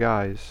level up your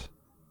guys.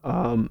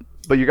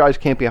 But your guys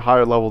can't be a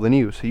higher level than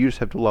you, so you just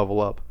have to level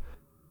up.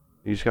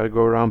 You just got to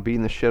go around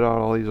beating the shit out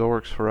of all these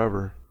orcs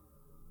forever.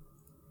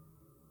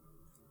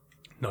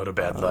 Not a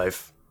bad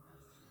life.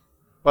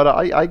 But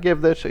I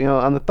give this,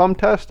 on the thumb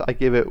test, I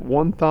give it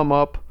 1 thumb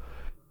up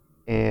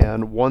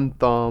and 1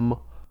 thumb,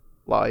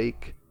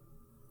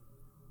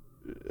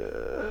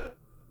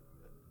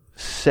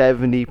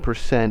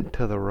 70%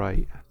 to the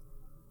right.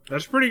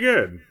 That's pretty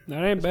good.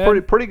 That ain't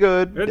bad. Pretty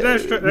good.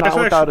 That's not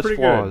without its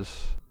pretty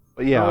flaws.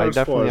 But yeah, I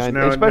definitely,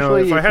 Now,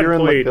 especially if I if had you're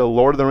in played- the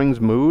Lord of the Rings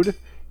mood,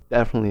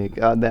 definitely,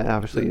 that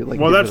obviously, Well, that's gives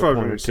it what a I was point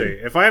going or to two.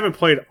 say. If I haven't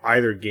played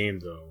either game,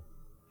 though,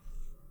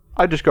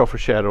 I'd just go for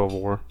Shadow of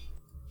War.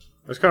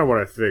 that's kind of what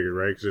I figured,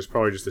 right? Because it's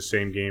probably just the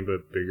same game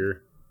but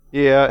bigger.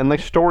 Yeah, and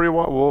story,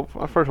 well,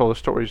 first of all, the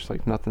story's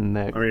nothing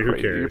that I mean, who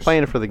crazy. cares? You're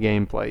playing it for the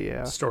gameplay,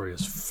 yeah. Story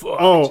is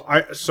fucked.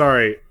 Oh,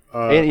 sorry.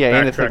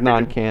 And it's backtracking.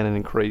 non-canon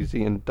and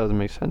crazy and doesn't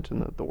make sense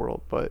in the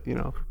world, but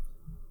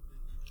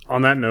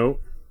On that note,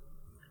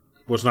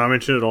 was not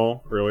mentioned at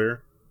all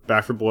earlier.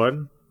 Back for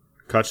Blood,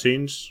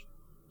 cutscenes,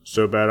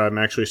 so bad I'm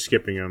actually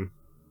skipping them.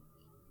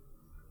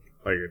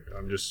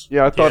 I'm just.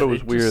 Yeah, I thought Yeah, it was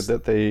they weird just-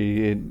 that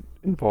they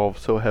involved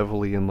so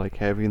heavily in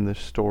having this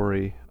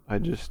story. I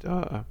just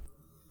I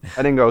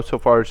didn't go so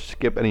far as to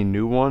skip any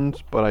new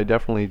ones, but I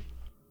definitely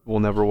will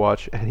never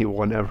watch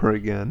anyone ever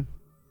again.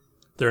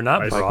 They're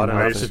not I broad can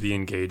enough imagine. to be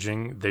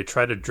engaging. They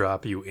try to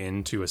drop you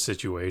into a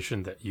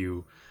situation that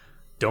you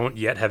don't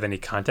yet have any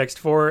context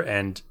for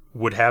and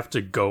would have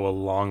to go a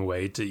long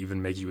way to even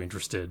make you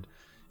interested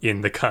in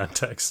the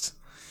context.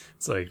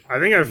 It's like I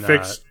think I've not-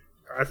 fixed.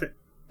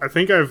 I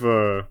think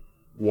I've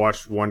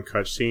watched one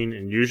cutscene,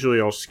 and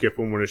usually I'll skip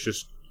them when it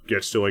just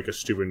gets to a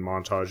stupid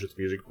montage with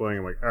music playing.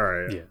 I'm like, all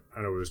right, Yeah.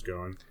 I know where this is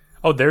going.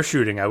 Oh, they're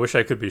shooting. I wish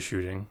I could be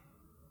shooting.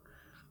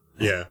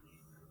 Yeah.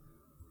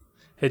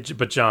 Hey,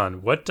 but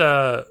John, what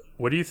do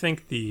you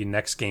think the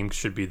next game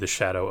should be the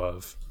shadow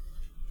of?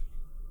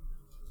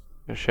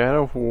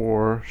 Shadow of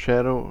War,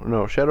 Shadow of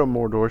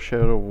Mordor,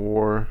 Shadow of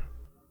War,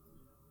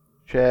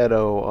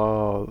 Shadow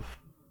of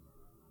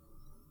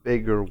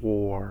Bigger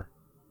War.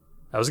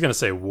 I was gonna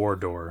say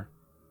Wardor.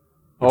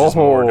 Oh, is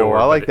Mordor,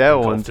 I like but that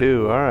one engulfed in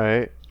too. war. All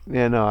right.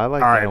 Yeah, no, I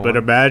like All that right, one. but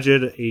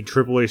imagine a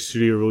AAA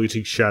studio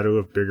releasing Shadow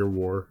of Bigger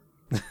War.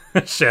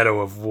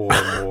 Shadow of War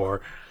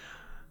more.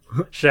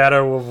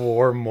 Shadow of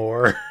War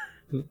more.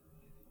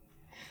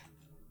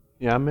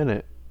 Yeah, I'm in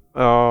it.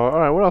 All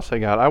right, what else I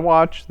got? I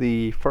watched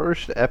the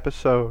first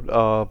episode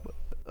of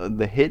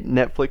the hit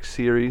Netflix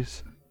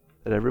series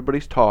that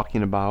everybody's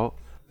talking about,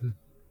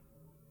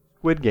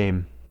 Squid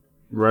Game.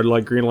 Red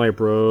light, green light,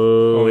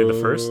 bro. Only the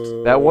first?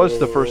 That was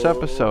the first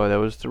episode. That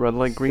was the red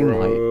light, green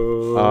light.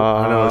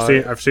 I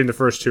know. I've seen the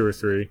first 2 or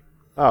 3.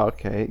 Oh,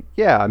 okay.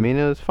 Yeah, I mean,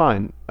 it was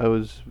fine. It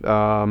was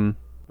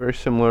very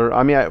similar.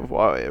 I mean,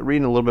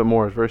 reading a little bit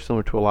more, it's very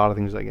similar to a lot of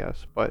things, I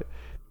guess. But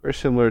very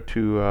similar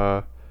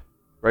to,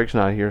 Greg's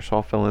not here, so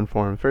I'll fill in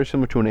for him. Very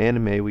similar to an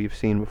anime we've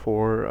seen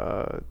before.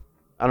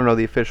 I don't know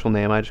the official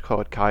name. I just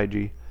call it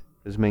Kaiji.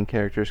 His main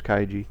character is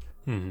Kaiji.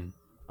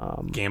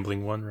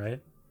 Gambling one,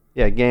 right?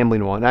 Yeah,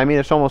 gambling one. I mean,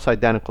 it's almost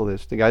identical to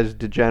this. The guy's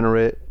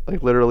degenerate.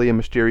 Literally, a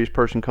mysterious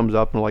person comes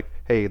up and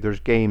hey, there's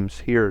games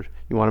here.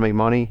 You want to make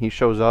money? He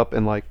shows up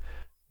and they're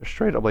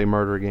straight up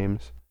murder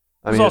games.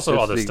 There's also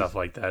other stuff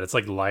like that. It's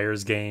like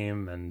Liar's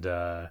Game and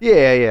Yeah,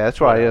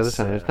 that's right. Yeah, what else?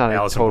 it's not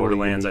Alice in totally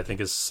Borderlands. unique. I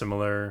think is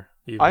similar.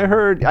 Even. I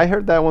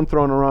heard that one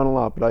thrown around a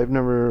lot, but I've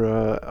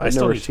never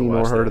still need to seen or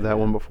watch heard that, of that yeah.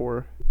 one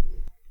before.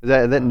 Is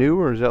that new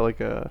or is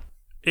that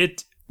a?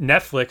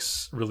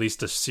 Netflix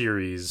released a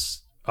series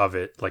of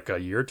it a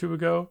year or two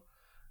ago,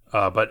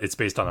 but it's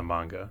based on a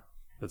manga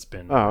that's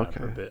been around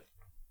for a bit,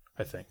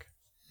 I think.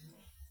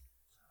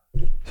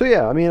 So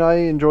yeah, I mean, I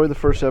enjoyed the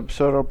first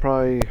episode. I'll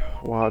probably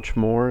watch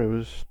more. It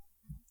was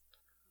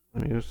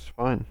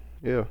fine.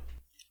 Yeah.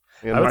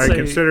 I would I say-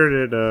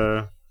 considered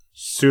it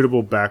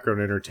suitable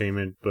background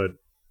entertainment, but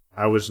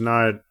I was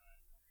not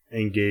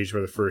engaged by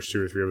the first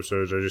 2 or 3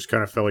 episodes. I just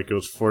kind of felt like it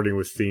was flirting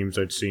with themes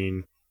I'd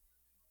seen.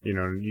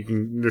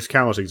 There's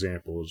countless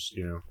examples.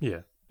 Yeah.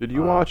 Did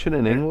you watch it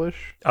in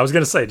English? I was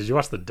gonna say, did you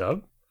watch the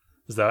dub?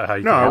 Is that how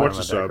you? No, can I hear it watched on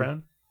the sub.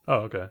 background? Oh,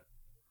 okay.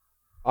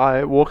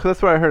 Cause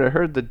that's what I heard. I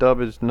heard the dub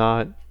is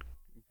not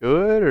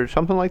good or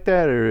something like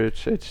that, or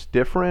it's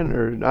different,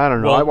 or I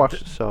don't know. Well, I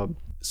watched the sub.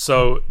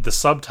 So the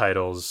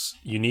subtitles,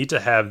 you need to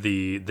have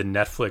the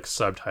Netflix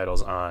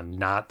subtitles on,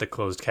 not the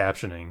closed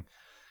captioning,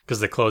 because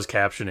the closed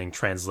captioning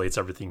translates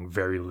everything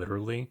very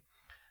literally,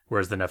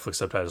 whereas the Netflix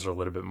subtitles are a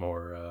little bit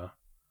more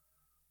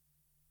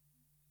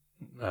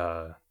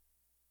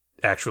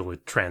actual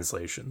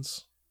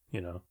translations.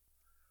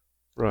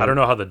 Right. I don't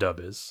know how the dub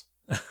is.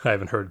 I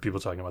haven't heard people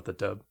talking about the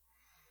dub,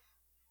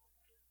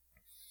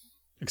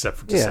 except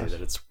for to say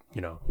that it's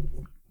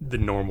the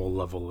normal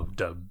level of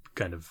dub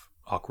kind of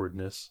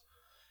awkwardness.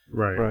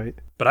 Right.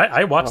 But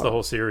I watched the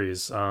whole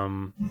series.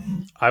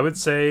 I would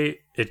say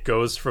it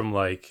goes from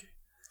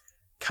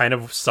kind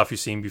of stuff you've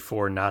seen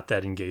before, not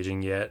that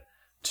engaging yet,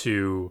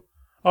 to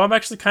I'm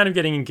actually kind of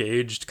getting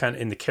engaged, kind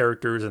of in the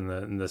characters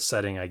and the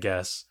setting, I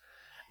guess.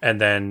 And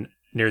then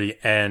near the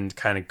end,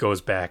 kind of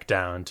goes back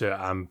down to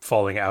I'm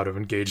falling out of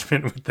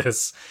engagement with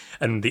this,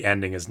 and the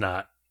ending is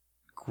not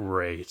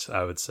great,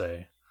 I would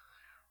say.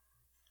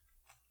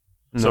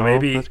 So No,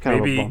 maybe that's kind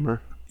maybe of a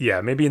bummer.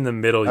 yeah, maybe in the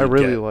middle. I you'd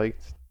really get,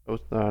 liked those.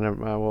 Never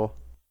mind. Well,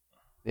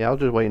 yeah, I'll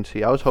just wait and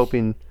see. I was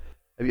hoping.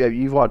 Have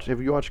you watched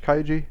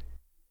Kaiji?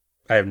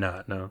 I have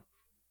not. No.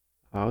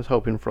 I was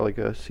hoping for like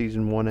a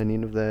season 1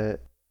 ending of that.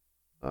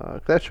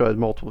 That show has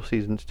multiple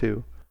seasons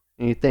too.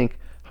 And you think,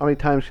 how many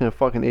times can a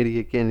fucking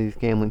idiot get in these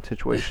gambling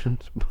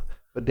situations?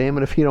 But damn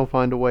it if you don't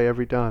find a way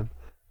every time.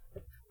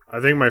 I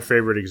think my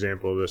favorite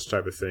example of this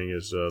type of thing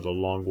is The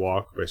Long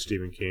Walk by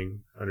Stephen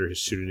King under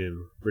his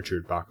pseudonym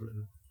Richard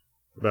Bachman.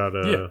 About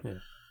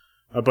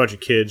a bunch of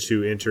kids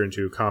who enter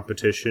into a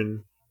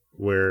competition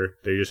where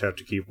they just have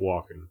to keep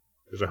walking.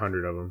 There's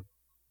 100 of them.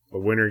 The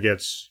winner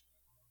gets,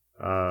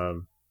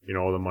 all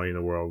the money in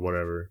the world,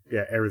 whatever.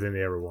 Yeah, everything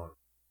they ever want.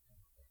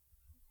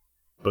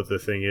 But the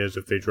thing is,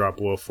 if they drop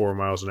below 4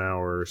 miles an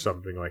hour or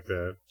something like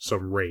that,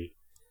 some rate,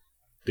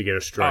 they get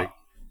a strike.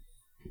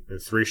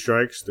 And 3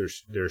 strikes,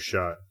 they're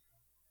shot.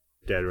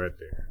 Dead right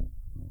there.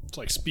 It's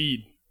like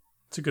Speed.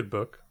 It's a good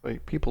book.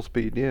 Like People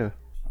Speed, yeah.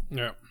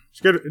 Yeah.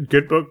 It's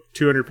good book,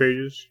 200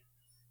 pages.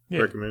 Yeah.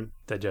 Recommend.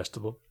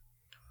 Digestible.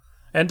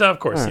 And of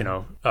course,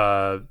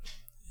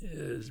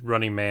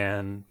 Running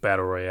Man,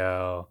 Battle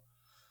Royale,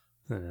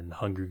 and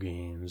Hunger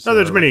Games. No,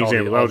 there's many all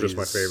examples. That was just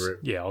these- my favorite.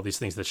 Yeah, all these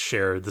things that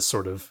share the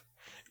sort of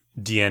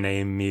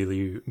DNA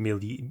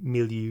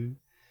milieu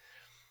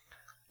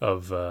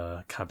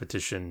of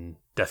competition,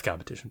 death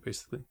competition,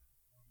 basically.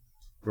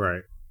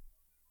 Right.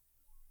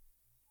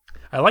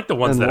 I like the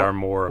ones And that what- are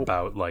more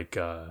about like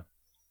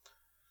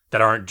that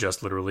aren't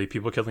just literally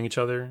people killing each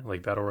other,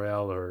 like Battle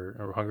Royale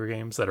or Hunger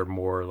Games, that are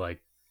more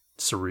like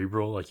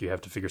cerebral, like you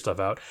have to figure stuff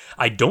out.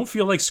 I don't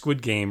feel like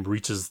Squid Game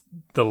reaches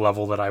the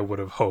level that I would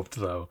have hoped,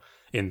 though,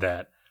 in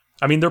that.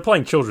 I mean, they're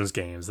playing children's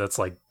games. That's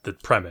like the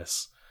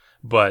premise.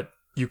 But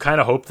you kind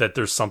of hope that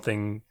there's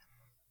something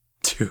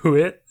to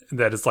it,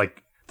 that it's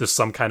like there's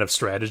some kind of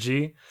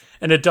strategy.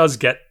 And it does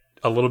get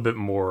a little bit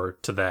more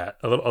to that,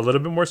 a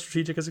little bit more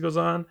strategic as it goes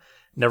on.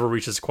 Never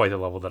reaches quite the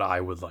level that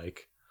I would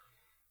like.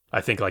 I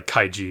think like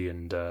Kaiji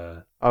and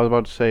I was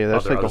about to say,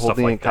 that's other like the whole stuff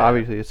thing. like that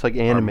Obviously, it's like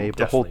anime, but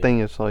the whole definitely- thing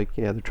is like,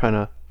 yeah, they're trying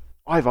to.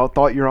 I've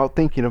outthought your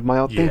outthinking of my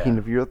outthinking Yeah.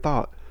 of your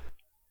thought.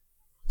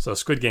 so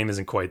Squid Game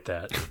isn't quite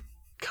that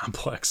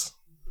complex.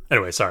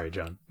 Anyway, sorry,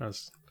 John. No,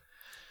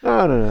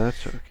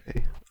 that's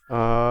okay.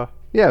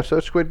 Yeah, so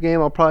Squid Game,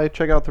 I'll probably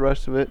check out the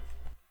rest of it.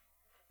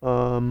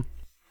 Right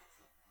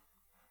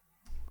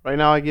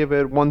now I give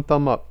it 1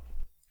 thumb up,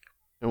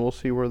 and we'll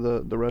see where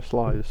the rest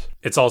lies.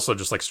 It's also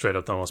just like straight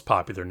up the most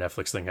popular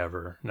Netflix thing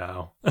ever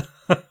now.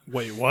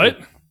 Wait, what?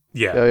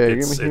 Yeah, Yeah, you're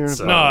it's, gonna hear it's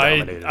about No,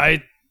 dominated.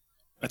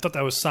 I thought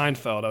that was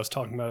Seinfeld. I was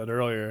talking about it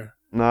earlier.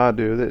 Nah,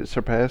 dude, it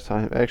surpassed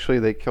Seinfeld. Actually,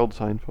 they killed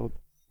Seinfeld.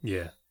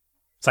 Yeah,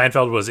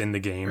 Seinfeld was in the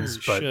games,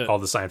 Oh, but shit. all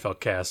the Seinfeld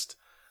cast,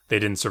 they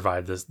didn't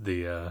survive this.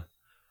 No,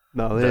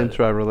 they didn't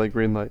try like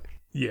green light.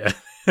 Yeah,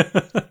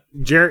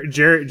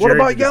 Jared. What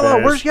about did the Yellow?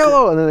 best. Where's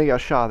Yellow? And then they got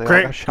shot. They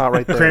all got shot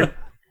right there.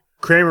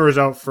 Kramer was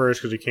out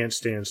first because he can't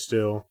stand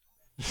still.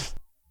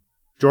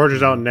 George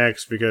is out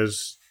next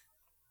because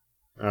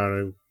I don't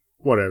know.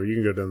 Whatever, you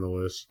can go down the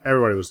list.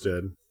 Everybody was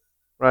dead.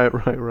 Right.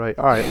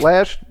 All right,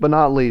 last but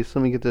not least,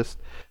 let me get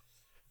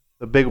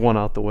the big one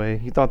out the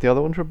way. You thought the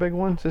other ones were big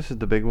ones? This is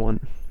the big one.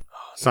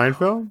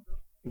 Seinfeld?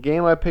 A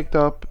game I picked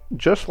up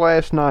just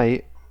last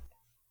night,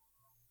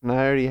 and I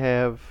already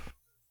have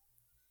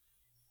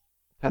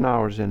 10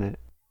 hours in it.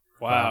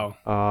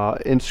 Wow.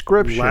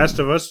 Inscription. Last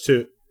of Us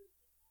 2.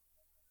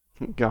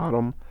 Got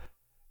him.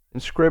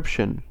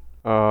 Inscription.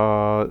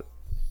 I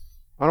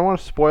don't want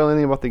to spoil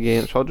anything about the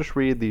game, so I'll just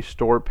read the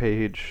store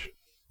page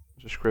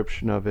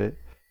description of it.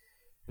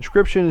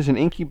 Inscription is an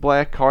inky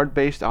black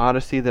card-based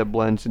odyssey that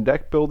blends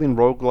deck-building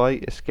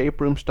roguelite,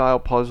 escape room-style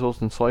puzzles,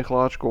 and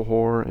psychological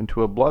horror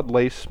into a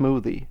blood-laced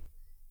smoothie.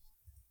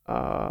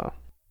 I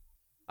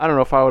don't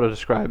know if I would have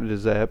described it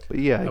as that, but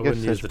yeah, I guess wouldn't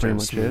use that's the pretty term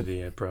much it.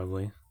 smoothie,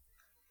 probably.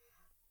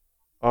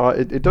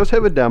 It does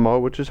have a demo,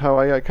 which is how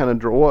I got kind of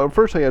drawn. Well,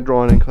 first I got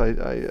drawn in because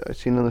I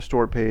seen on the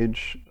store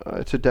page.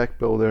 It's a deck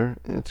builder,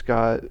 and it's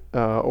got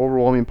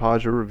overwhelming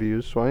positive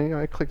reviews. So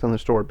I clicked on the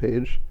store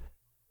page,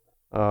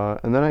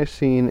 and then I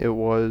seen it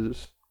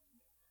was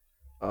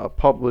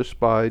published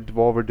by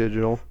Devolver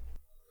Digital.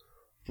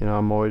 You know,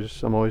 I'm always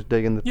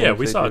digging the. Yeah, things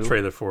we they saw a do.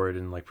 trailer for it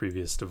in like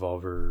previous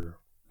Devolver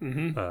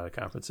Mm-hmm.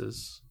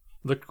 conferences.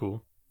 Looked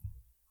cool.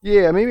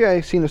 Yeah, maybe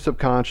I seen it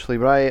subconsciously,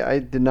 but I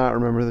did not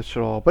remember this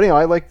at all. But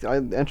anyway, I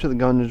Enter the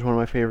Gungeon is one of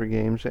my favorite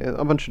games,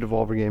 a bunch of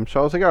Devolver games. So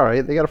I was like, all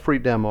right, they got a free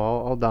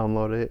demo, I'll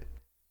download it.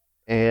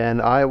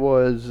 And I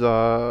was,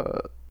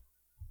 I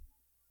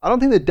don't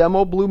think the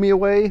demo blew me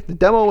away. The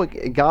demo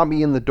it got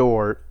me in the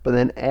door, but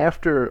then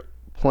after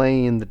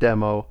playing the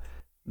demo,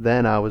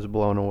 then I was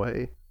blown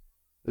away.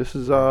 This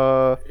is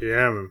Yeah,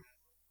 man.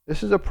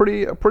 this is a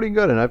pretty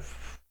good, and I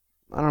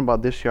don't know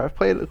about this year. I've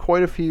played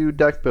quite a few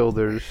deck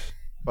builders.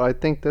 But I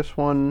think this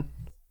one,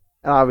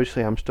 and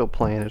obviously I'm still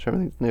playing it, so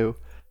everything's new.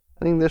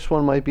 I think this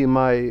one might be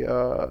my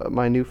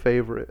my new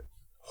favorite.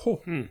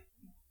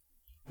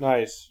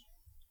 Nice.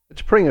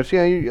 It's pretty much,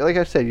 like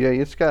I said,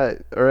 it's got,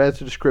 or as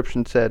the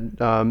description said,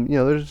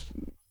 there's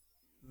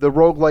the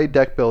roguelite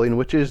deck building,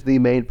 which is the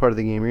main part of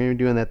the game. You're going to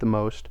be doing that the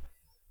most.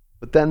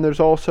 But then there's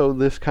also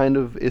this kind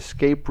of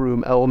escape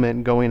room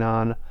element going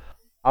on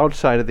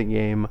outside of the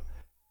game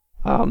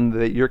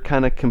that you're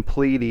kind of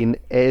completing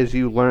as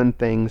you learn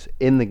things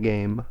in the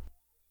game.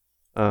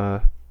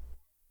 And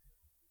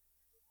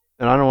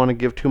I don't want to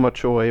give too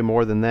much away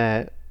more than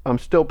that. I'm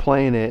still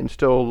playing it and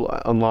still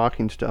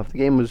unlocking stuff. The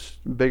game was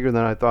bigger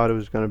than I thought it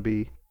was going to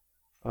be.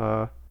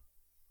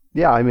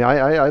 Yeah, I mean,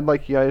 I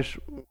like you guys.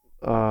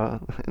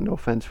 No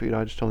offense, Vito.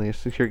 I just don't think it's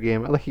a secure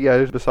game. I like you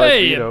guys besides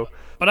Vito.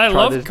 But I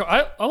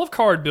love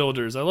card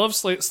builders. I love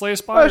Slay Spires.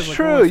 That's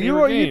true.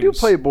 You do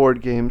play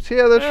board games.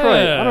 Yeah, that's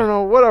right. I don't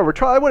know. Whatever.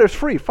 Try what? It's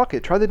free. Fuck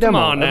it. Try the demo.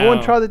 Come on now.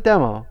 Everyone, try the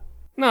demo.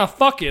 Nah,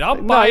 fuck it.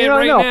 I'll buy it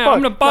right now.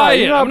 I'm gonna buy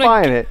it. You're not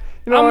buying it.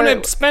 I'm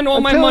gonna spend all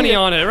my money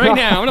on it right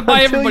now. I'm gonna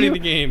buy everybody the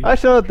game.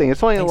 That's another thing.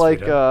 It's only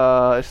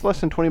it's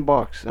less than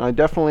 $20, and I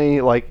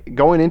definitely like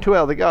going into it.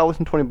 I was like, less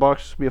than $20.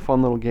 This will be a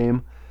fun little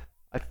game.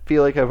 I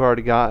feel like I've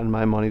already gotten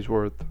my money's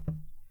worth.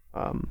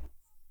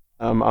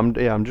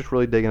 I'm just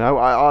really digging.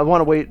 I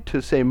want to wait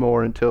to say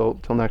more until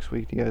next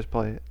week. You guys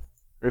play it,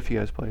 or if you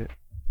guys play it.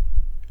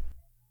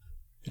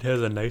 It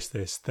has a nice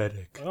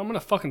aesthetic. Well, I'm gonna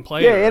fucking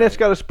play it. Yeah, and it's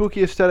got a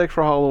spooky aesthetic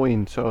for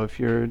Halloween. So if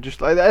you're just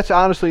that's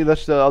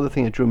the other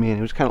thing that drew me in.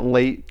 It was kind of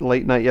late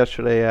night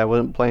yesterday. I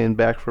wasn't playing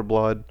Back for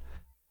Blood.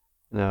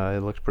 No,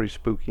 it looks pretty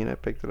spooky, and I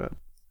picked it up.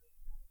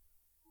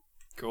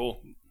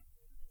 Cool.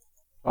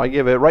 I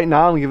give it right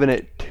now. I'm giving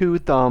it 2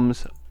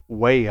 thumbs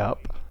way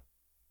up.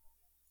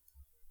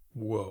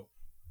 Whoa.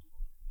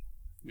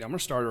 Yeah, I'm gonna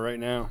start it right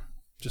now,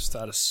 just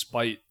out of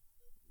spite.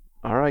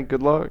 All right,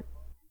 good luck.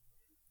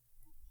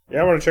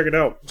 Yeah, I want to check it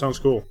out. Sounds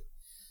cool.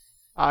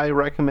 I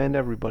recommend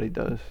everybody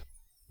does.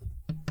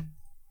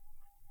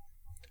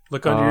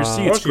 Look under your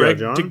seats.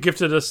 Greg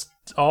gifted us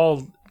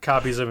all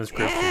copies of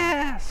Inscryption.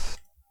 Yes.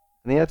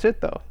 I think that's it,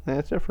 though. I think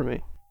that's it for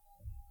me.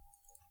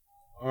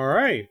 All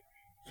right.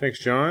 Thanks,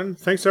 John.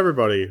 Thanks,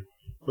 everybody.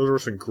 Those were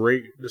some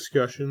great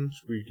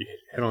discussions. We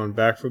hit on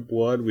Back for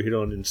Blood. We hit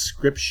on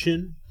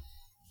Inscryption,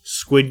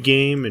 Squid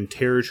Game, and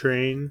Terror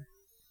Train.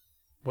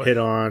 What? Hit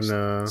on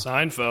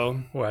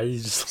Seinfeld. Why you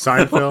just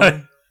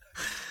Seinfeld?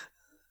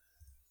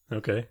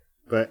 Okay.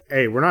 But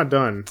hey, we're not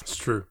done. It's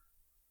true.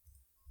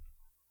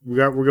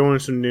 We're going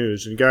into some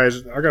news, and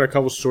guys, I got a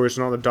couple stories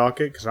on the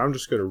docket because I'm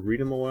just gonna read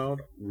them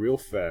aloud real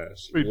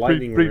fast.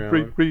 Lightning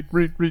round.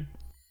 Read.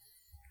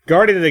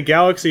 Guardian of the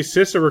Galaxy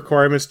system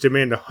requirements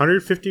demand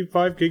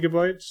 155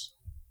 gigabytes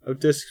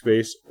of disk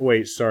space.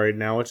 Wait, sorry,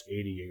 now it's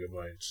 80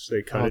 gigabytes.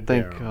 They cut it down.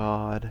 Oh, thank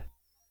God.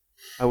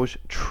 I was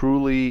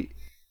truly...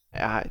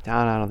 I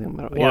don't think I'm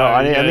going to...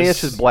 I think it's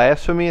just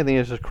blasphemy. I think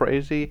it's just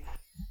crazy.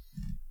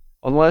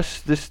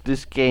 Unless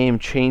this game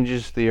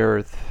changes the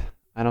Earth,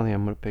 I don't think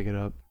I'm going to pick it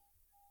up.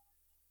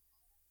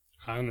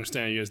 I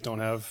understand you guys don't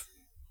have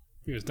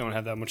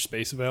that much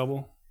space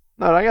available.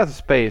 No, I got the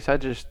space. I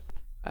just...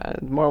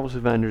 Marvel's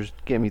Avengers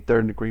gave me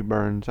third-degree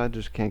burns. I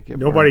just can't get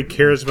Nobody burned.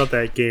 cares about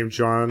that game,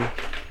 John.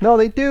 No,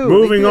 they do.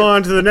 Moving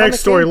on to the next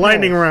story,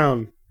 Lightning Pass.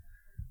 Round.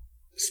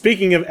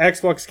 Speaking of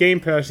Xbox Game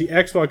Pass, the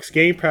Xbox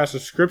Game Pass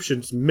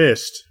subscriptions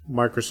missed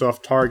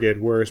Microsoft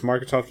target, whereas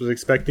Microsoft was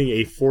expecting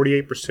a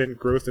 48%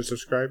 growth in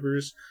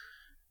subscribers.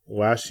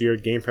 Last year,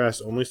 Game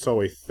Pass only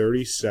saw a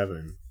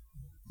 37%.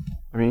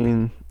 I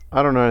mean,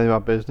 I don't know anything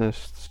about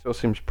business. It still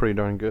seems pretty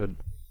darn good.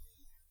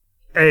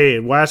 Hey,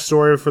 last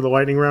story for the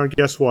Lightning Round.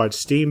 Guess what?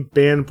 Steam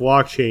banned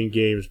blockchain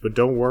games, but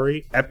don't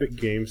worry. Epic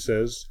Games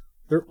says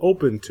they're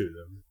open to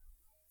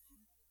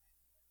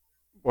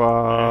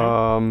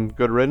them.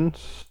 Good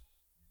riddance.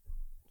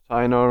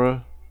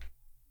 Sayonara.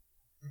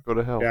 Go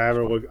to hell. Yeah,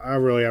 I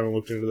really haven't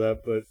looked into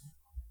that, but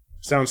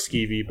sounds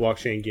skeevy,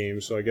 blockchain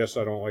games, so I guess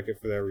I don't like it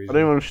for that reason. I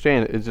don't even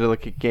understand. Is it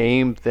like a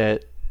game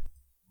that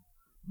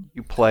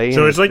you play?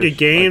 So it's like a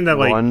game that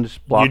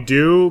you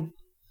do...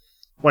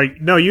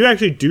 Like, no, you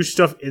actually do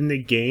stuff in the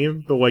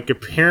game, but, like,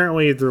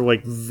 apparently they're,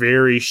 like,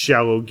 very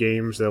shallow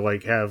games that,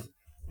 like, have...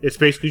 It's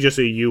basically just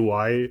a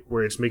UI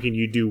where it's making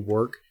you do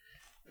work.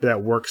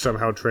 That work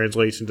somehow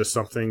translates into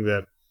something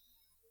that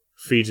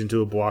feeds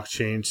into a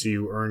blockchain, so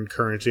you earn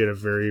currency at a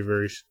very,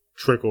 very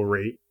trickle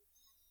rate.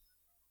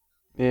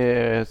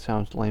 Yeah, it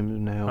sounds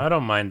lame as hell. I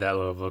don't mind that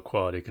level of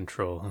quality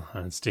control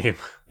on Steam.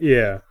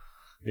 Yeah,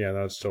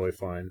 that's totally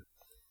fine.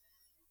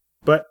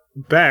 But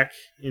back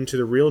into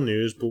the real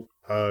news...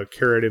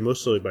 carried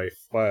mostly by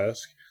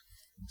Flask.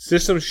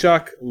 System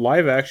Shock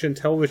live-action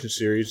television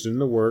series is in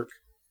the work.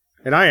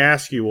 And I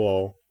ask you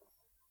all,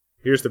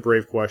 here's the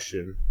brave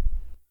question.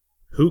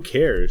 Who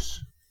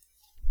cares?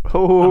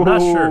 Oh, I'm not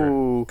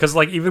sure. Because,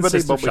 like, even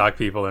System Shock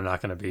people are not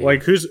going to be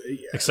who's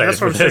excited that's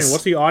what for I'm this. saying.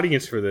 What's the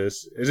audience for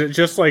this? Is it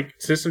just like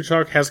System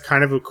Shock has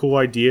kind of a cool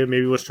idea?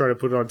 Maybe let's try to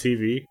put it on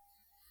TV?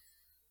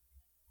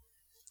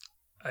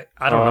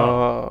 I don't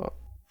know.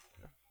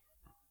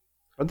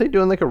 Are they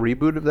doing like a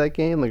reboot of that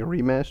game, like a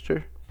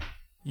remaster?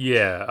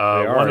 Yeah,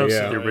 one of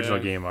the original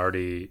game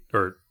already,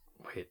 or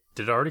wait,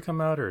 did it already come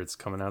out, or it's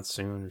coming out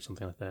soon, or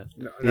something like that?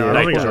 No, I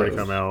don't think it's already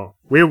come out.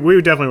 We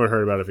definitely would have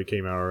heard about it if it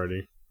came out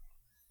already.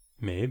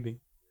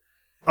 Maybe.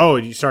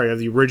 Sorry,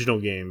 the original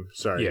game.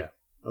 Sorry. Yeah.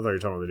 I thought you were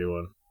talking about the new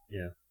one.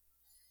 Yeah.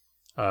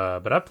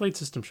 But I've played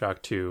System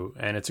Shock 2,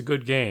 and it's a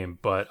good game,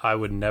 but I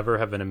would never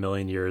have in a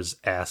million years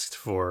asked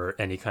for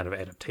any kind of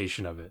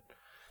adaptation of it.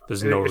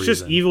 There's no reason. It's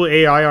just evil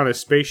AI on a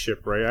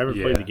spaceship, right? I haven't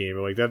Yeah. played the game,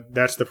 but like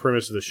that's the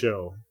premise of the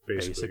show,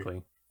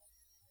 basically.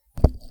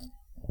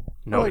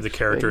 No, like the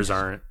characters space.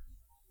 aren't,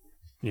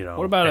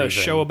 What about anything.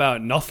 a show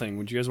about nothing?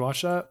 Would you guys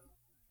watch that?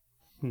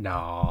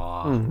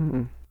 Nah.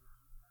 Mhm.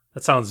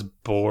 That sounds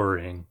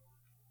boring.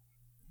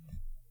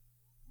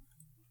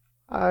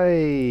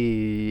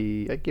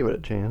 I give it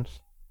a chance.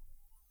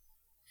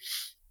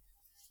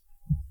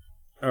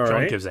 All John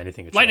right. gives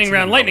anything a chance. Lightning Even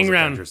round, lightning Marvel's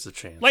round. Avengers a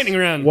chance. Lightning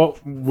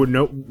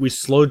round. We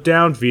slowed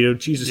down, Vito.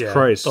 Jesus Yeah,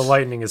 Christ. the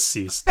lightning has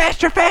ceased.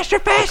 Faster, faster,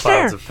 The clouds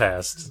faster! have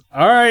passed.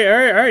 All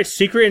right.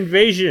 Secret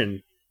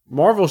Invasion,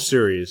 Marvel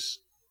series,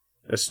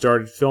 has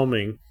started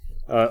filming.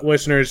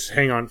 Listeners,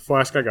 hang on.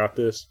 Flask, I got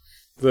this.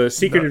 The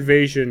Secret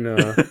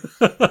Invasion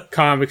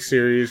comic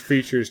series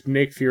features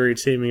Nick Fury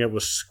teaming up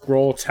with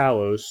Skrull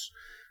Talos.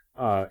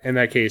 In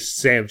that case,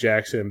 Sam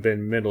Jackson and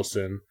Ben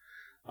Mendelsohn.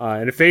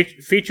 And it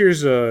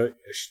features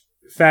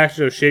facts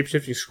of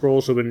shape-shifting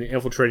Skrulls who have been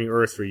infiltrating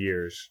Earth for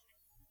years.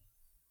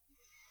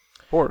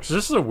 Of course. So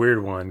this is a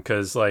weird one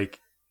because,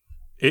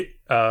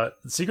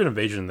 Secret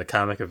Invasion, the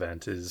comic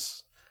event,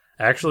 is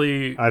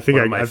actually. I think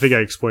I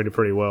explained it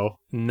pretty well.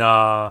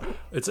 Nah,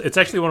 it's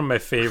actually one of my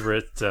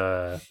favorite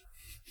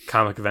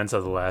comic events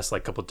of the last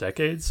couple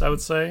decades. I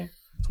would say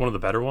it's one of the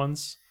better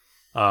ones.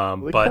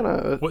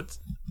 But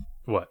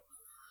what?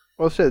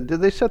 Well, did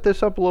they set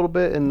this up a little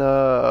bit in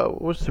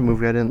what's the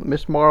movie I didn't?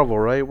 Miss Marvel,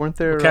 right? Weren't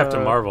there?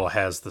 Captain Marvel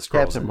has the Skrulls.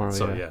 Captain Marvel,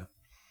 so yeah. A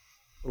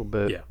little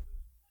bit. Yeah.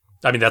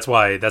 I mean, that's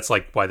why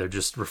they're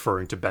just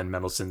referring to Ben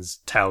Mendelsohn's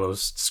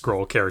Talos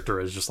Skrull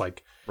character as just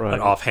Right. an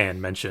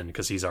offhand mention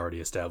because he's already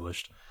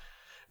established.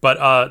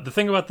 But the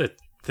thing about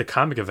the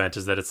comic event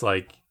is that it's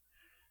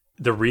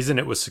the reason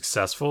it was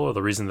successful, or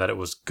the reason that it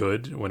was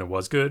good when it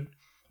was good,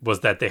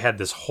 was that they had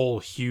this whole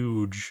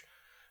huge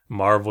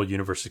Marvel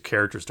universe of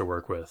characters to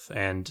work with,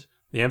 and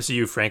the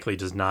MCU frankly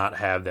does not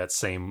have that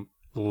same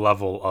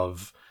level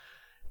of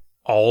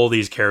all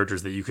these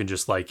characters that you can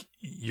just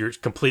you're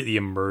completely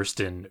immersed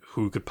in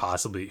who could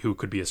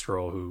be a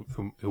Skrull,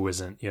 who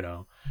isn't,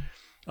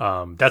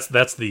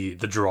 that's the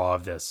draw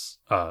of this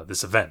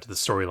event. The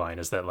storyline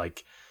is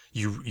that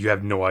you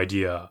have no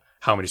idea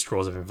how many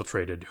Skrulls have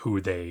infiltrated,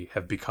 who they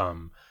have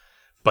become,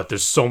 but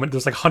there's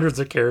hundreds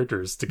of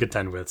characters to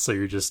contend with, so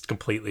you're just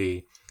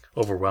completely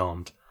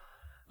overwhelmed.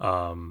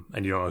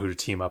 And you don't know who to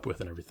team up with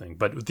and everything.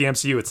 But with the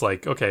MCU, it's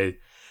okay,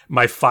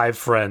 my 5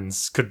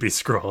 friends could be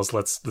Skrulls.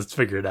 Let's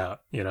figure it out,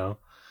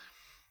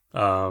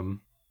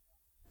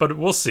 But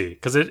we'll see,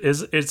 because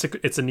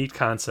it's a neat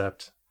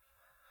concept,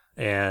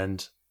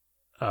 and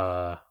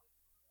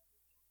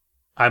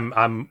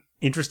I'm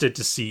interested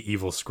to see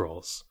evil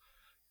Skrulls.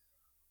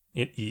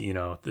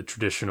 The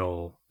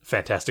traditional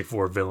Fantastic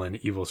Four villain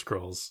evil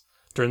Skrulls.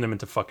 Turn them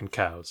into fucking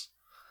cows.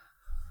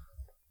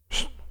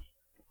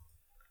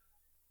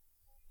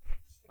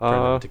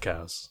 Turn them into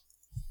cows.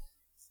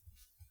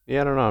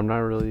 Yeah, I don't know. I'm not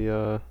really.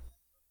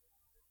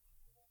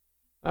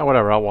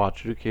 Whatever. I'll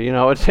watch it. Okay,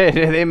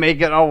 they make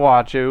it. I'll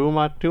watch it. Who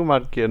am I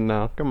kidding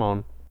now? Come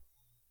on.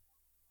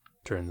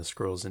 Turn the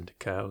Skrulls into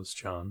cows,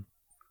 John.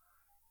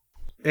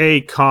 Hey,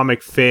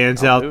 comic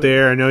fans out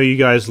there, I know you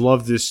guys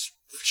love this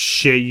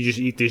shit. You just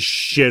eat this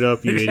shit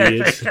up, you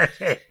idiots.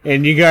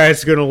 And you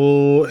guys are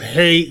gonna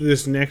hate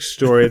this next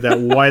story, that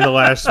Why the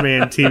Last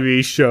Man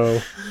TV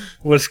show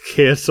was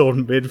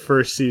canceled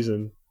mid-first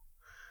season.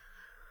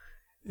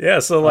 Yeah,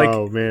 so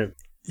oh man,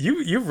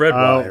 you've read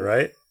Why,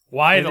 right?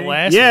 Why the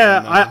last?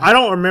 Yeah, one, I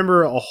don't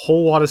remember a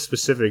whole lot of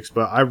specifics,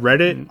 but I read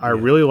it. I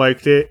really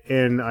liked it,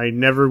 and I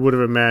never would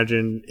have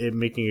imagined it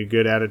making a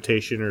good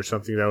adaptation or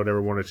something that I would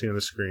ever want to see on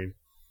the screen.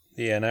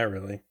 Yeah, not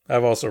really.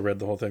 I've also read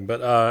the whole thing,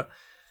 but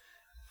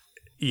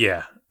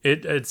yeah,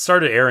 it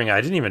started airing.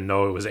 I didn't even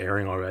know it was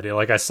airing already.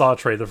 I saw a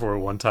trailer for it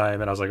one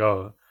time, and I was like,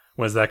 oh,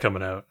 when's that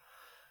coming out?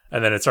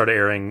 And then it started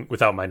airing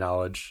without my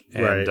knowledge,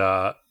 and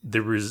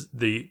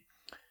the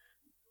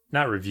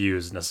not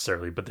reviews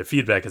necessarily, but the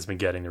feedback has been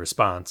getting, the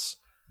response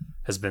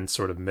has been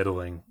sort of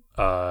middling.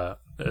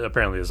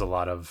 Apparently there's a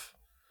lot of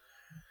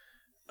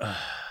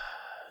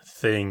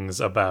things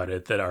about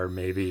it that are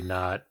maybe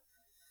not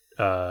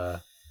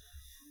the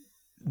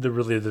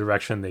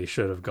direction they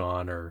should have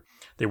gone, or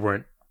they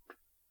weren't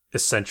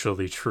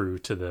essentially true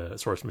to the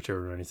source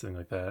material or anything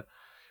like that.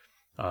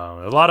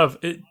 A lot of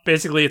it,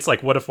 basically, it's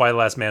what if Why the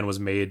Last Man was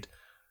made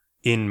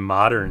in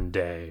modern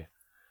day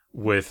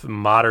with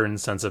modern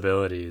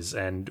sensibilities,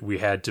 and we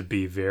had to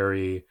be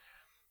very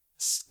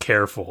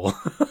careful.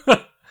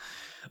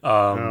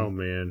 Oh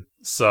man.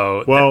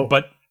 So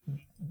but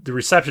the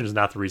reception is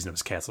not the reason it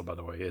was canceled, by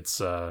the way. It's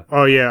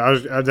oh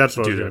yeah, that's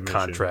what due I was to a mention.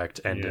 contract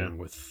ending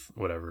with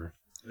whatever.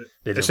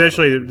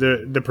 Essentially,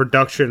 the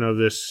production of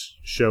this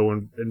show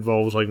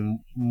involves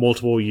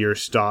multiple year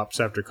stops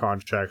after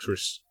contracts were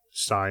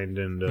signed,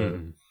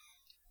 and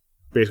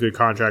basically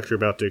contracts are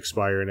about to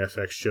expire, and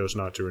FX chose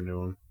not to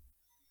renew them.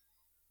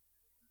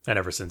 And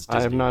ever since I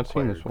Disney have not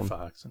seen acquired this one.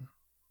 Fox.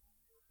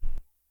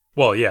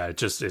 Well, yeah, it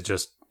just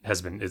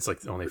has been. It's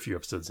like only a few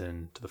episodes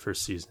into the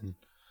first season.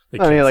 They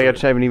I mean, like I canceled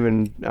just haven't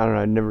even. I don't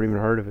know. I've never even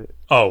heard of it.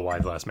 Oh, Why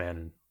the Last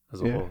Man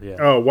as a Yeah. whole, yeah.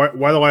 Oh,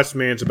 why the Last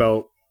Man's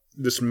about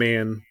this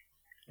man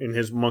and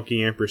his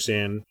monkey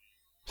ampersand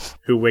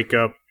who wake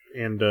up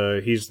and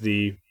he's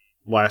the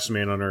last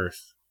man on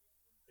Earth,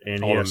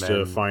 and he All the has to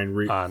men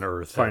find on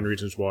Earth find have-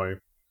 reasons why.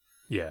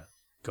 Yeah,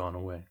 gone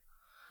away.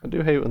 I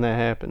do hate when that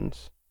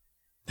happens.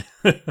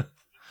 How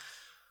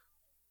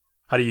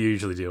do you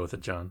usually deal with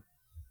it, John?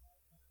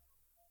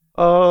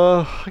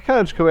 I kind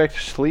of just go back to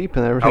sleep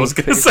and everything. I was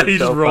gonna figures say you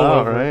just itself roll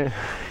out, over. right?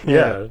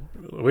 Yeah.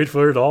 Wait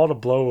for it all to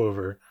blow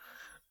over.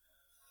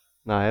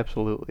 No,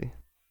 absolutely.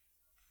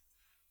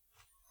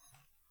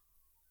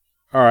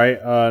 All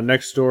right,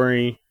 next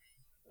story.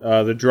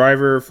 The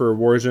driver for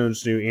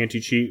Warzone's new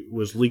anti-cheat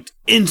was leaked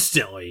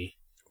instantly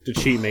to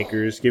cheat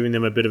makers, giving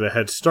them a bit of a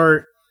head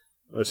start.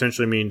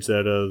 Essentially means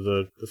that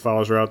the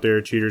files are out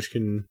there, cheaters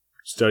can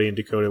study and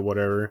decode it,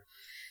 whatever.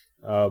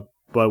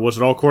 But was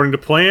it all according to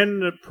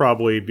plan?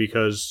 Probably,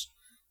 because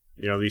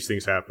these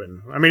things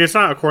happen. I mean, it's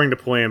not according to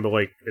plan, but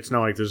like it's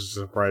not like this is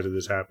a surprise that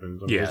this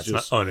happens. I mean, Yeah, it's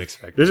not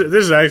unexpected.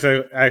 This is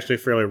actually a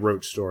fairly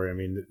rote story. I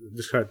mean,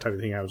 this kind of type of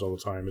thing happens all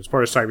the time. It's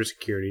part of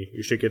cybersecurity.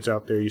 Your shit gets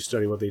out there, you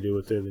study what they do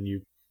with it, then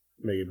you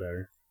make it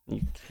better.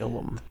 You kill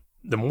them.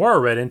 The more I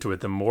read into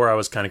it, the more I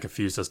was kind of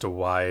confused as to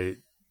why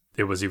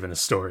it was even a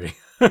story.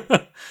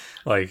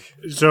 Like,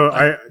 So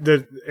I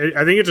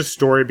think it's a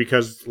story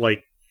because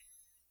like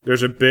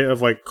there's a bit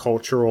of like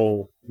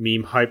cultural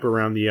meme hype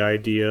around the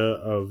idea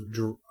of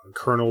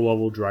kernel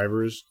level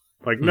drivers.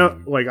 Like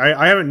like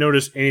I haven't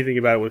noticed anything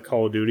about it with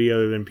Call of Duty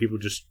other than people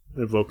just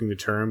invoking the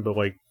term. But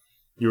like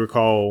you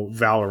recall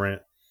Valorant,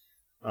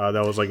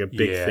 that was like a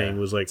big thing.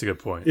 Was like, that's a good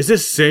point. is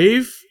this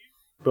safe?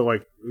 But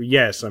like,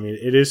 yes, I mean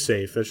it is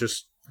safe. That's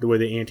just the way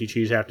the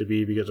anti-cheats have to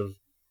be because of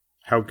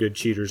how good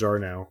cheaters are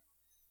now.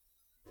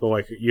 But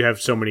like, you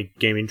have so many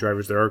gaming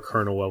drivers that are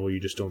kernel level,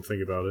 you just don't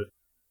think about it.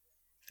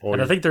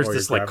 And I think there's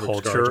this like graphics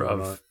cards culture and of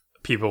whatnot.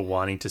 people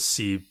wanting to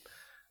see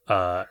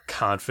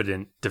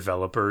confident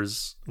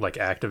developers like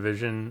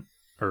Activision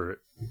or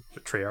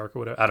Treyarch or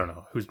whatever. I don't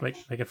know who's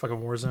making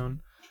fucking Warzone.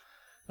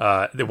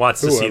 They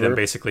wants to see them Whoever.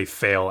 basically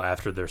fail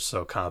after they're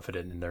so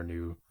confident in their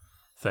new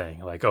thing.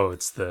 Like, oh,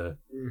 it's the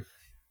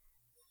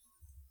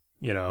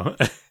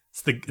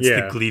it's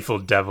the gleeful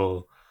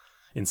devil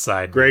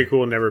inside. Greg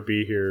will never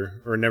be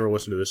here or never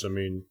listen to this. I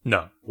mean,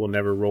 No, will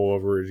never roll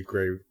over his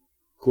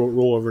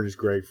roll over in his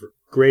grave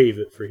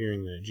for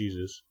hearing that.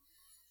 Jesus.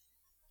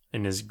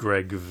 in his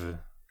Greg.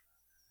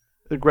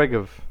 The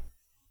Gregov.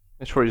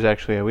 That's where he's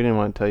actually at. We didn't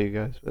want to tell you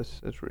guys.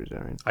 That's where he's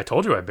at. Right? I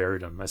told you I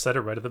buried him. I said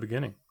it right at the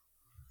beginning.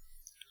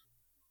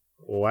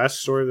 Last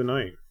story of the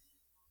night.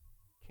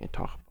 Can't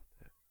talk.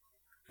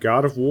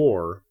 God of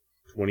War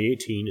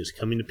 2018 is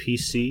coming to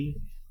PC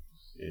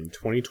in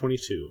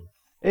 2022.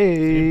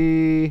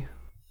 Hey, you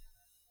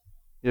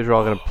guys are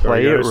all gonna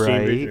play Already it, got a Steam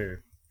right?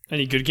 version.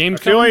 Any good I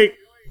games feel coming? like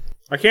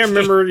I can't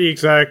remember the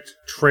exact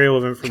trail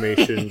of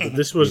information, but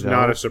this was You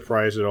not don't? a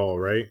surprise at all,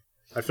 right?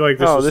 I feel like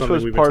this No, was this something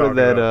was we've part been of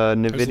talking that about.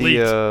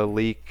 NVIDIA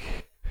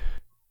leak.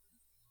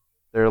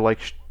 They're like,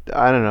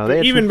 I don't know. They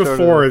had Even some sort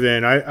before of,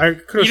 then, I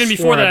could have Even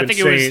before that, I think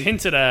it was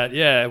hinted at.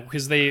 Yeah,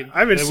 because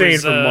I've been saying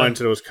for months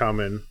it was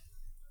coming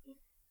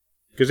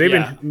because they've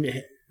Yeah.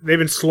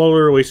 been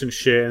slowly releasing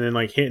shit and then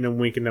like hinting and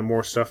winking that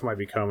more stuff might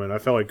be coming. I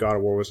felt like God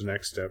of War was the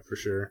next step for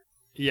sure.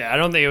 Yeah, I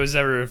don't think it was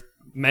ever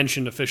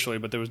mentioned officially,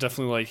 but there was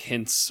definitely like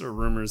hints or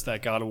rumors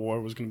that God of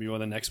War was going to be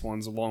one of the next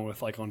ones, along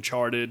with like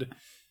Uncharted,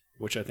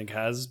 which I think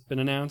has been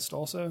announced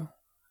also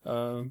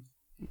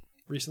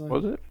recently.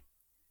 was it?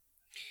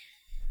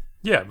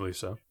 Yeah, I believe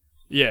so.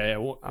 Yeah,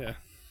 yeah.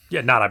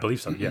 Yeah, not I believe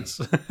so.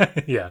 Yes.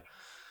 Yeah.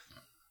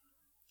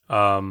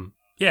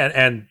 Yeah,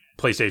 and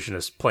PlayStation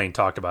has plain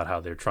talked about how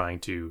they're trying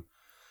to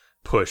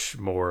push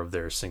more of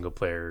their single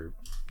player,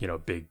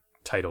 big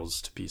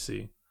titles to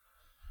PC.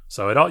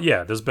 So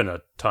there's been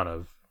a ton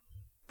of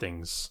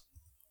things.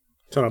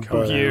 Ton of Who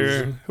buzz.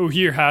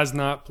 here has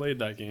not played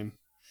that game?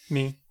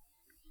 Me.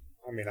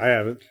 I mean, I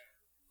haven't.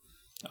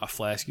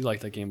 Flask, you like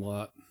that game a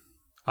lot.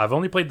 I've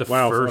only played the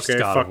Wow, first okay,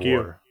 God fuck of you.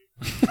 War.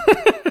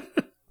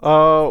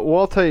 Well,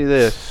 I'll tell you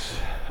this.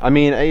 I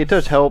mean, it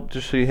does help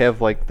just so you have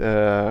like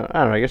I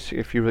don't know. I guess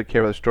if you really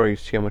care about the story, you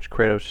see how much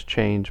Kratos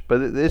changed.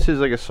 But this is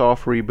like a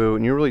soft reboot,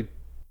 and you really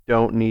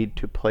don't need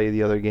to play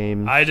the other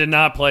games. I did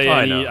not play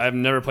I any. know. I've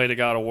never played a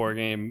God of War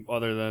game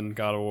other than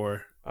God of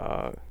War.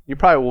 You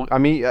probably will. I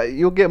mean,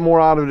 you'll get more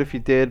out of it if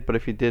you did, but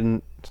if you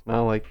didn't, it's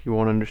not like you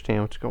won't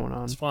understand what's going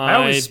on. It's I fine.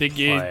 always Big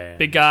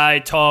play. guy,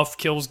 tough,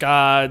 kills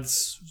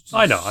gods.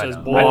 I know. Says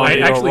I boy.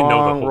 actually know the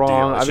wrong, whole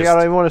wrong. deal. It's I mean, I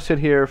don't even want to sit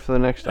here for the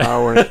next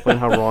hour and explain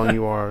how wrong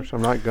you are, so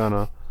I'm not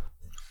gonna.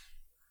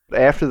 But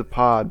after the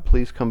pod,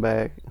 please come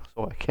back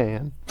so I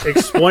can.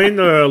 Explain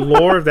the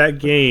lore of that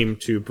game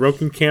to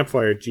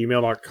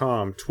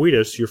brokencampfire@gmail.com. Tweet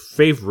us your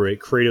favorite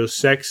Kratos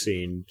sex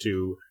scene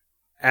to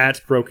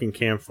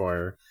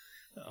 @brokencampfire.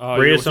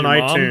 Rate us on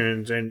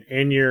iTunes, and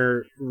in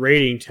your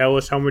rating, tell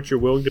us how much you're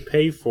willing to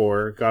pay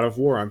for God of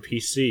War on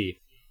PC.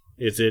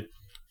 Is it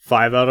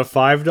 $5 out of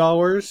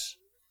 $5?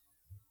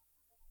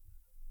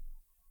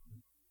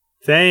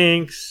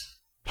 Thanks,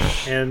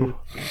 and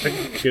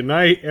good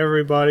night,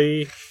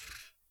 everybody.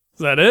 Is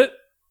that it?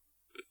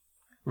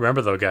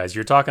 Remember though, guys,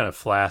 you're talking a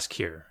Flask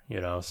here,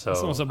 so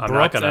I'm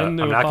not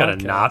gonna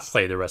not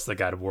play the rest of the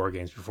God of War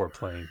games before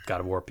playing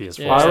God of War PS4.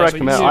 Yeah, I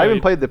recommend. I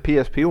haven't played the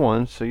PSP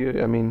one, so you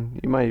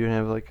might even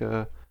have like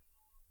a.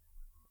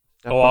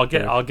 I'll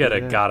get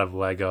a God of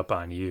leg up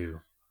on you.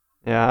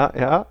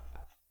 Yeah.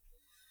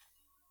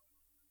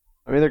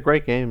 I mean, they're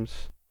great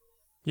games.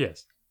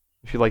 Yes.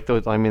 If you like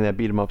those, that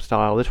beat 'em up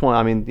style. This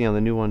one, the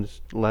new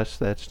one's less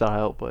that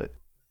style, but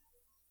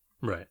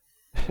right,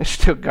 it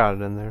still got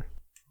it in there.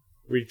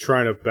 We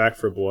trying to Back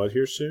for Blood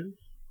here soon?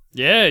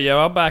 Yeah,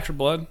 I'll Back for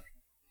Blood.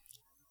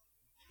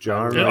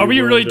 John, are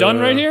we really done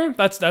right here?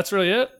 That's really it?